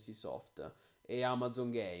 quelli di NCSoft e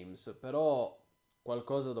Amazon Games, però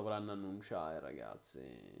qualcosa dovranno annunciare, ragazzi.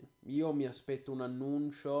 Io mi aspetto un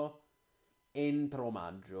annuncio entro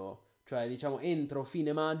maggio, cioè diciamo entro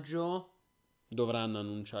fine maggio dovranno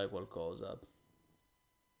annunciare qualcosa.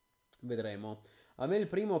 Vedremo. A me il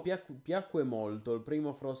primo piacque molto, il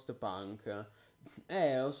primo Frostpunk.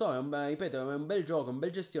 Lo so, ripeto, è un bel gioco, un bel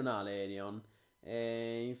gestionale Elion.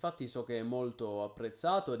 Infatti so che è molto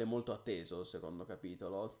apprezzato ed è molto atteso il secondo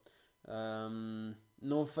capitolo.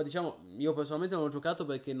 Non fa, diciamo, io personalmente non ho giocato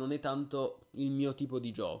perché non è tanto il mio tipo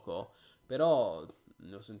di gioco, però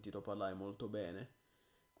ne ho sentito parlare molto bene,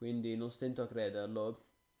 quindi non stento a crederlo.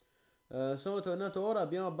 Sono tornato ora,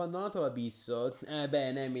 abbiamo abbandonato l'abisso.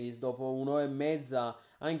 Beh, Nemilis, dopo un'ora e mezza,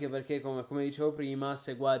 anche perché, come dicevo prima,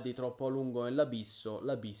 se guardi troppo a lungo nell'abisso,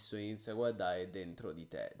 l'abisso inizia a guardare dentro di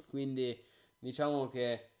te. Quindi, diciamo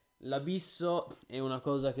che l'abisso è una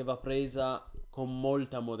cosa che va presa con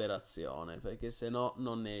molta moderazione, perché se no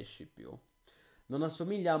non ne esci più. Non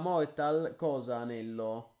assomiglia a Mortal, cosa,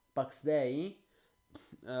 Anello? Pax Day?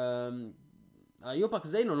 Ehm, io Pax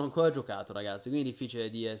Day non ho ancora giocato, ragazzi, quindi è difficile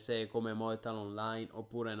dire se è come Mortal Online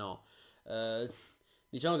oppure no. Eh,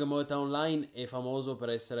 diciamo che Mortal Online è famoso per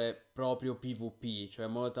essere proprio PvP, cioè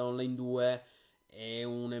Mortal Online 2 è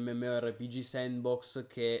un MMORPG sandbox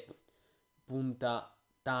che punta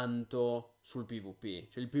tanto sul PvP.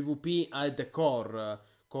 Cioè il PvP hardcore,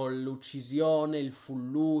 con l'uccisione, il full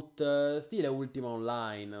loot, stile Ultima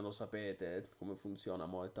Online, lo sapete come funziona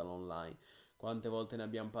Mortal Online. Quante volte ne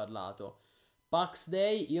abbiamo parlato. Pax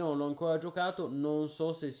Day io non l'ho ancora giocato, non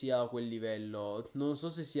so se sia a quel livello, non so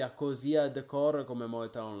se sia così hardcore come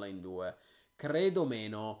Mortal Online 2. Credo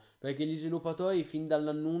meno, perché gli sviluppatori fin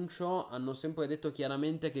dall'annuncio hanno sempre detto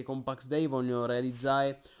chiaramente che con Pax Day vogliono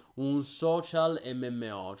realizzare un social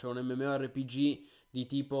MMO, cioè un MMORPG di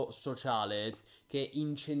tipo sociale che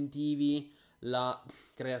incentivi la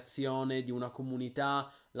creazione di una comunità,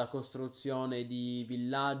 la costruzione di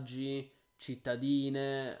villaggi,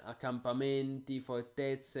 cittadine, accampamenti,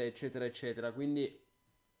 fortezze, eccetera, eccetera. Quindi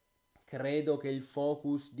credo che il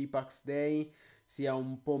focus di Pax Day sia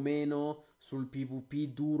un po' meno sul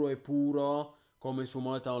PvP duro e puro come su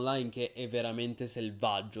Mortal Online, che è veramente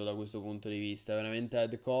selvaggio da questo punto di vista, è veramente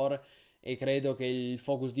hardcore. E credo che il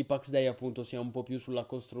focus di Pax Day appunto sia un po' più sulla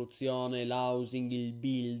costruzione, l'housing, il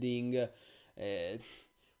building. eh,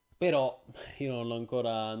 Però io non l'ho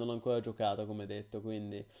ancora giocato, come detto,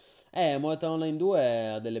 quindi. Mortal Online 2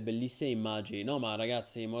 ha delle bellissime immagini. No, ma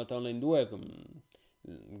ragazzi, Mortal Online 2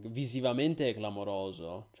 visivamente è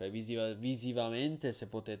clamoroso. Cioè, visivamente, se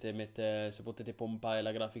potete pompare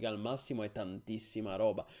la grafica al massimo, è tantissima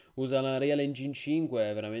roba. Usa la Real Engine 5,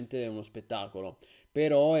 è veramente uno spettacolo.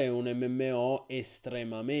 Però è un MMO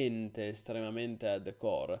estremamente, estremamente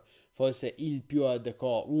hardcore. Forse il più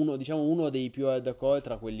hardcore, diciamo uno dei più hardcore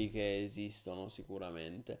tra quelli che esistono,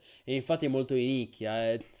 sicuramente. E infatti è molto di nicchia,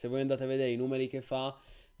 eh. Se voi andate a vedere i numeri che fa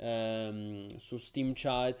su Steam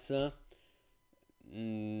Charts,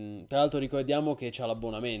 tra l'altro ricordiamo che c'ha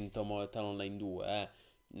l'abbonamento Mortal Online 2,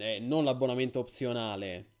 non l'abbonamento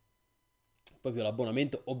opzionale, proprio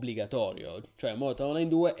l'abbonamento obbligatorio. Cioè Mortal Online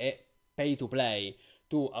 2 è pay to play.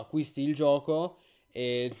 Tu acquisti il gioco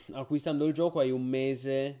e acquistando il gioco hai un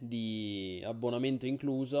mese di abbonamento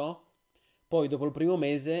incluso. Poi dopo il primo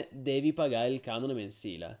mese devi pagare il canone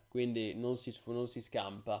mensile, quindi non si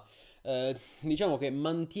scampa. Diciamo che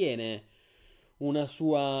mantiene una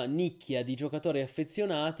sua nicchia di giocatori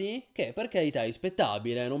affezionati che per carità è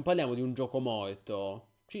rispettabile, non parliamo di un gioco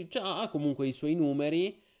morto. Ha comunque i suoi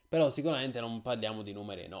numeri, però sicuramente non parliamo di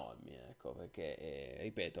numeri enormi, ecco, perché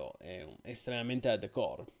ripeto, estremamente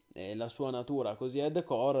hardcore e la sua natura così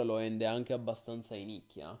hardcore lo rende anche abbastanza in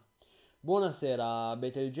nicchia. Buonasera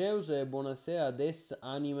Betelgeuse e buonasera Des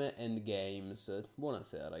Anime and Games.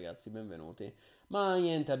 Buonasera ragazzi, benvenuti. Ma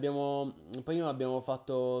niente, prima abbiamo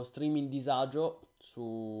fatto streaming disagio su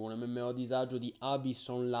un MMO disagio di Abyss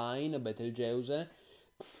Online, Betelgeuse,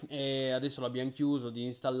 e adesso l'abbiamo chiuso,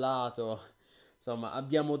 disinstallato. Insomma,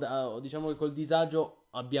 diciamo che col disagio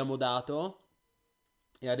abbiamo dato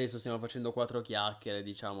e adesso stiamo facendo quattro chiacchiere,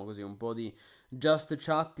 diciamo così, un po' di just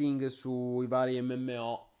chatting sui vari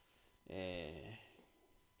MMO. E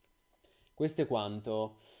questo è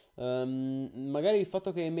quanto. Magari il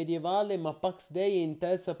fatto che è medievale, ma Pax Day è in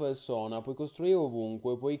terza persona, puoi costruire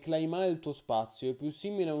ovunque, puoi claimare il tuo spazio, è più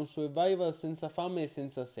simile a un survival senza fame e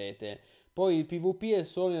senza sete. Poi il PvP è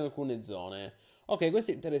solo in alcune zone. Ok,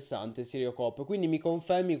 questo è interessante, Sirio Cop. Quindi mi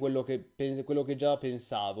confermi quello che già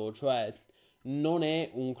pensavo, cioè non è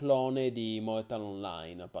un clone di Mortal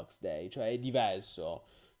Online Pax Day, cioè è diverso.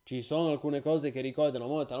 Ci sono alcune cose che ricordano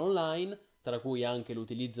Mortal Online, tra cui anche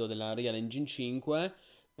l'utilizzo della Real Engine 5,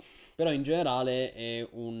 però in generale è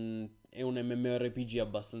un MMORPG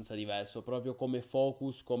abbastanza diverso, proprio come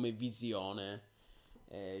focus, come visione.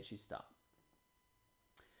 Ci sta.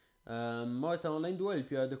 Mortal Online 2 è il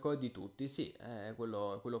più hardcore di tutti, sì, è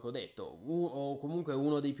quello che ho detto. O comunque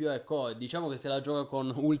uno dei più hardcore. Diciamo che se la gioca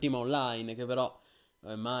con Ultima Online, che però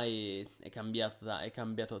ormai è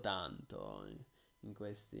cambiato tanto in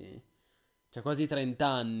questi. C'è quasi 30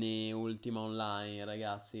 anni Ultima Online,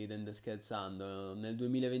 ragazzi, tende scherzando. Nel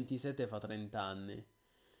 2027 fa 30 anni.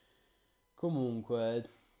 Comunque,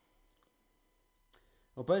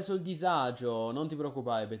 ho perso il disagio, non ti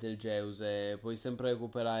preoccupare Betelgeuse, puoi sempre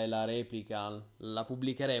recuperare la replica, la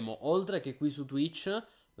pubblicheremo, oltre che qui su Twitch,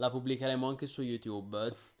 la pubblicheremo anche su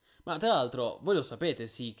YouTube. Ma tra l'altro, voi lo sapete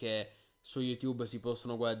sì che su YouTube si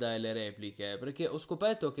possono guardare le repliche, perché ho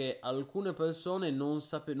scoperto che alcune persone non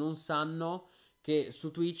sanno che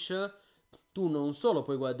su Twitch tu non solo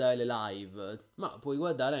puoi guardare le live, ma puoi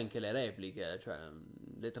guardare anche le repliche, cioè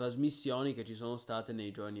le trasmissioni che ci sono state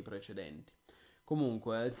nei giorni precedenti.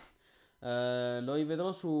 Comunque, lo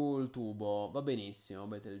rivedrò sul tubo. Va benissimo,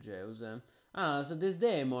 Betelgeuse. Ah,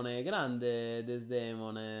 Desdemone, grande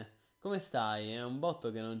Desdemone. Come stai? È un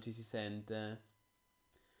botto che non ci si sente.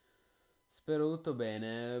 Spero tutto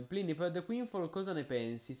bene. Plini, per The Queenfall cosa ne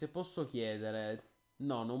pensi? Se posso chiedere.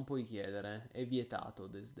 No, non puoi chiedere. È vietato,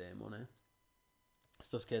 Desdemone.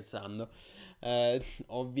 Sto scherzando.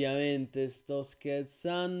 Ovviamente sto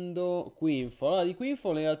scherzando. Queenfall. Allora, di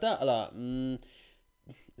Queenfall in realtà. Allora,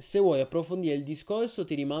 se vuoi approfondire il discorso,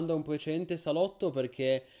 ti rimando a un precedente salotto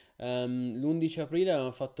perché l'11 aprile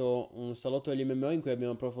abbiamo fatto un salotto degli MMO in cui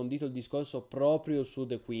abbiamo approfondito il discorso proprio su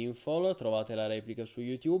The Queenfall. Trovate la replica su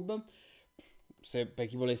YouTube. Per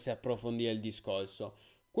chi volesse approfondire il discorso.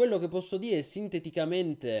 Quello che posso dire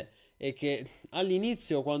sinteticamente è che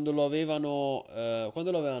all'inizio, quando lo avevano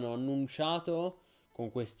annunciato con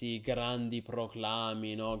questi grandi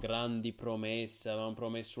proclami, no? Grandi promesse, avevano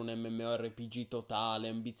promesso un MMORPG totale,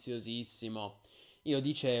 ambiziosissimo. Io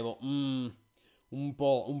dicevo, un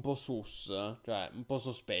po' sus, cioè un po'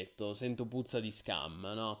 sospetto, sento puzza di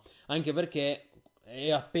scam, no? Anche perché è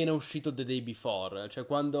appena uscito The Day Before, cioè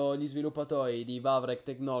quando gli sviluppatori di Vavrek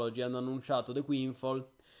Technology hanno annunciato The Queenfall,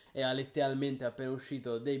 era letteralmente appena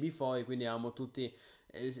uscito The Day Before, quindi eravamo tutti,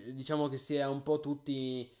 diciamo che si era un po'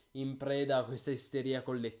 tutti in preda a questa isteria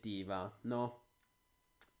collettiva, no?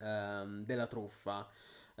 Della truffa.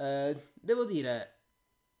 Devo dire,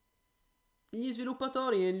 gli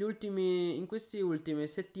sviluppatori in queste ultime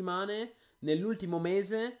settimane, nell'ultimo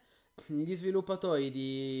mese, gli sviluppatori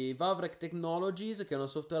di Vavrek Technologies, che è una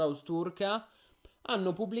software house turca,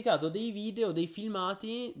 hanno pubblicato dei video, dei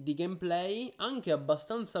filmati di gameplay anche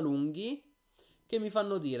abbastanza lunghi che mi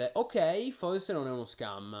fanno dire, ok, forse non è uno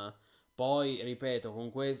scam. Poi, ripeto,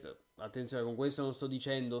 con questo, attenzione, con questo non sto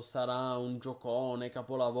dicendo sarà un giocone,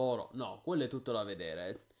 capolavoro. No, quello è tutto da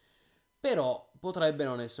vedere. Però potrebbe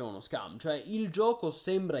non essere uno scam, cioè il gioco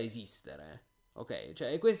sembra esistere. Ok,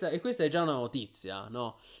 cioè, e questa è già una notizia,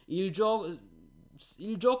 no? Il, gio-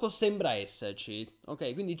 il gioco sembra esserci,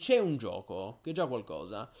 ok? Quindi c'è un gioco, che è già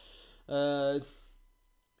qualcosa. È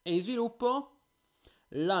in sviluppo.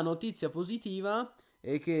 La notizia positiva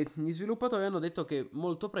è che gli sviluppatori hanno detto che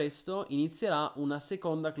molto presto inizierà una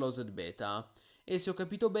seconda closed beta. E se ho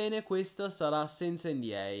capito bene, questa sarà senza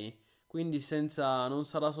NDA, quindi non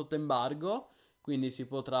sarà sotto embargo, quindi si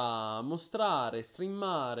potrà mostrare,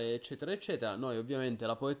 streamare, eccetera, eccetera. Noi ovviamente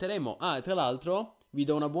la porteremo. Ah, e tra l'altro vi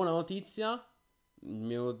do una buona notizia,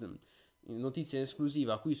 notizia in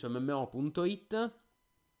esclusiva qui su MMO.it.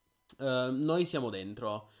 Noi siamo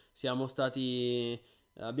dentro, siamo stati.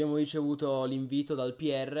 Abbiamo ricevuto l'invito dal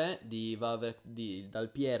PR di Vavrek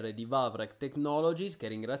Technologies, che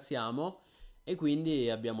ringraziamo, e quindi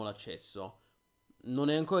abbiamo l'accesso. Non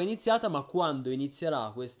è ancora iniziata, ma quando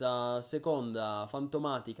inizierà questa seconda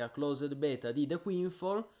fantomatica closed beta di The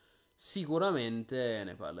Queenfall, sicuramente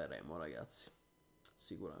ne parleremo, ragazzi.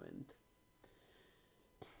 Sicuramente.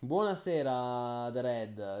 Buonasera, The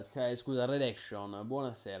Red, scusa, Red Action.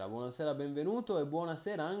 Buonasera, buonasera, benvenuto e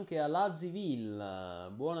buonasera anche a Laziville.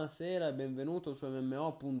 Buonasera e benvenuto su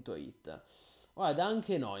MMO.it. Guarda,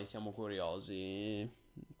 anche noi siamo curiosi.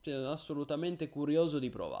 Cioè, assolutamente curioso di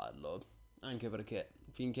provarlo. Anche perché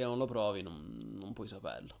finché non lo provi non puoi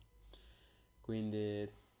saperlo. Quindi,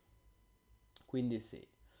 quindi sì.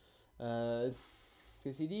 Eh,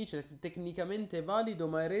 che si dice tecnicamente valido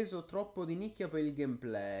ma è reso troppo di nicchia per il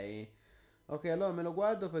gameplay. Ok, allora me lo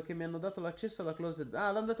guardo perché mi hanno dato l'accesso alla closed.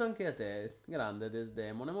 Ah, l'hanno dato anche a te. Grande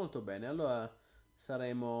Desdemone, molto bene. Allora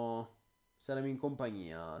saremo saremo in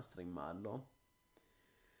compagnia a streamarlo.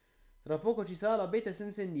 Tra poco ci sarà la beta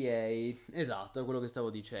senza NDA. Esatto, è quello che stavo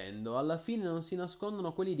dicendo. Alla fine non si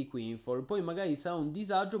nascondono quelli di Queenfall. Poi magari sarà un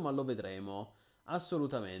disagio, ma lo vedremo.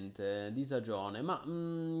 Assolutamente, disagione. Ma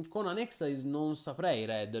con Anexis non saprei,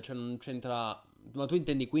 Red. Cioè, non c'entra. Ma tu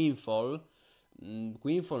intendi Queenfall?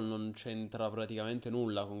 Queenfall non c'entra praticamente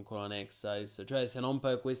nulla con Conan Exiles, cioè se non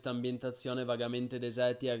per questa ambientazione vagamente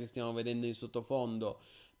desertica che stiamo vedendo in sottofondo.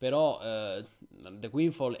 Però The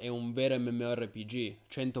Queenfall è un vero MMORPG,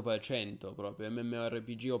 100% proprio,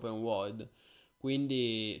 MMORPG open world.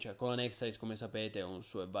 Quindi, cioè, Conan Exiles, come sapete, è un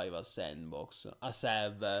survival sandbox, a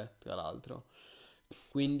server, tra l'altro.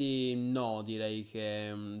 Quindi no, direi che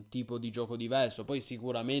è un tipo di gioco diverso. Poi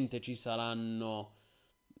sicuramente ci saranno,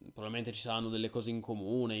 probabilmente ci saranno delle cose in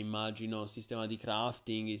comune, immagino, il sistema di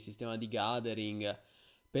crafting, il sistema di gathering.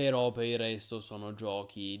 Però per il resto sono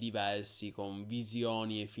giochi diversi con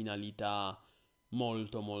visioni e finalità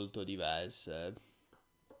molto molto diverse.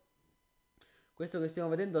 Questo che stiamo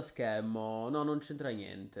vedendo a schermo, no, non c'entra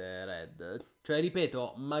niente, Red. Cioè,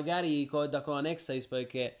 ripeto, magari da Conan Exiles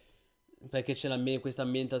perché c'è questa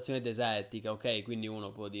ambientazione desertica, ok? Quindi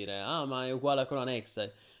uno può dire, ah, ma è uguale a Conan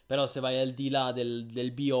Exiles. Però se vai al di là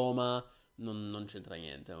del bioma, non c'entra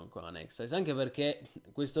niente con Conan Exiles. Anche perché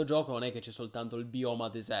questo gioco non è che c'è soltanto il bioma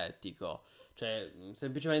desertico. Cioè,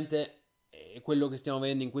 semplicemente è quello che stiamo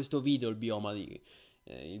vedendo in questo video, il bioma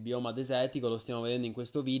desertico lo stiamo vedendo in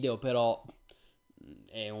questo video, però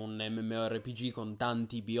è un MMORPG con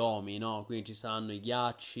tanti biomi, no? Quindi ci saranno i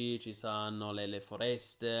ghiacci, ci saranno le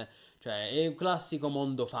foreste, cioè è un classico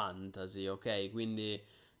mondo fantasy, ok? Quindi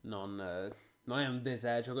non è un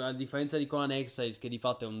deserto, cioè, a differenza di Conan Exiles che di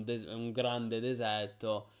fatto è un grande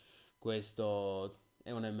deserto, questo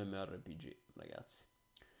è un MMORPG, ragazzi.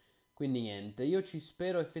 Quindi niente, io ci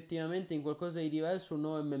spero effettivamente in qualcosa di diverso, un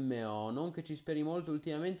nuovo MMO. Non che ci speri molto,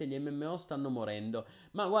 ultimamente gli MMO stanno morendo.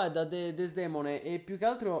 Ma guarda, Desdemone, e più che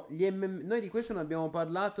altro noi di questo ne abbiamo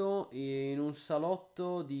parlato in un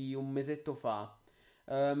salotto di un mesetto fa.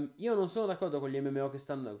 Io non sono d'accordo con gli MMO che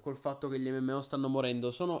stanno, col fatto che gli MMO stanno morendo.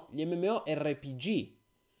 Sono gli MMO RPG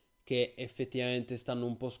che effettivamente stanno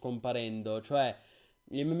un po' scomparendo. Cioè,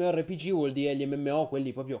 gli MMORPG vuol dire gli MMO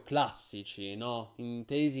quelli proprio classici, no?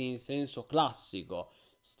 Intesi in senso classico.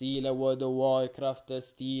 Stile World of Warcraft,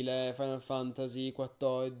 stile Final Fantasy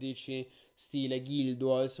XIV, stile Guild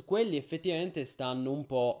Wars. Quelli effettivamente stanno un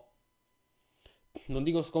po', non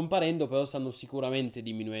dico scomparendo, però stanno sicuramente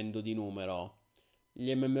diminuendo di numero.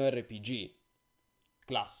 Gli MMORPG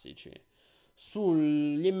classici.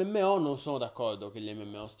 Sugli MMO non sono d'accordo che gli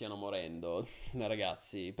MMO stiano morendo,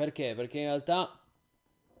 ragazzi. Perché? Perché in realtà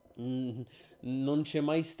mm, non c'è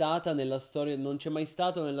mai stata nella storia, non c'è mai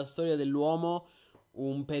stato nella storia dell'uomo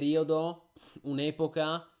un periodo,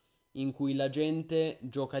 un'epoca in cui la gente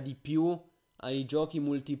gioca di più ai giochi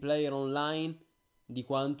multiplayer online di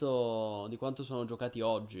quanto sono giocati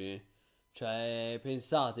oggi. Cioè,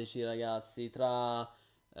 pensateci, ragazzi, tra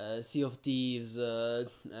Sea of Thieves,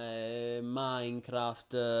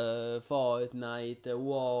 Minecraft, Fortnite,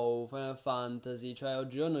 WoW, Final Fantasy, cioè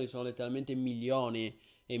oggigiorno ci sono letteralmente milioni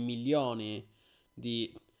e milioni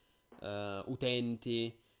di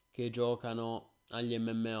utenti che giocano agli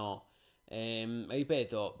MMO.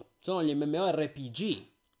 Ripeto, sono gli MMORPG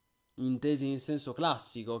intesi in senso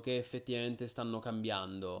classico che effettivamente stanno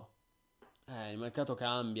cambiando. Il mercato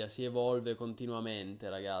cambia, si evolve continuamente,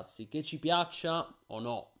 ragazzi. Che ci piaccia o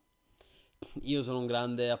no. Io sono un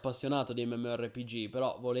grande appassionato di MMORPG,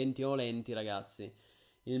 però volenti o volenti, ragazzi,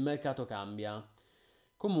 il mercato cambia.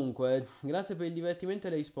 Comunque, grazie per il divertimento e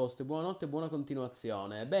le risposte. Buonanotte e buona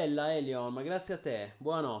continuazione. Bella, Elion, ma grazie a te.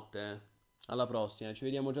 Buonanotte. Alla prossima, ci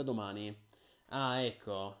vediamo già domani. Ah,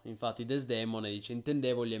 ecco, infatti Desdemone dice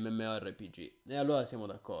intendevo gli MMORPG. E allora siamo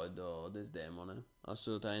d'accordo, Desdemone.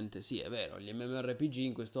 Assolutamente sì, è vero, gli MMORPG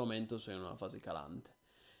in questo momento sono in una fase calante.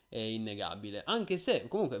 È innegabile. Anche se,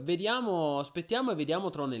 comunque, vediamo, aspettiamo e vediamo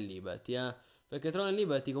Tron e Liberty, Perché Tron e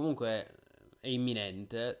Liberty comunque è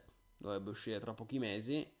imminente, dovrebbe uscire tra pochi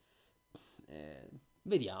mesi.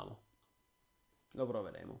 Vediamo, lo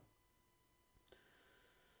proveremo.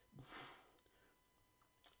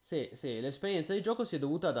 Sì, sì, l'esperienza di gioco si è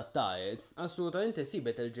dovuta adattare. Assolutamente sì,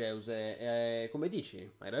 Betelgeuse. Come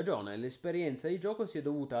dici, hai ragione. L'esperienza di gioco si è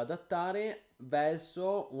dovuta adattare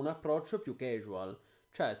verso un approccio più casual.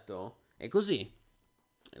 Certo, è così.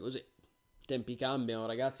 È così. I tempi cambiano,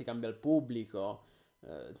 ragazzi, cambia il pubblico.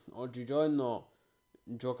 Oggigiorno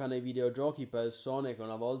giocano ai videogiochi persone che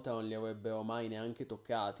una volta non li avrebbero mai neanche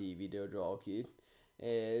toccati i videogiochi.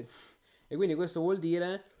 E, e quindi questo vuol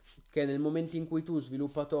dire che nel momento in cui tu,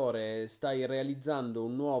 sviluppatore, stai realizzando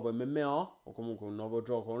un nuovo MMO o comunque un nuovo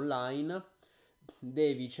gioco online,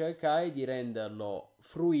 devi cercare di renderlo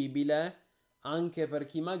fruibile anche per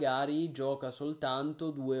chi magari gioca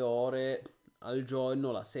soltanto 2 ore al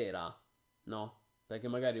giorno la sera, no? Perché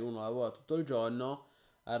magari uno lavora tutto il giorno,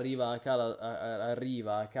 arriva a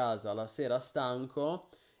casa la sera stanco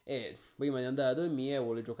e prima di andare a dormire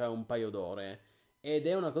vuole giocare un paio d'ore. Ed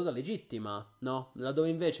è una cosa legittima, no? Laddove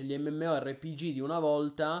invece gli MMORPG di una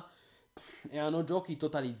volta erano giochi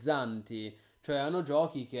totalizzanti, cioè erano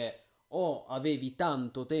giochi che o avevi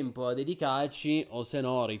tanto tempo a dedicarci o se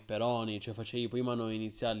no ripperoni, cioè facevi prima non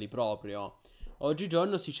iniziarli proprio.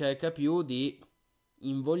 Oggigiorno si cerca più di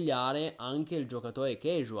invogliare anche il giocatore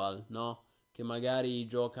casual, no? Che magari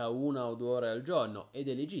gioca 1 o 2 ore al giorno ed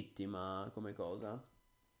è legittima come cosa.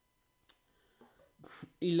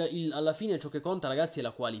 Alla fine ciò che conta, ragazzi, è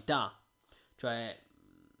la qualità. Cioè,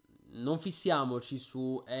 non fissiamoci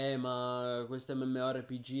su, ma questo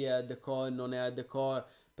MMORPG è hardcore, non è hardcore,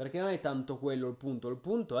 perché non è tanto quello il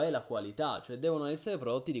punto è la qualità, cioè devono essere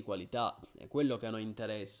prodotti di qualità, è quello che a noi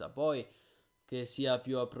interessa. Poi, che sia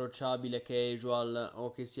più approcciabile casual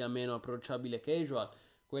o che sia meno approcciabile casual,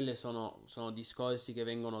 quelli sono discorsi che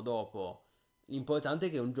vengono dopo. L'importante è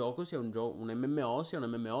che un gioco sia un MMO sia un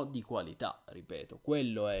MMO di qualità, ripeto.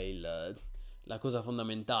 Quello è la cosa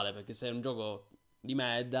fondamentale, perché se è un gioco di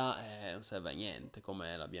merda non serve a niente,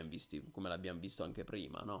 come l'abbiamo visto anche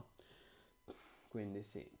prima, no? Quindi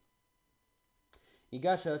sì. I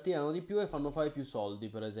gacha attirano di più e fanno fare più soldi,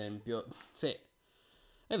 per esempio. Sì,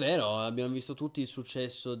 è vero, abbiamo visto tutti il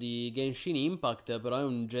successo di Genshin Impact, però è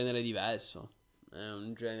un genere diverso. È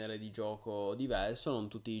un genere di gioco diverso, non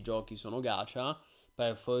tutti i giochi sono gacha.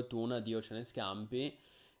 Per fortuna, Dio ce ne scampi.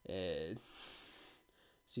 Eh,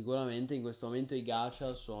 Sicuramente in questo momento i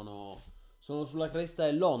gacha sono sulla cresta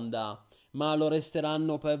dell'onda, ma lo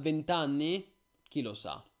resteranno per 20 anni? Chi lo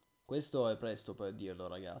sa? Questo è presto per dirlo,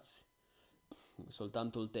 ragazzi.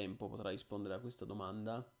 Soltanto il tempo potrà rispondere a questa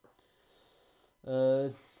domanda.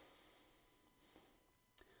 Eh,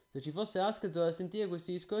 Se ci fosse Askez a sentire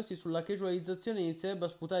questi discorsi sulla casualizzazione inizierebbe a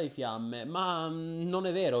sputare fiamme. Ma non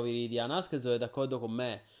è vero, Viridian. Askez è d'accordo con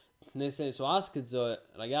me. Nel senso,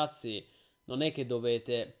 Askez, ragazzi, non è che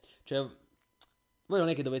dovete... Cioè, voi non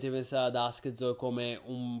è che dovete pensare ad Askez come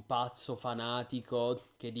un pazzo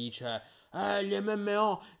fanatico che dice gli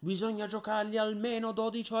MMO bisogna giocarli almeno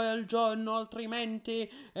 12 ore al giorno, altrimenti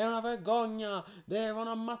è una vergogna,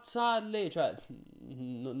 devono ammazzarli. Cioè,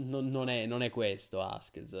 non è questo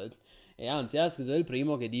Askez. E anzi, Askez è il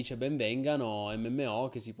primo che dice benvengano MMO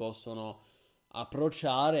che si possono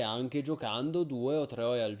approcciare anche giocando 2 o 3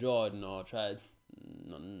 ore al giorno. Cioè,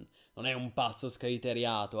 non è un pazzo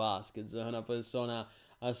scriteriato Askez, è una persona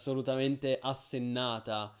assolutamente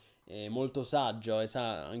assennata, molto saggio e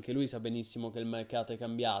anche lui sa benissimo che il mercato è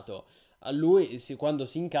cambiato. A lui, quando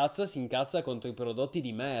si incazza contro i prodotti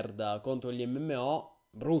di merda, contro gli MMO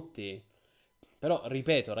brutti. Però,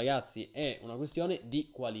 ripeto, ragazzi, è una questione di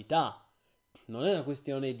qualità. Non è una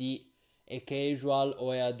questione di è casual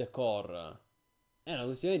o è hardcore. È una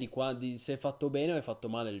questione di se è fatto bene o è fatto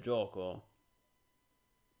male il gioco.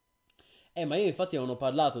 Ma io infatti non ho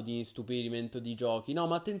parlato di stupidimento di giochi. No,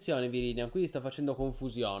 ma attenzione, Viridian, qui sta facendo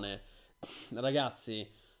confusione. Ragazzi,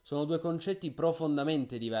 sono due concetti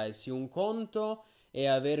profondamente diversi. Un conto è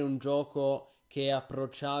avere un gioco che è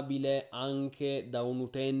approcciabile anche da un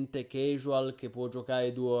utente casual che può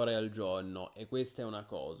giocare 2 ore al giorno. E questa è una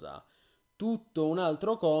cosa. Tutto un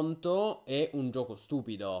altro conto è un gioco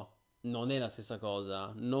stupido. Non è la stessa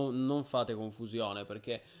cosa. Non fate confusione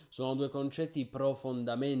perché sono due concetti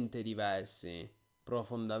profondamente diversi.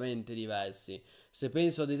 Profondamente diversi. Se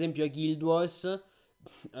penso ad esempio a Guild Wars,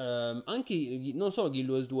 anche non solo Guild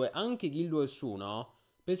Wars 2, anche Guild Wars 1.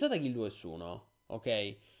 Pensate a Guild Wars 1,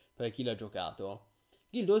 ok? Per chi l'ha giocato.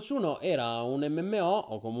 Guild Wars 1 era un MMO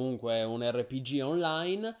o comunque un RPG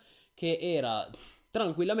online che era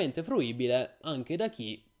tranquillamente fruibile anche da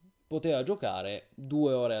chi poteva giocare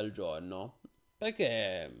 2 ore al giorno.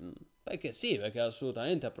 Perché? Perché sì, perché è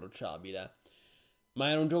assolutamente approcciabile. Ma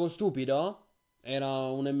era un gioco stupido? Era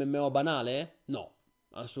un MMO banale? No,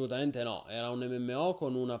 assolutamente no. Era un MMO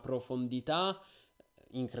con una profondità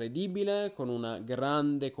incredibile, con una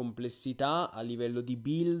grande complessità a livello di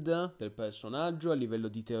build del personaggio, a livello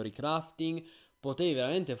di theory crafting. Potevi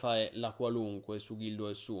veramente fare la qualunque su Guild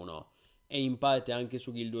Wars 1 e in parte anche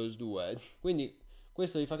su Guild Wars 2. Quindi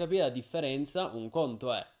questo vi fa capire la differenza. Un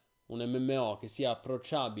conto è un MMO che sia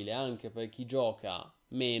approcciabile anche per chi gioca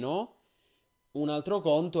meno, un altro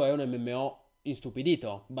conto è un MMO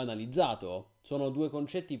instupidito, banalizzato. Sono due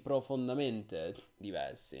concetti profondamente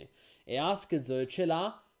diversi. E Askzo ce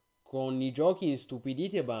l'ha con i giochi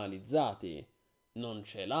instupiditi e banalizzati. Non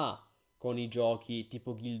ce l'ha con i giochi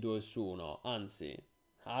tipo Guild Wars 1. Anzi,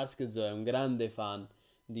 Askzo è un grande fan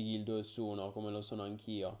di Guild Wars 1, come lo sono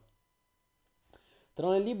anch'io.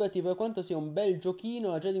 Tron Liberty, per quanto sia un bel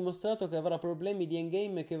giochino, ha già dimostrato che avrà problemi di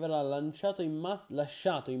endgame e che verrà lasciato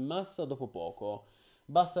in massa dopo poco.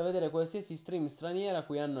 Basta vedere qualsiasi stream straniera a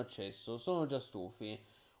cui hanno accesso, sono già stufi.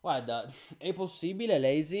 Guarda, è possibile,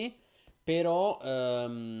 Lazy, però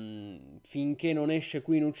finché non esce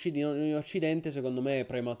qui in Occidente, secondo me è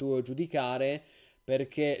prematuro giudicare,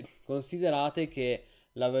 perché considerate che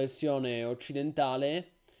la versione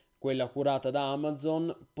occidentale, quella curata da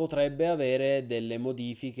Amazon, potrebbe avere delle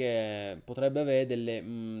modifiche, potrebbe avere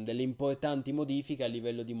delle importanti modifiche a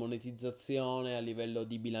livello di monetizzazione, a livello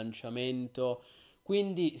di bilanciamento.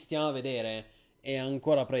 Quindi stiamo a vedere, è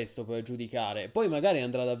ancora presto per giudicare. Poi magari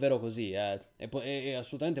andrà davvero così, è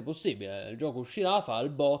assolutamente possibile. Il gioco uscirà, fa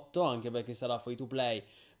il botto, anche perché sarà free to play,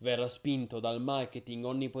 verrà spinto dal marketing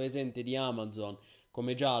onnipresente di Amazon,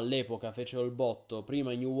 come già all'epoca fecero il botto,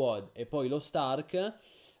 prima New World e poi lo Stark,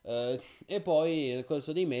 e poi nel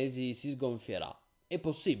corso dei mesi si sgonfierà. È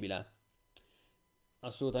possibile,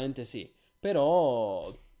 assolutamente sì,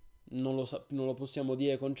 però non lo possiamo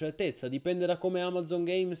dire con certezza, dipende da come Amazon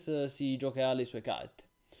Games si giocherà le sue carte.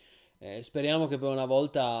 Speriamo che per una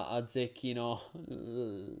volta l'azzecchino,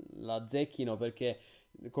 perché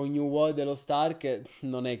con New World e lo Stark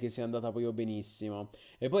non è che sia andata proprio benissimo.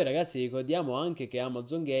 E poi ragazzi ricordiamo anche che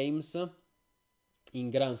Amazon Games in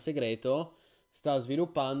gran segreto sta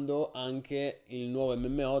sviluppando anche il nuovo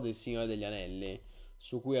MMO del Signore degli Anelli,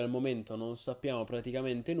 su cui al momento non sappiamo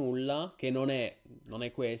praticamente nulla, che non è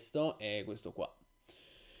questo, è questo qua.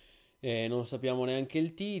 Non sappiamo neanche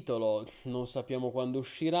il titolo, non sappiamo quando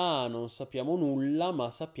uscirà, non sappiamo nulla, ma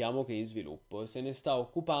sappiamo che è in sviluppo e se ne sta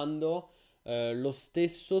occupando lo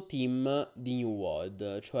stesso team di New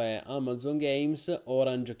World, cioè Amazon Games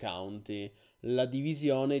Orange County, la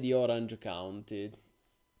divisione di Orange County,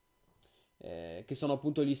 che sono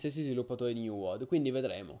appunto gli stessi sviluppatori di New World. Quindi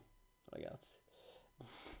vedremo, ragazzi.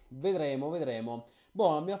 Vedremo.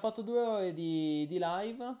 Boh, abbiamo fatto 2 ore di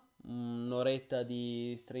live, un'oretta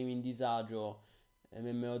di streaming disagio,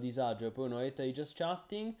 MMO disagio e poi un'oretta di just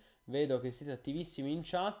chatting. Vedo che siete attivissimi in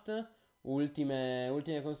chat. Ultime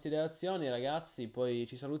considerazioni, ragazzi, poi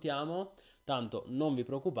ci salutiamo. Tanto non vi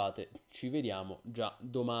preoccupate, ci vediamo già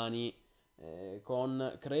domani.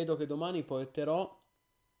 Credo che domani porterò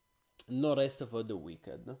No Rest for the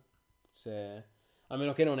Wicked. Se... A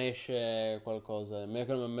meno che non esce qualcosa, a meno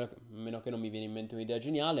che non mi viene in mente un'idea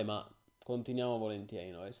geniale, ma continuiamo volentieri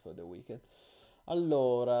No Rest for the Wicked.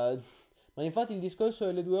 Allora, ma infatti il discorso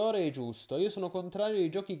delle 2 ore è giusto. Io sono contrario ai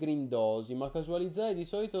giochi grindosi, ma casualizzare di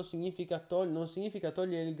solito non significa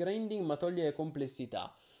togliere il grinding, ma togliere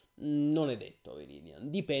complessità. Non è detto, Viridian.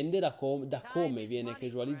 Dipende da come viene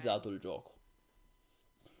casualizzato il gioco.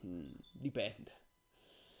 Dipende.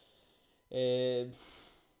 Eh,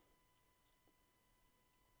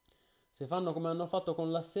 Se fanno come hanno fatto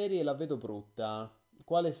con la serie, la vedo brutta.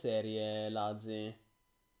 Quale serie, Lazzi?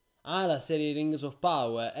 Ah, la serie Rings of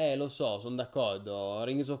Power. Lo so, sono d'accordo.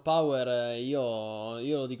 Rings of Power, io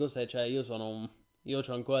lo dico se, cioè, io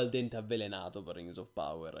ho ancora il dente avvelenato per Rings of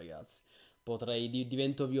Power, ragazzi.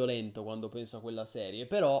 Divento violento quando penso a quella serie.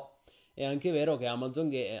 Però è anche vero che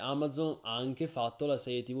Amazon ha anche fatto la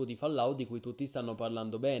serie TV di Fallout di cui tutti stanno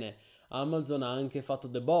parlando bene. Amazon ha anche fatto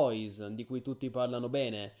The Boys, di cui tutti parlano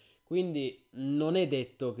bene. Quindi non è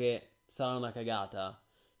detto che sarà una cagata.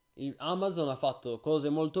 Amazon ha fatto cose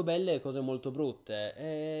molto belle e cose molto brutte.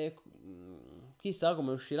 E chissà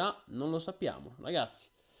come uscirà, non lo sappiamo. Ragazzi,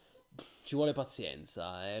 ci vuole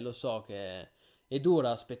pazienza. E lo so che è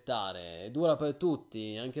dura aspettare. È dura per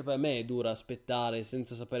tutti. Anche per me è dura aspettare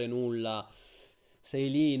senza sapere nulla. Sei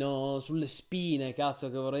lì, no? Sulle spine, cazzo,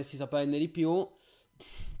 che vorresti saperne di più.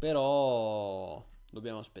 Però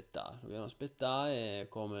dobbiamo aspettare. Dobbiamo aspettare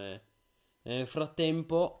come nel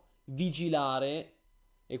frattempo vigilare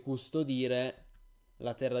e custodire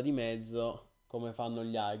la terra di mezzo come fanno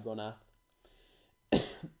gli Argona.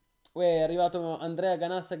 Uè, è arrivato Andrea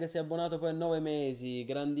Ganassa che si è abbonato per 9 mesi,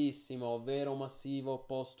 grandissimo, vero massivo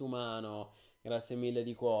postumano. Grazie mille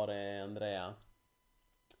di cuore, Andrea.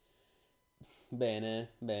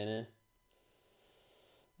 Bene, bene.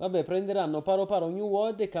 Vabbè, prenderanno paro paro New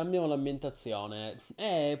World e cambiano l'ambientazione.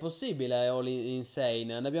 È possibile, All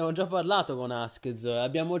Insane. Ne abbiamo già parlato con Askez.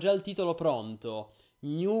 Abbiamo già il titolo pronto.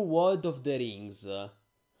 New World of the Rings.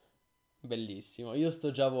 Bellissimo. Io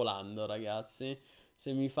sto già volando, ragazzi.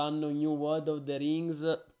 Se mi fanno New World of the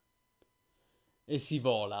Rings e si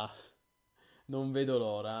vola. Non vedo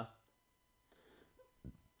l'ora.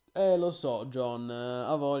 Lo so, John,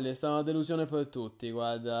 ha voglia, è stata una delusione per tutti,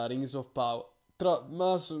 guarda, Rings of Power.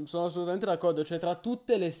 Ma sono assolutamente d'accordo, cioè tra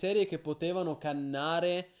tutte le serie che potevano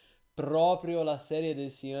cannare proprio la serie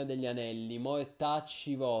del Signore degli Anelli,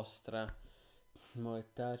 moetacci vostra.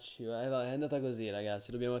 Moetacci, è andata così,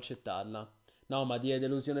 ragazzi, dobbiamo accettarla. No, ma dire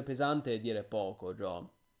delusione pesante è dire poco, John.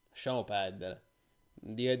 Lasciamo perdere.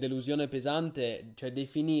 Dire delusione pesante, cioè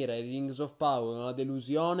definire Rings of Power una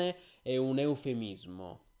delusione è un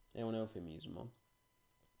eufemismo. È un eufemismo.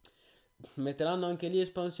 Metteranno anche lì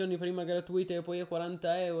espansioni prima gratuite e poi a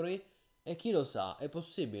 40 euro? E chi lo sa, è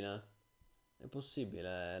possibile. È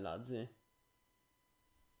possibile, Lazzi.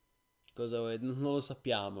 Cosa vuoi? Non lo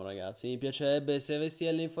sappiamo, ragazzi. Mi piacerebbe, se avessi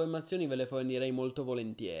delle informazioni ve le fornirei molto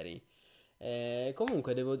volentieri.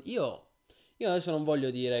 Comunque, io adesso non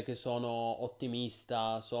voglio dire che sono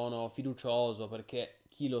ottimista, sono fiducioso, perché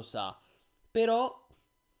chi lo sa. Però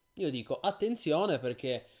io dico attenzione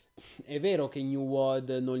perché è vero che New World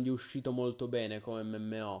non gli è uscito molto bene come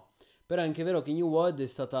MMO, però è anche vero che New World è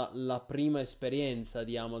stata la prima esperienza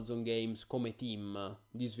di Amazon Games come team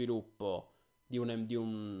di sviluppo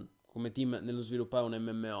come team nello sviluppare un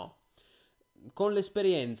MMO. Con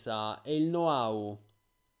l'esperienza e il know-how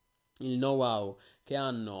che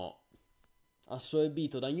hanno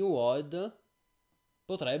assorbito da New World,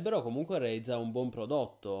 potrebbero comunque realizzare un buon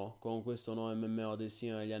prodotto con questo nuovo MMO del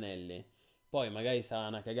Signore degli Anelli. Poi magari sarà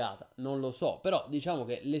una cagata, non lo so, però diciamo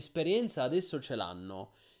che l'esperienza adesso ce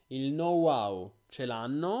l'hanno, il know-how ce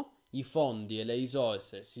l'hanno, i fondi e le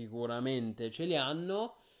risorse sicuramente ce li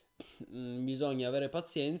hanno. Bisogna avere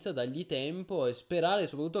pazienza, dargli tempo e sperare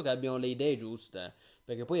soprattutto che abbiano le idee giuste,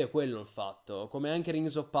 perché poi è quello il fatto, come anche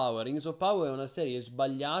Rings of Power. Rings of Power è una serie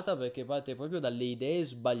sbagliata perché parte proprio dalle idee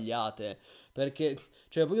sbagliate, perché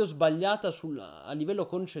cioè, è proprio sbagliata a livello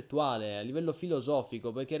concettuale, a livello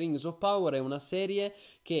filosofico, perché Rings of Power è una serie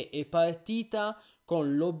che è partita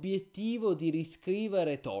con l'obiettivo di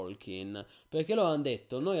riscrivere Tolkien, perché loro hanno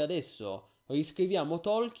detto, noi adesso riscriviamo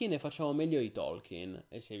Tolkien e facciamo meglio i Tolkien,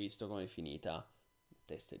 e si è visto com'è finita.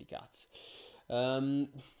 Teste di cazzo.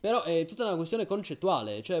 Però è tutta una questione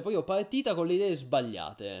concettuale, cioè poi ho partita con le idee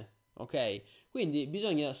sbagliate, ok? Quindi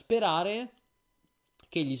bisogna sperare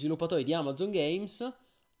che gli sviluppatori di Amazon Games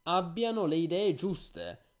abbiano le idee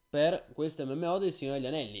giuste per questo MMO del Signore degli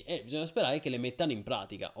Anelli e bisogna sperare che le mettano in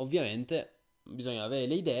pratica. Ovviamente bisogna avere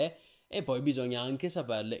le idee e poi bisogna anche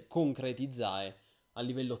saperle concretizzare a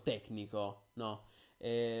livello tecnico, no?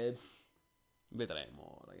 E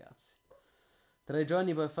vedremo, ragazzi. 3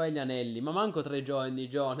 giorni per fare gli anelli, ma manco 3 giorni,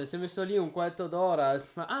 John. Si è messo lì un quarto d'ora.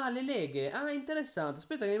 Ah, le leghe. Ah, interessante.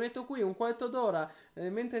 Aspetta, che mi metto qui un quarto d'ora.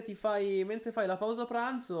 Mentre fai la pausa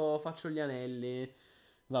pranzo, faccio gli anelli.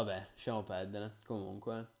 Vabbè, lasciamo perdere.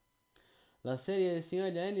 Comunque, la serie del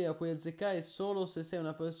Signore degli Anelli la puoi azzeccare solo se sei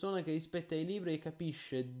una persona che rispetta i libri e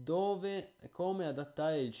capisce dove e come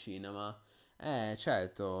adattare il cinema.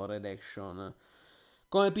 Certo, Redaction.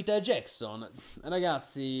 Come Peter Jackson.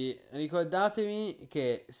 Ragazzi, ricordatevi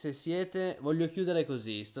che se siete... Voglio chiudere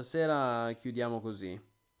così. Stasera chiudiamo così.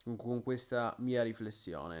 Con questa mia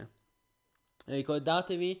riflessione.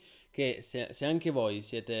 Ricordatevi che se anche voi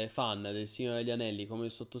siete fan del Signore degli Anelli come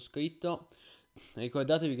il sottoscritto,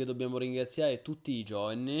 ricordatevi che dobbiamo ringraziare tutti i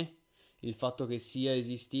giorni il fatto che sia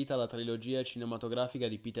esistita la trilogia cinematografica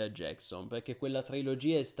di Peter Jackson, perché quella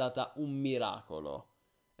trilogia è stata un miracolo.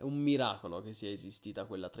 È un miracolo che sia esistita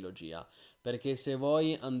quella trilogia, perché se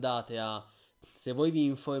voi vi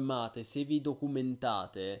informate, se vi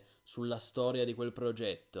documentate sulla storia di quel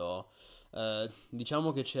progetto,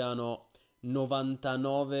 diciamo che c'erano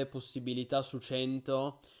 99 possibilità su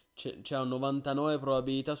 100, c'erano 99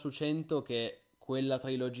 probabilità su 100 che quella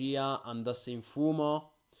trilogia andasse in fumo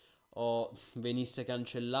o venisse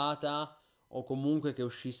cancellata o comunque che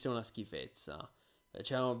uscisse una schifezza.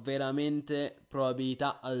 C'erano veramente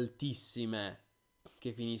probabilità altissime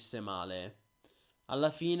che finisse male.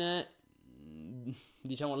 Alla fine,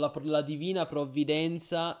 diciamo, la divina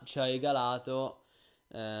provvidenza ci ha regalato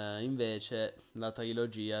invece la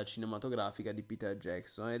trilogia cinematografica di Peter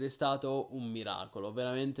Jackson ed è stato un miracolo,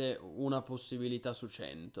 veramente una possibilità su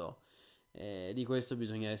 100. Di questo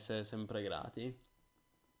bisogna essere sempre grati.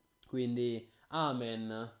 Quindi,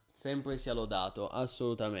 amen, sempre sia lodato,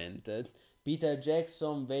 assolutamente. Peter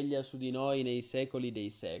Jackson veglia su di noi nei secoli dei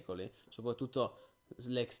secoli, soprattutto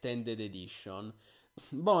l'Extended Edition.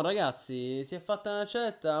 Buon ragazzi, si è fatta una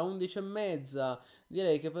certa, 11 e mezza.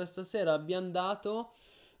 Direi che per stasera abbiamo dato.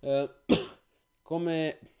 eh,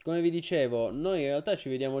 come vi dicevo, noi in realtà ci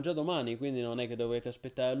vediamo già domani, quindi non è che dovete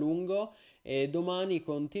aspettare a lungo. E domani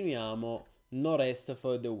continuiamo No Rest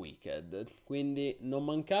for the Wicked. Quindi non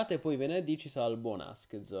mancate, poi venerdì ci sarà il buon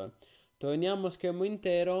Askz. Torniamo a schermo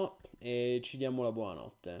intero e ci diamo la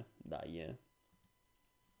buonanotte. Dai.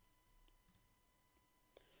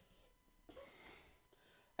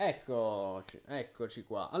 Eccoci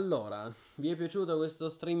qua. Allora, vi è piaciuto questo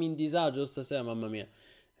streaming disagio stasera? Mamma mia, è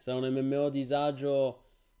stato un MMO disagio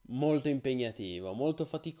molto impegnativo, molto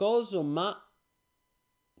faticoso, ma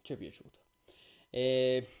ci è piaciuto.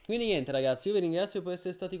 E quindi niente ragazzi, io vi ringrazio per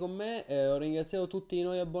essere stati con me, ho ringraziato tutti i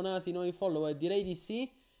nuovi abbonati, i nuovi follower, direi di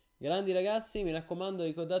sì. Grandi ragazzi, mi raccomando,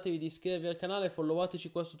 ricordatevi di iscrivervi al canale, followateci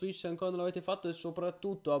qua su Twitch se ancora non l'avete fatto e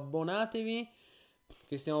soprattutto abbonatevi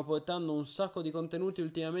che stiamo portando un sacco di contenuti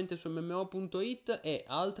ultimamente su MMO.it e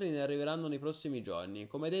altri ne arriveranno nei prossimi giorni.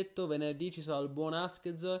 Come detto, venerdì ci sarà il buon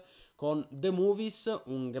Askz con The Movies,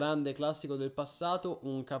 un grande classico del passato,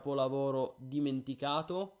 un capolavoro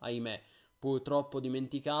dimenticato, ahimè, purtroppo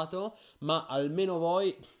dimenticato, ma almeno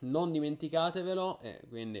voi non dimenticatevelo,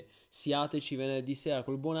 quindi siateci venerdì sera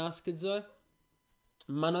col buon Askz,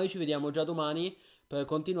 ma noi ci vediamo già domani per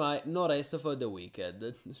continuare No Rest for the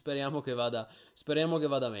Wicked. Speriamo che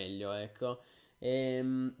vada meglio, ecco.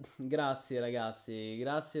 Grazie ragazzi,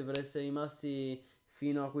 grazie per essere rimasti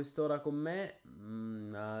fino a quest'ora con me.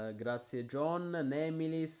 Grazie John,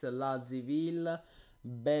 Nemilis, Laziville,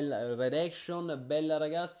 bella Redaction, bella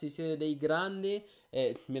ragazzi, siete dei grandi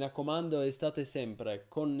e mi raccomando, restate sempre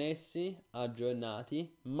connessi,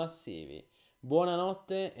 aggiornati, massivi.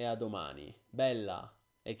 Buonanotte e a domani. Bella.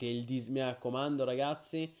 E che mi raccomando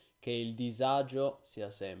ragazzi, che il disagio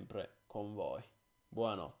sia sempre con voi.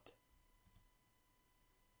 Buonanotte.